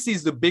transparency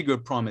is the bigger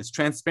promise.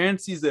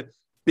 Transparency is a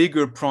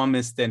bigger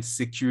promise than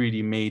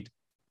security made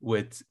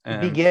with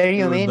bigger,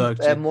 you mean,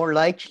 blockchain. more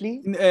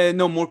likely?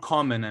 No, more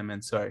common. I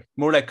meant, sorry,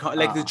 more like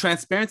the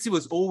transparency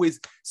was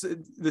always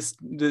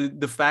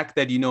the fact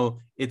that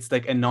it's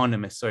like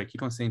anonymous. Sorry, I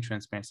keep on saying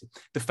transparency.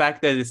 The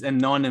fact that it's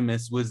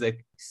anonymous was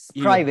like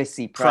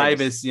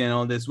privacy and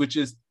all this, which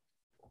is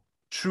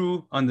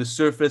true on the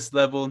surface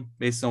level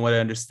based on what I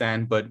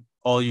understand. But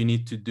all you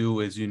need to do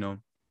is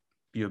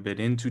be a bit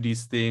into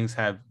these things,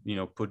 have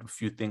put a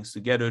few things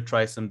together,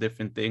 try some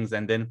different things,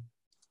 and then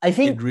I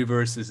think it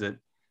reverses it.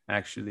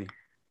 Actually,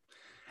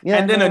 yeah.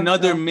 And then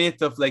another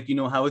myth of like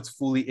how it's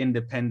fully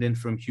independent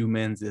from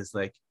humans is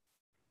like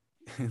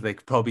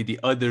like probably the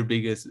other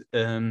biggest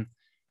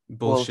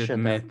bullshit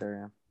myth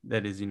there,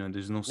 that is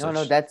there's no such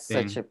no, that's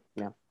thing. such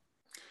a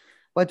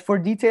But for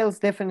details,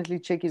 definitely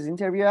check his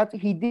interview out.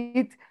 He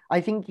did,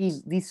 I think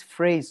this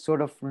phrase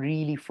sort of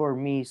really for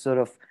me sort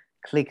of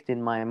clicked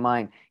in my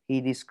mind.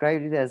 He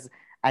described it as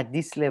at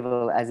this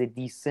level as a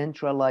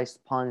decentralized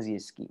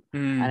Ponzi scheme.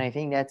 And I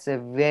think that's a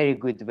very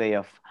good way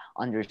of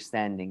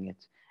understanding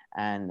it.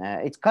 And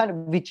it's kind of,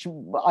 which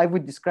I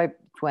would describe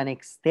to an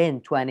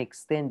extent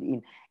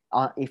in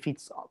if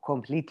it's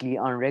completely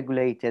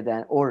unregulated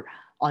or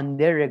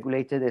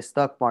under-regulated, a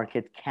stock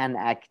market can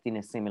act in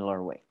a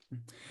similar way.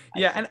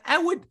 Yeah, and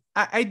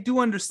I do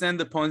understand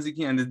the Ponzi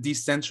scheme, and the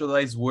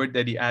decentralized word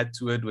that he added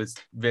to it was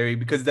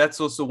because that's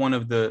also one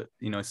of the,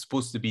 it's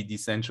supposed to be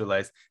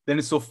decentralized. Then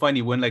it's so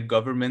funny when like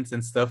governments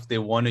and stuff, they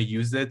want to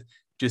use it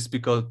just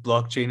because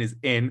blockchain is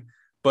in,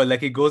 but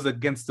like it goes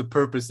against the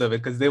purpose of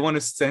it because they want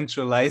to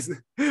centralize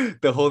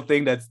the whole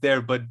thing that's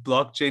there. But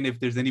blockchain, if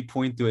there's any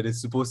point to it,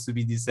 is supposed to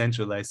be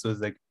decentralized. So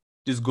it's like,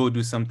 just go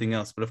do something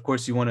else. But of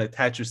course you want to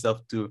attach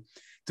yourself to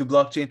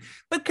blockchain.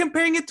 But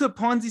comparing it to a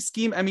Ponzi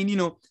scheme, I mean,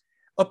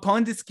 a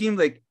Ponzi scheme,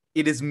 like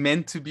it is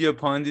meant to be a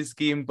Ponzi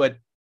scheme, but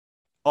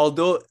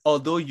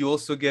although you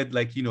also get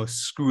like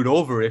screwed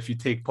over if you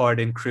take part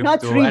in crypto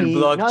and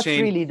blockchain, not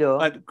really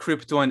though.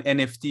 Crypto and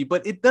NFT,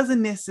 but it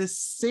doesn't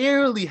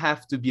necessarily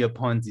have to be a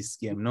Ponzi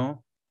scheme,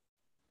 no?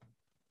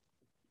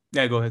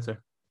 Yeah, go ahead, sir.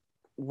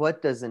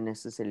 What doesn't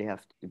necessarily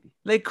have to be?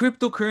 Like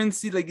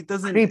cryptocurrency, like it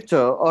doesn't.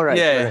 Crypto, all right.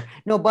 Yeah. All right.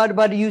 No,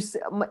 but you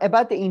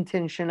about the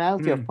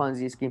intentionality of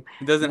Ponzi scheme.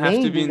 It doesn't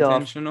have to be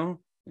intentional.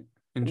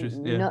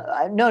 Interesting.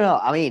 Yeah. No.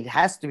 I mean, it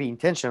has to be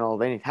intentional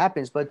when it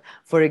happens. But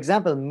for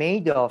example,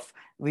 Madoff,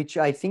 which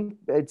I think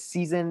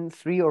season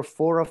 3 or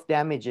 4 of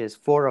Damages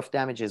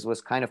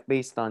was kind of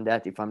based on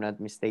that, if I'm not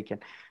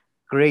mistaken.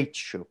 Great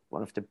show,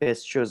 one of the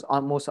best shows,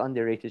 most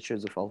underrated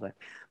shows of all time.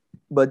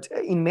 But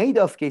in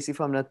Madoff case,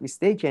 if I'm not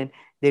mistaken,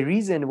 the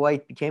reason why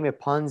it became a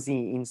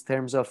Ponzi in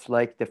terms of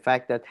like the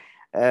fact that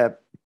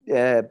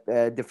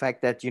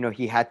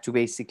he had to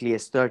basically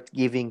start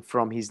giving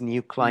from his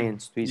new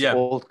clients to his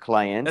old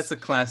clients. That's a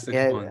classic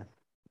one.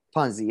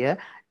 Ponzi, yeah.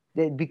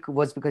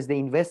 Was because the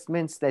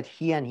investments that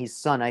he and his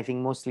son, I think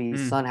mostly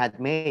his son had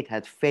made,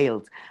 had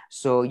failed.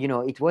 So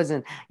it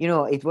wasn't,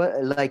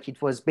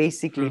 it was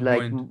basically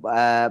like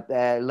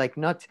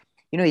not.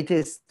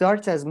 It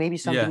starts as maybe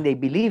something they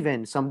believe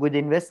in, some good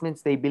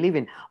investments they believe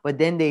in, but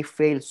then they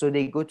fail. So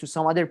they go to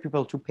some other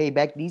people to pay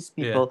back these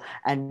people.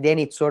 And then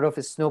it sort of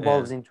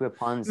snowballs into a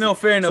Ponzi. No,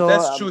 fair enough. So,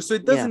 that's true. So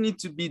it doesn't need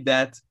to be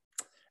that.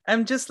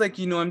 I'm just like,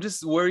 I'm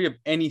just worried of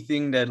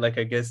anything that like,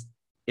 I guess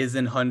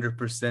isn't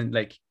 100%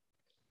 like,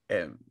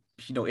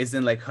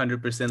 isn't like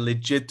 100%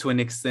 legit to an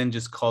extent,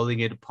 just calling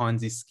it a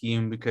Ponzi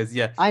scheme because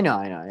I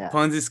know. Yeah.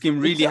 Ponzi scheme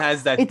really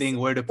has that thing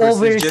where the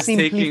person is just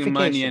taking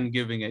money and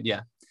giving it.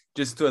 Yeah.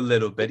 Just to a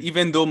little bit,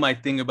 even though my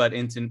thing about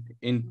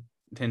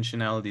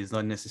intentionality is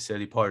not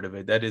necessarily part of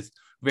it. That is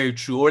very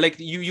true. Or like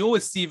you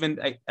always see, even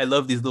I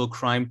love these little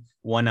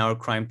 1 hour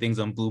crime things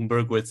on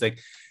Bloomberg where it's like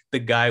the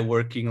guy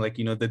working, like,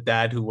 you know, the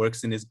dad who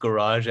works in his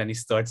garage and he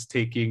starts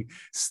taking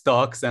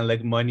stocks and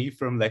like money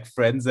from like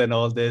friends and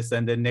all this.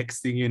 And the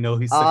next thing you know,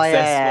 he's Oh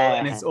successful yeah,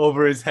 and yeah, it's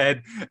over his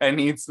head and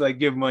he needs to like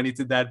give money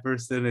to that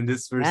person and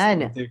this person and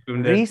man. take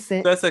from there. So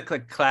Recent, that's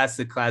like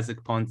classic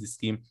Ponzi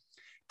scheme.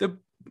 The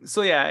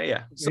so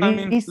yeah. So I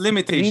mean,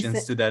 limitations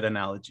recent, to that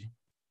analogy.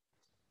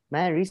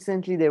 man.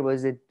 Recently, there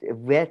was a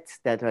vet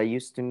that I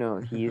used to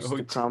know. He used Oh,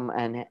 to come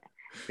and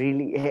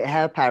really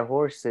help our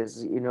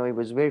horses. You know, he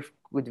was very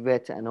good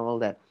vet and all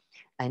that.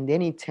 And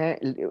then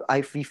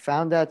we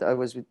found out I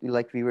was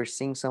like we were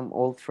seeing some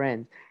old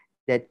friend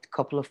that a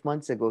couple of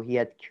months ago he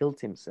had killed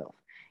himself.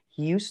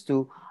 He used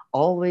to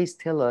always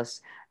tell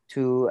us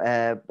to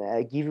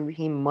give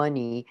him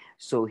money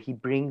so he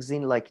brings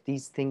in like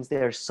these things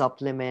that are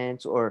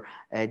supplements or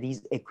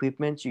these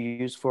equipment you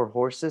use for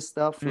horses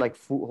stuff like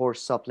food,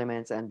 horse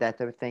supplements and that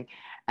type of thing.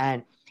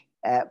 And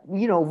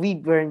you know, we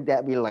weren't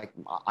that we like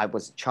I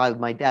was a child,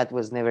 my dad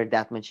was never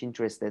that much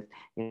interested,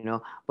 you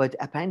know, but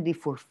apparently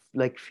for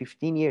like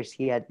 15 years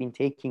he had been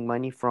taking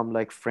money from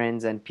like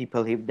friends and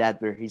people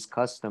that were his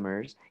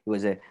customers. He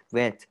was a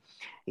vet.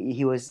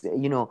 He was,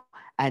 you know,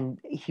 and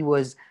he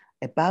was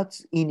about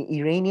in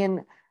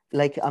Iranian,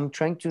 like I'm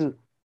trying to,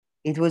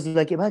 it was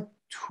like about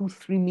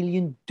 2-3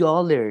 million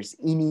dollars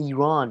in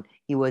Iran.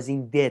 He was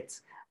in debt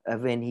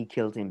when he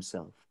killed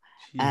himself.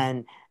 Jeez.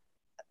 And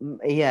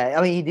yeah,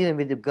 I mean, he did it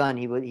with a gun.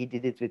 He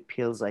did it with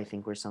pills, I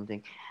think, or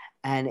something.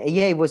 And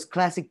yeah, it was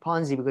classic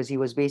Ponzi because he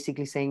was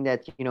basically saying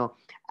that, you know,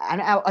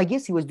 and I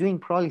guess he was doing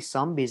probably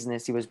some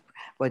business. He was,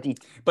 but it,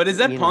 But is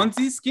that you know,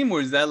 Ponzi scheme or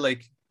is that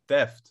like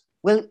theft?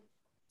 well,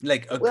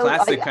 Like a well,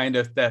 classic kind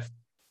of theft.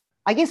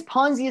 I guess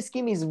Ponzi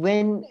scheme is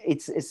when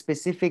it's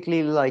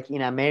specifically like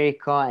in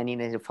America and in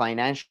a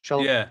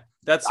financial. Yeah,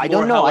 that's I more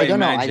don't know. how I I don't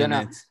imagine know.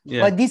 it.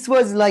 Yeah, But this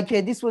was like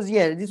this was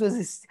yeah, this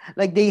was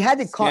like they had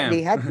they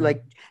scam. had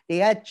like they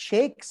had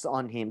checks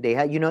on him. They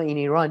had, you know, in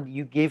Iran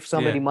you give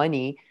somebody Yeah,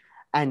 money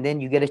and then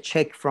you get a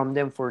check from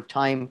them for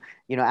time,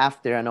 you know,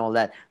 after and all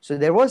that. So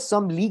there was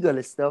some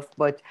legal stuff,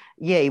 but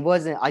yeah, it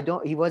wasn't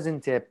he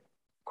wasn't a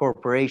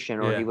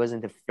corporation or he yeah,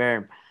 wasn't a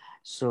firm.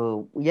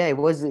 So yeah, it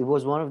was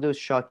one of those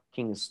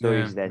shocking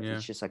stories that it's yeah.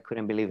 just I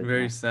couldn't believe it,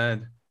 Very man.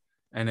 sad.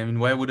 And I mean,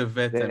 why would a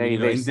vet? I mean, Very, you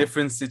know, very in sad.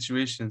 different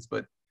situations,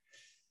 but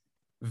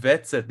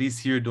vets at least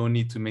here don't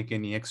need to make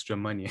any extra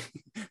money.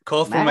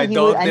 Call for my Man, he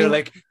was dog. and They're he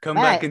like, come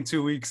back man, in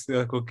 2 weeks. They're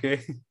like,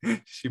 okay,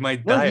 she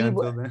might no, die he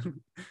until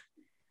then.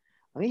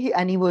 I mean,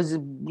 and he was,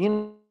 you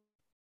know,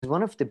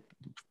 one of the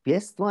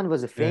best one,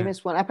 was a Yeah,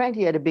 famous one.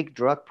 Apparently, he had a big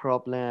drug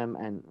problem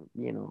and,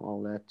 you know,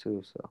 all that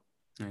too. So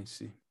I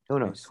see. who I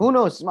knows? see. Who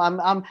knows?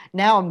 I'm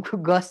now I'm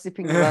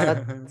gossiping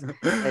about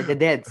the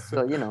dead.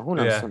 So, you know, who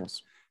knows? Yeah. Who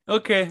knows?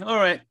 Okay. All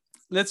right.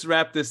 Let's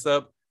wrap this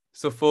up.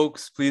 So,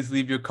 folks, please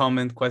leave your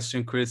comment,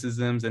 question,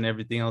 criticisms, and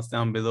everything else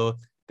down below.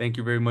 Thank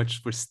you very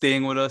much for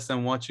staying with us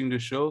and watching the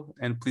show.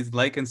 And please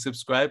like and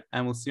subscribe,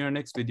 and we'll see you in our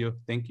next video.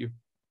 Thank you.